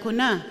enhlizweni yakho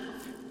na?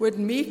 Would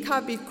Mika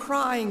be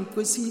crying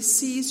because he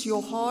sees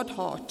your hard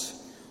heart?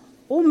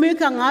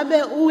 uMika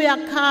ngabe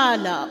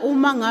uyakhala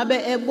uma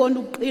ngabe ebona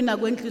uqina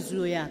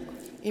kwenhliziyo yakho.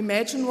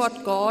 Imagine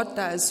what God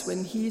does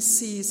when he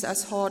sees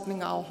us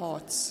hardening our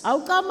hearts.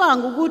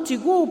 Awucabanga ukuthi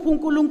kuphi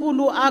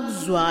uNkulunkulu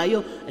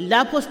akuzwayo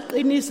lapho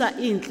siqinisa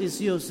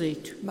inhliziyo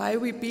zethu. May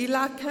we be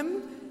like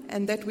him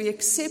and that we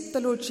accept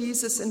the Lord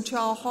Jesus into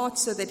our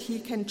hearts so that he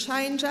can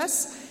change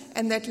us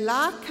and that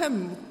like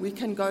him we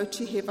can go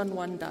to heaven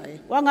one day.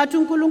 Wangathi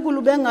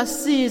uNkulunkulu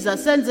bengasiza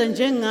senze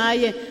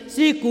njengaye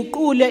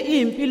siguqule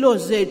impilo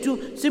zethu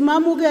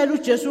simamukele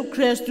uJesu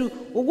Kristu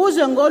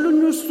ukuze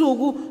ngolunye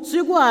usuku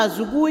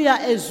sikwazi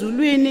ukuya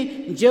ezulwini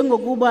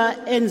njengokuba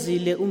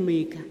enzile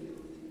uMika.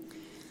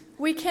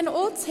 We can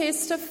all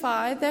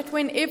testify that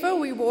whenever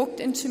we walked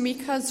into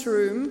Mika's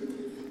room,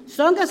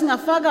 sonke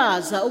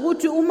singafakaza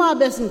ukuthi uma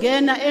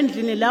besingena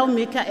endlini la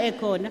uMika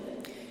ekhona,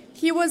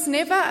 he was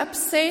never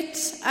upset,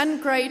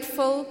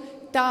 ungrateful,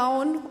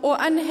 down, or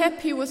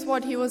unhappy with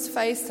what he was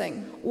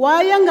facing.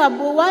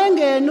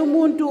 wayengena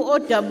umuntu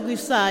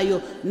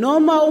odabukisayo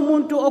noma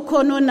umuntu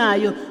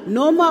okhononayo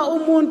noma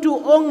umuntu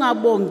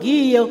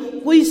ongabongiyo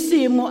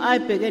kwisimo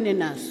ayibhekene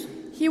naso.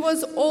 He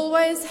was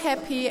always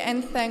happy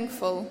and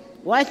thankful.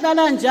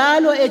 Wahlala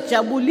njalo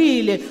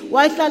ejabulile,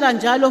 wahlala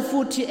njalo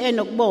futhi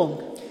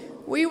enokubonga.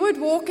 We would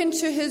walk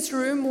into his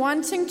room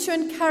wanting to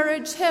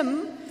encourage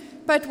him,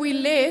 but we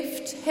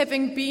left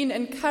having been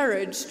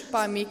encouraged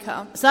by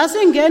Mika.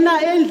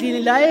 Sasingena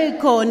endlini la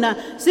ekhona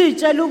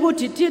sitshela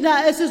ukuthi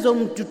thina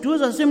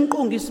esizomduduza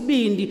simqunga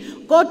isibindi,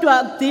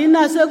 kodwa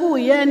kudina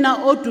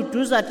sekuyena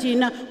oduduza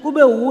thina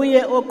kube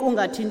uye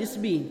oqunga thina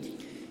isibindi.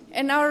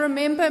 And I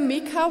remember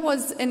Mika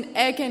was in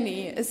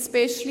agony,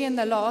 especially in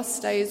the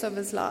last days of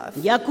his life.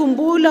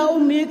 Yakhumbula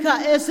uMika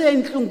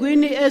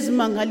esenhlungwini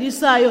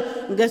ezimangalisayo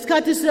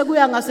ngesikhathi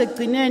sekuya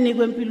ngasekugcineni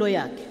kwempilo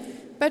yakhe.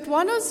 But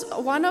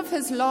one of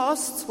his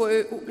last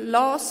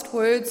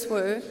words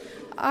were,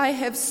 "I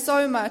have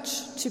so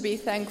much to be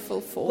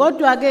thankful for."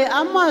 Kodwa ke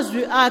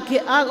amazwi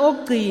akhe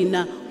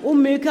okugcina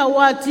uMika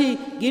wathi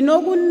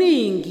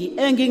nginokuningi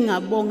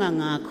engingabonga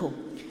ngakho.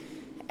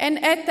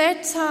 And at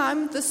that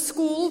time, the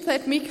school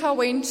that Mika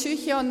went to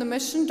here on the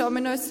mission,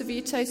 Domino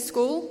Savite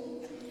School,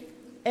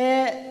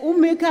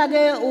 uMika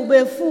ke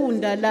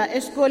ubefunda la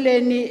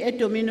esikoleni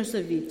eDomino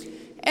Savite.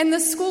 And the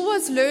school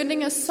was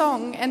learning a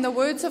song, and the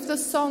words of the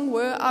song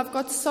were, "I've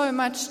got so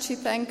much to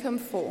thank him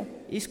for."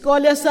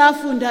 Isikole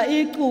safunda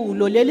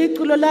iculo, leli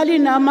culo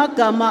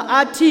lalinamagama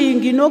athi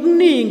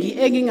nginokuningi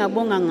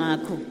engingabonga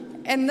ngakho.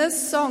 And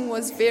this song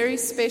was very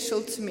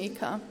special to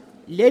Mika.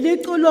 Leli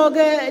culo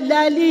ke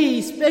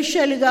lali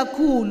special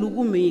kakhulu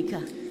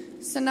kuMika.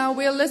 So now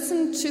we'll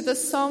listen to the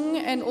song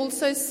and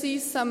also see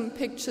some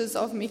pictures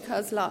of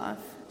Mika's life.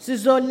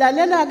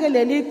 Sizolalela ke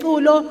leli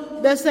culo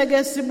bese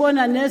ke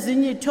sibona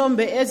nezinye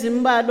ithombe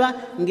ezimbalwa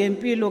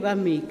ngempilo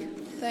kaMika.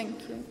 Thank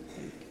you.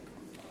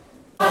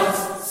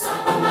 So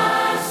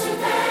much to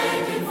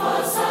thank him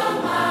for, so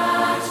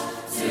much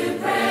to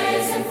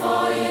praise him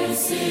for, you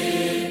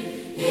see.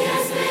 He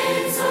has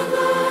been so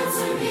good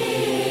to me.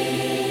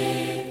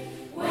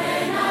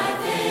 When I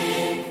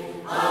think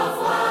of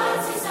what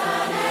he's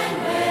done and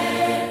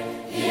where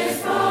he has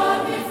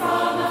brought me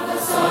from, I've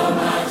got so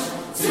much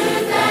to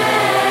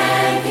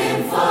thank him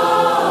for.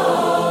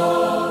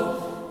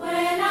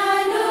 When I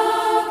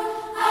look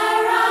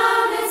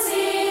around and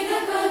see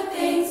the good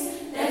things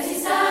that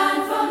he's done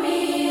for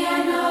me, I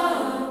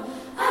know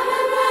I'm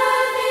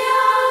unworthy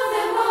of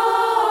them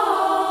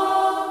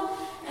all.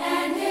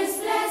 And his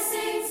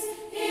blessings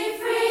he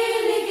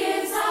freely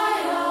gives, I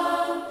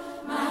owe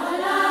my whole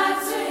life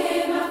to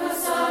him. I've got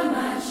so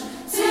much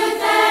to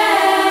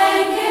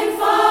thank him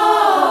for.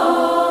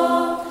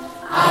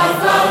 I've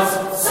got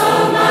so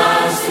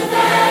much to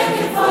thank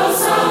him for,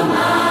 so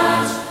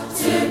much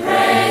to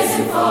praise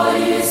him for,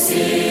 you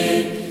see.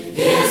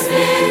 He has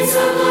been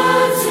so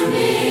good to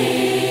me.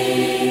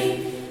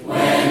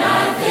 When I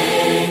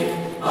think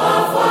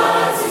of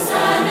what he's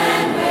done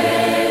and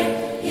where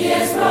he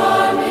has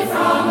brought me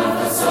from, I've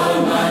got so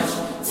much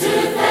to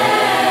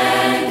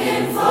thank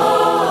him for.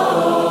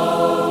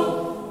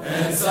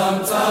 And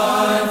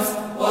sometimes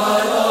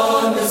while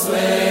on this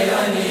way I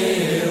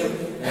kneel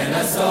and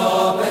I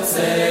stop and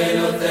say,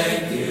 "Lord,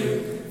 thank you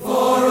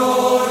for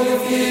all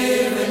you've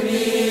given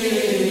me."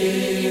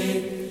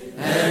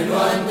 And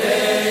one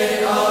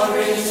day I'll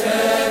reach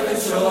heaven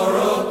sure,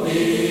 oh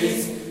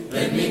please,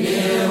 let me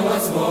kneel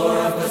once more.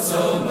 I've got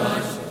so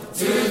much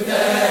to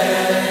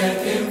thank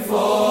him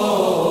for.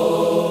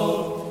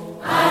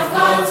 I've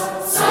got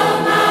so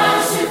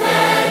much to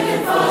thank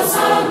him for,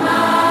 so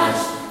much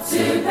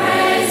to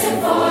praise him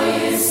for,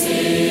 you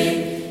see.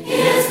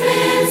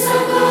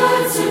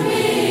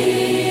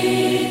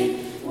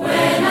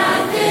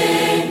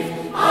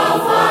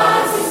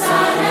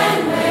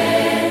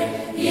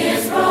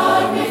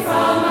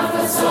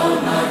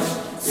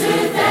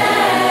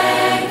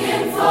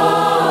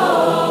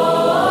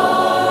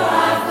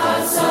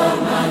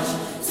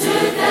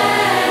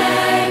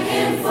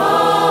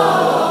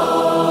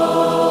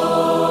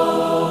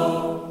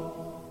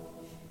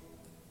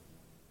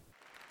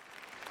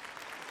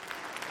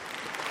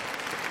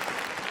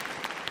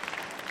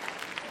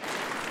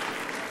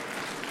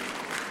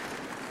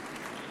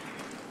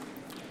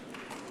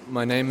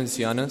 My name is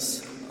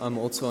Giannis. I'm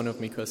also one of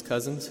Mika's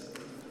cousins.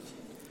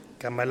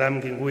 Gama lami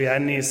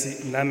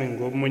nginguYanisi, nami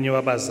ngomunye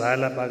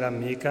wabazala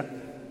bakaMika.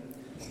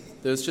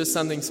 There's just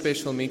something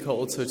special Mika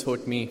also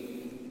taught me.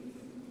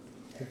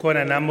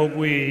 Kukhona nami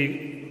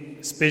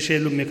okuyi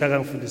special uMika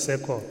kangifundise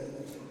khona.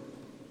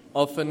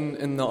 Often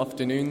in the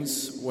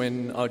afternoons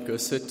when I'd go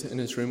sit in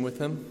his room with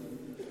him,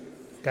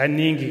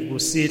 Kaningi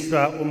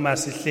kusihlwa uma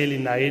sihleli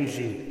naye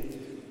endlini.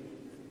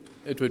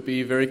 it would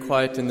be very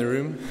quiet in the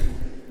room,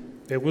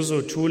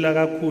 Bekuzothula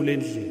kakhulu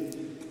endlini.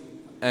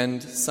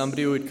 and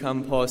somebody would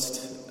come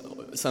past,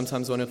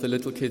 sometimes one of the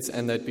little kids,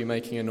 and they'd be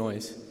making a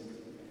noise.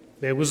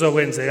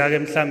 Bekuzokwenzeka ke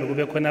mhlambe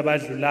kube khona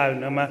abadlulayo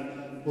noma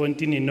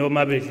ontini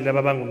noma bedlula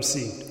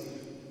babangumsindo.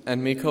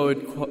 And Mika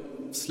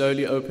would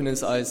slowly open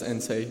his eyes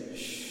and say,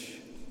 shh.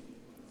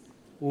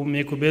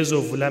 uMika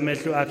bezovula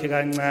amehlo akhe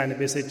kancane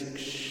bese ethi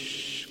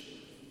 "Shh."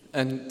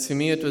 And to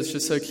me it was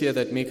just so clear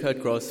that Mika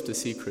had grasped a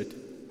secret.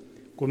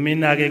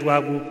 Kumina ke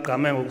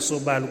kwakugqama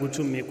ngokusobala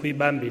ukuthi uMika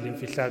uyibambile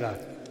imfihlakalo.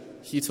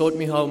 He taught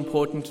me how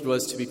important it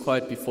was to be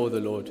quiet before the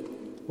Lord.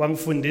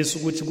 Wangifundisa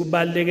ukuthi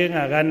kubaleke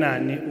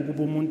ngakanani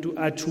ukuba umuntu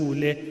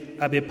athule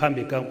abe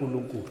phambi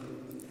kaNkulunkulu.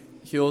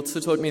 He also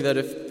taught me that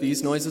if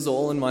these noises are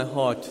all in my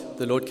heart,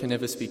 the Lord can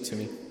never speak to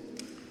me.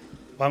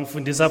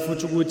 Wangifundisa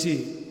futhi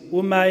ukuthi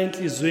uma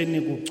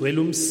enhlizweni kugcwele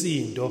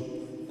umsindo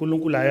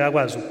uNkulunkulu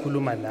ayakwazi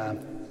ukukhuluma nami.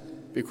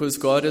 Because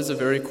God has a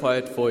very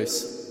quiet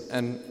voice,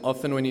 and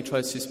often when He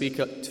tries to speak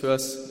to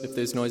us, if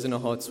there's noise in our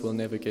hearts, we'll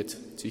never get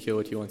to hear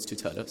what He wants to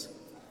tell us.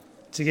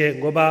 Thike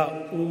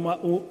ngoba uma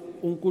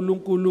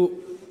uNkulunkulu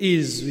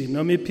izwi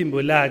noma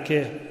iphimbo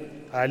lakhe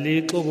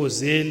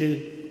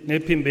alixokozeli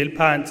nephimbo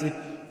eliphansi,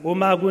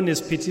 uma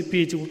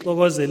kunesiphithiphithi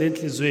kuxokozela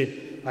enhlizweni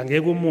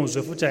angeke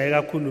umuzwe futhi ayeke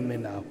akhulume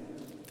nawe.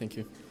 Thank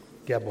you.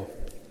 Ngiyabonga.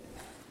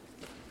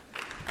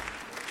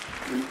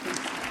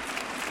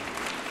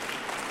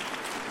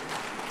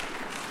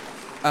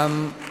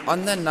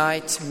 On the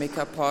night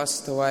Mika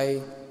passed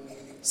away,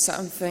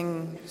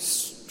 something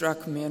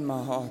struck me in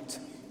my heart.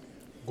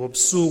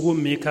 Ngobusuku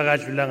Mika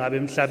kadlula ngabe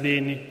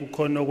emhlabeni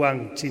kukhona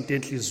okwangithinta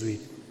enhlizweni.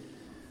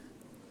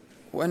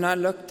 When I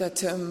looked at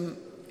him,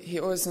 he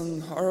was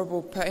in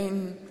horrible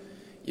pain.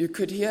 You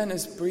could hear in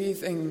his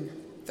breathing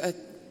that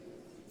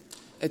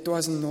it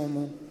wasn't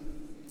normal.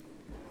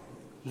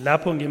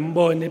 Lapho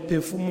ngimbone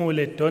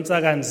ephefumula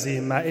edonsa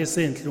kanzima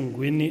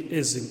esenhlungwini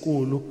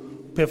ezinkulu,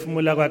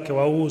 ukuphefumula kwakhe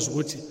wawuza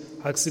ukuthi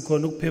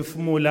akusikhona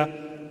ukuphefumula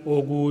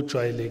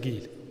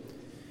okujwayelekile.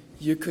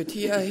 You could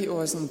hear he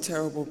was in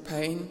terrible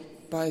pain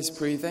by his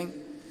breathing,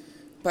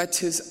 but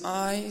his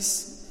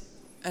eyes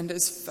and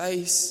his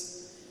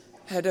face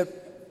had a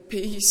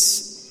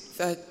peace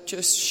that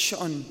just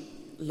shone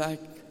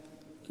like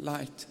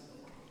light.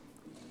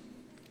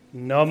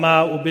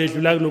 Noma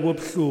ubedlula kulobo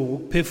buhlungu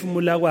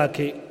ukuphefumula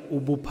kwakhe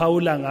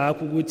ubuphawula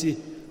ngakho ukuthi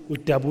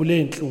udabule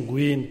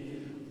enhlungwini,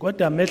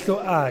 kodwa amehlo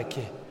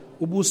akhe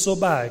ubuso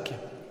bakhe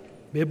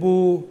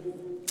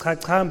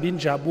bebuchachamba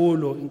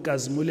injabulo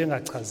inkazimulo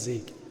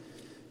engachazeki.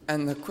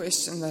 And the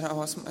question that I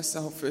ask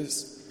myself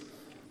is,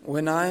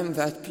 when I am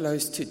that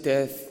close to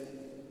death,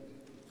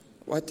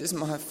 what is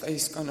my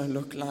face going to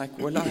look like?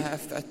 Will I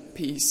have that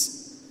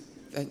peace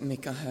that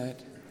Mika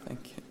had?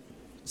 Thank you.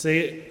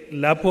 Se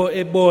lapho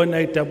ebona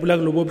idabula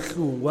kulobo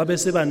buhlungu wabe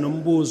seba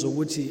nombuzo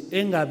ukuthi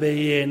engabe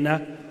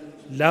yena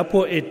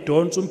lapho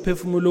edonsa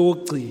umphefumulo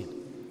wokugcina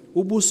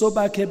ubuso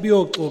bakhe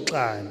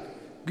buyoxoxana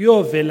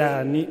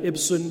kuyovelani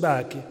ebusweni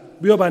bakhe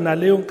buyoba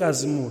naleyo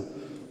nkazimulo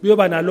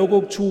buyoba naloko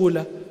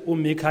ukuthula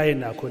uMika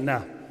yenakho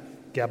na.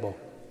 Ngiyabonga.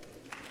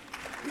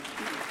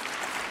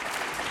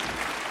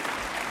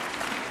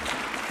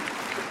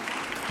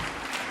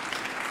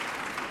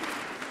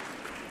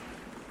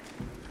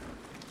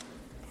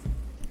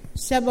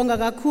 Siyabonga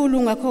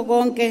kakhulu ngakho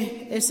konke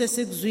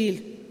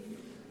esesikuzwile.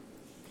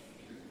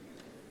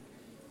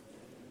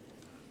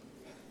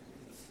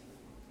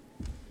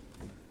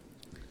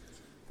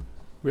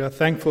 We are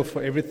thankful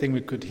for everything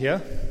we could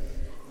hear.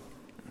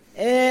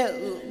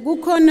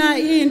 Kukhona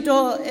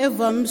into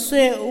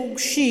evamswe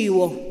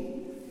ukushiwo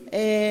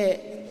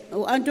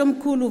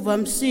uAntomkhulu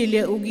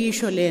uvamsile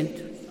ukisho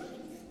lento.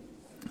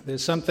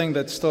 There's something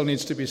that still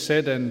needs to be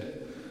said, and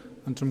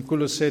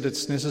Antumkulu said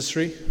it's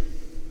necessary.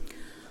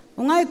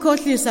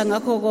 Ungayikhohlisa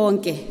ngakho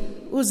konke,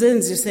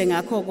 uzenzise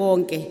ngakho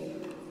konke,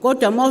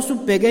 kodwa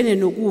mawusubhekene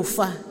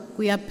nokufa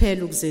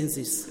kuyaphela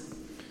ukuzenzisa.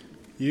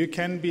 You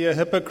can be a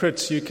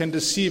hypocrite, you can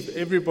deceive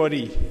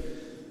everybody,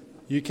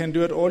 you can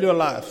do it all your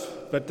life,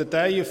 but the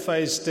day you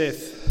face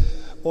death,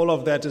 all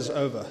of that is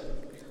over.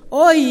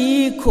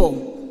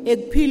 Oyikho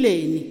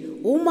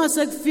ekuphileni uma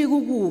sekufika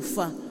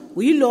ukufa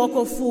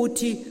uyilokho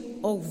futhi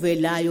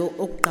okuvelayo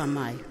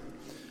okuqhamayo.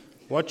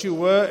 What you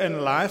were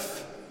in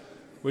life,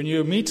 when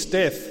you meet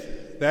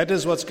death, that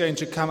is what's going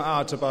to come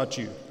out about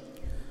you.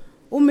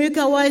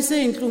 uMika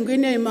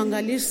wayeseyinhlungwini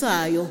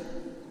ezimangalisayo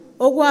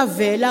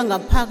okwavela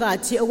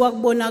ngaphakathi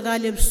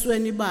okwakubonakala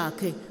ebusweni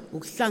bakhe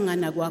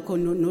ukuhlangana kwakho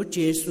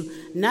noJesu.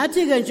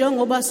 Nathi ke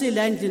njengoba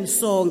sila endlini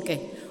sonke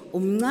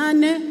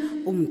umncane,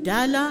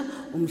 umdala,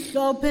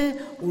 umhlophe,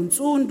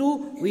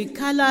 untsundu,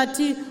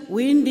 uyikhalathi,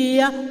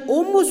 uyindiya,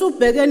 uma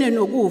usubhekene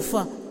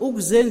nokufa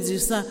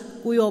ukuzenzisa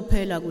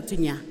kuyophela kuthi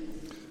nya.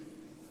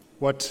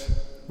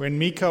 When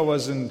Micah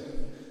was in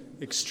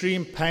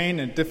extreme pain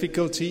and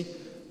difficulty,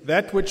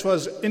 that which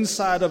was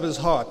inside of his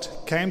heart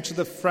came to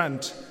the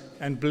front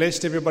and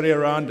blessed everybody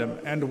around him.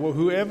 And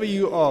whoever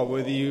you are,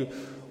 whether you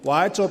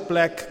white or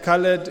black,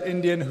 colored,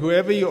 Indian,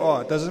 whoever you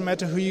are, doesn't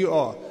matter who you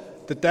are,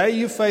 the day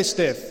you face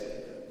death,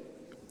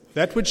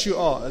 that which you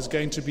are is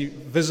going to be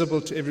visible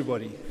to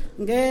everybody.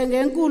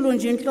 Ngenkulu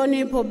nje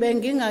inhlonipho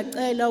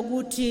bengingacela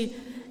ukuthi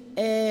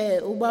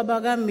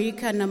ubaba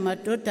kaMika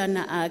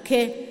namadodana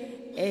akhe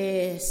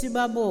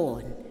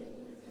sibabone.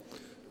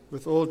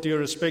 With all due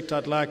respect,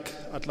 I'd like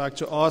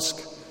to ask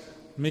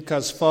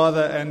Mika's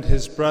father and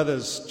his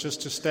brothers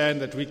just to stand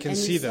that we can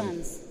see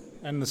them.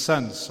 And the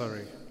sons,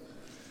 sorry.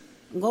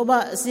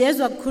 Ngoba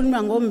siyezwa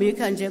kukhuluma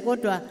ngoMika nje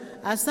kodwa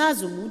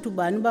asazi ukuthi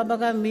ubani ubaba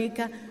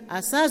kaMika,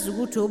 asazi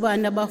ukuthi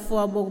ubani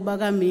abafowabo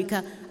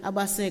bakaMika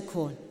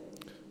abasekhona.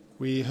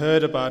 We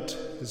heard about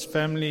his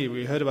family,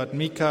 we heard about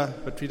Mika,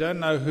 but we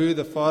don't know who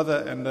the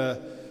father and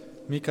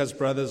Mika's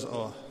brothers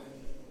are.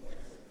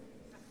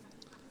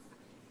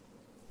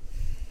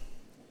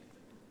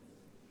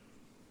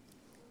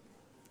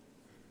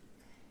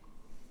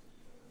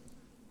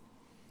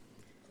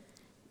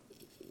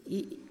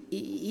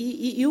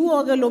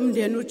 Iwoke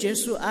lomndeni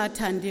uJesu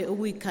athande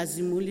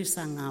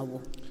ukuyikhazimulisa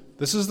ngawo.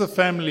 This is the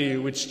family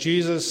which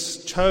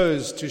Jesus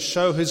chose to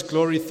show his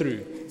glory through.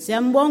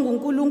 Siyambonga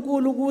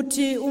uNkulunkulu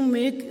ukuthi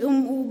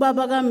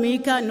ubaba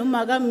kaMika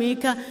noma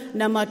kaMika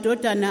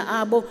namadodana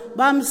abo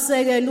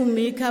bamsekela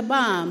uMika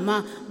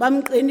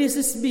bamqinisa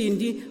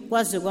isibindi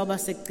kwaze kwaba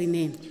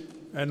sekugcineni.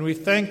 And we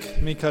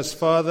thank Mika's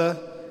father,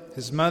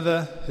 his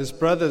mother, his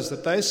brothers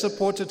that they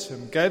supported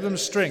him, gave him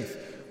strength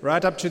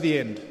right up to the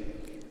end.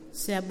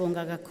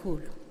 Siyabonga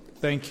kakhulu.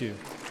 Thank you.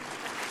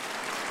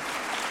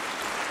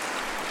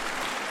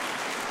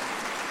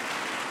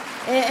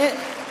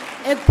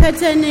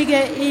 Ekuphetheni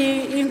ke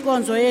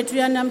inkonzo yethu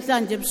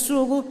yanamhlanje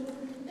ebusuku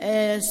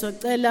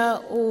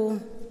socela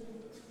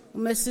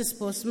uMrs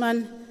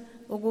Bosman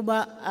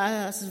ukuba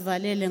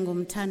asivalele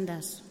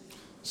ngomthandazo.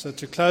 So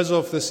to close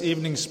off this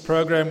evening's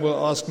program,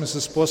 we'll ask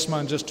Mrs.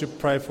 Bosman just to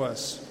pray for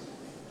us.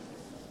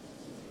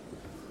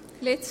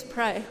 Let's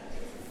pray.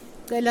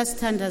 Cela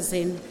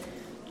sithandazeni.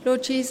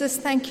 Lord Jesus,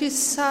 thank you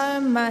so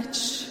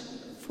much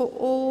for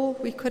all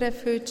we could have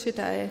heard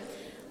today.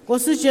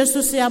 Nkosi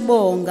Jesu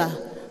siyabonga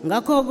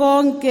ngakho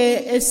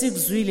konke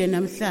esikuzwile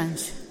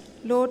namhlanje.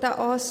 Lord, I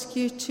ask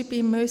you to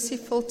be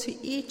merciful to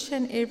each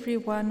and every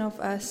one of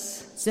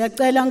us.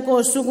 Siyacela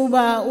Nkosi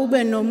ukuba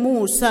ube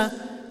nomusa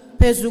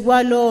phezu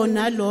kwalo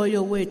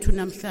naloyo wethu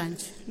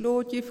namhlanje.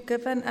 Lord, you've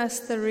given us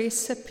the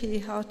recipe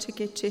how to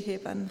get to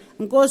heaven.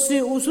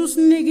 Nkosi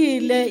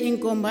ususinikile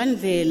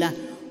inkombandlela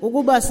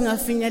ukuba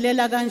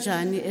singafinyelela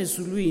kanjani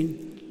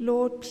ezulwini.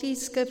 Lord,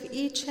 please give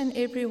each and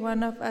every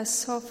one of us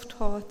soft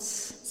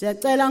hearts.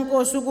 Siyacela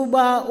Nkosi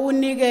ukuba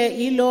unike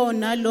ilo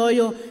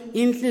naloyo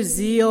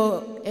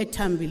inhliziyo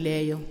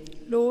ethambileyo.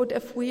 Lord,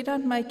 if we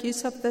don't make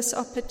use of this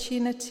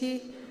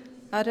opportunity,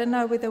 I don't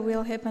know whether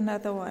we'll have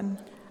another one.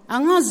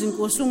 Angazi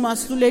Nkosi uma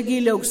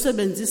sihlulekile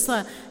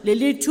ukusebenzisa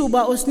leli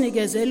thuba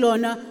osinikeze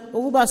lona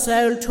ukuba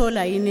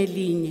sayolithola yini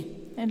elinye.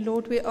 And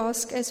Lord, we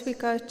ask as we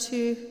go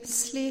to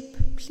sleep,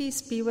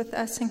 please be with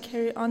us and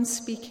carry on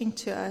speaking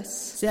to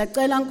us.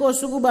 Siyacela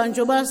Nkosi ukuba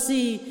njoba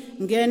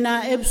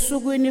singena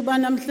ebusukwini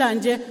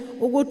banamhlanje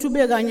ukuthi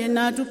ube kanye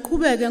nathi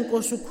uqhubeke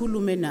Nkosi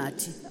ukhulume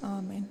nathi.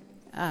 Amen.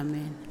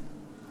 Amen.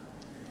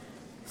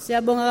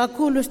 Siyabonga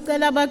kakhulu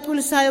sicela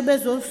abaculisayo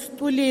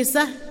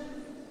bezosiculisa.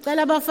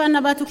 Cela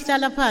abafana bathi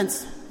ukuhlala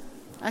phansi.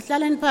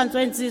 Ahlaleni phansi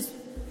wensizwa.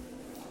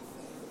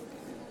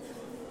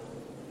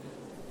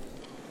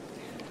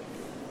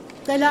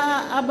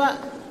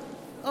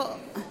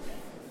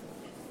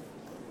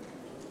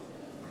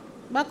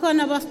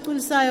 Bakhona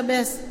abasiculisayo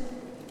bese.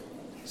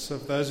 So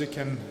if those who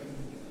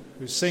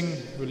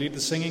lead the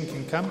singing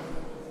can come.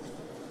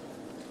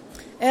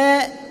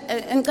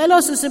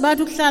 Ngicela sisi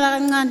bathi ukuhlala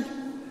kancane.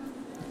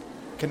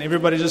 Can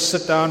everybody just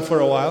sit down for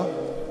a while?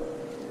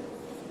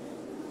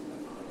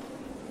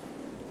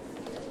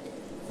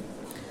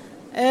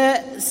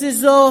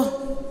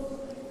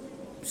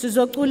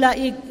 Sizocula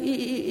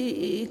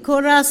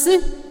i-chorus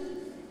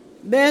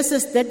bese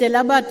sidedela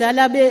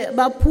abadala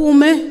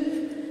baphume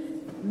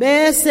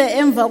bese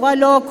emva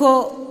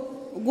kwalokho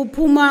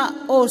kuphuma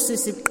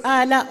osisi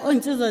kuqala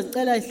onsizwa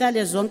zicela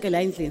ihlale zonke la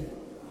endlini.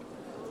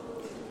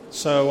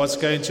 So what's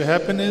going to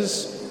happen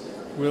is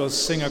we'll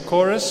sing a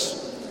chorus.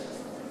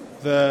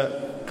 The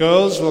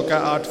girls will go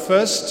out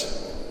first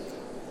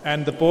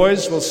and the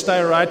boys will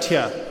stay right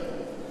here.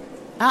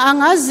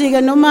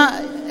 Angazi-ke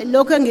noma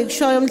lokho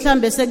engikushoyo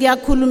mhlambe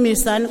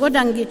sekuyakhulumisana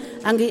kodwa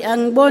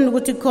angiboni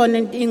ukuthi khona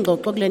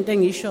ingxoxo kulento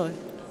engiyishoyo.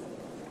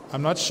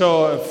 I'm not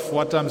sure if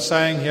what I'm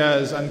saying here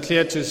is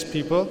unclear to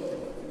people.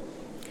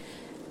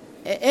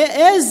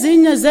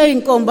 ezinye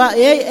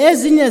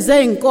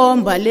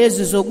zeinkomba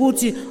lezi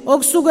zokuthi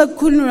okusuke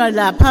kukhulunywa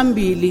la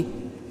phambili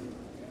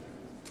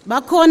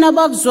bakhona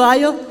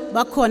abakuzwayo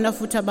bakhona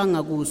futhi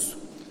abangakuzwa.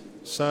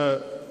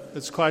 So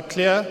it's quite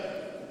clear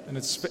and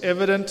it's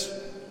evident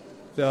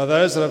there are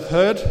those that have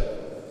heard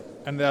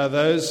and there are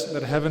those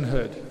that haven't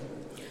heard.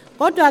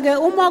 Kodwa ke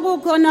uma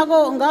kukhona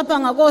ngapha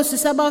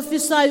ngakosisi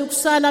abafisayo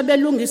ukusala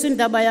belungisa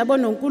indaba yabo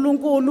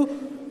noNkulunkulu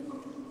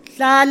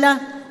hlala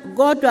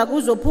kodwa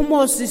kuzophuma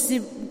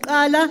osisi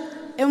qala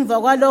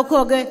emva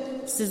kwalokho ke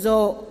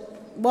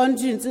sizobona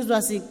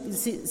insizwa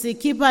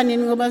sikhipha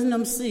nini ngoba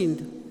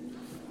sinomsindo.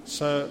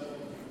 So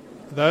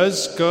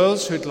those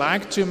girls who'd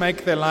like to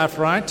make their life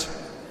right,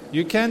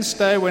 you can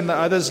stay when the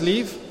others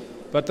leave,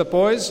 but the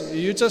boys,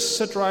 you just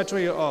sit right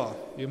where you are.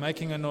 You're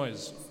making a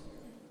noise.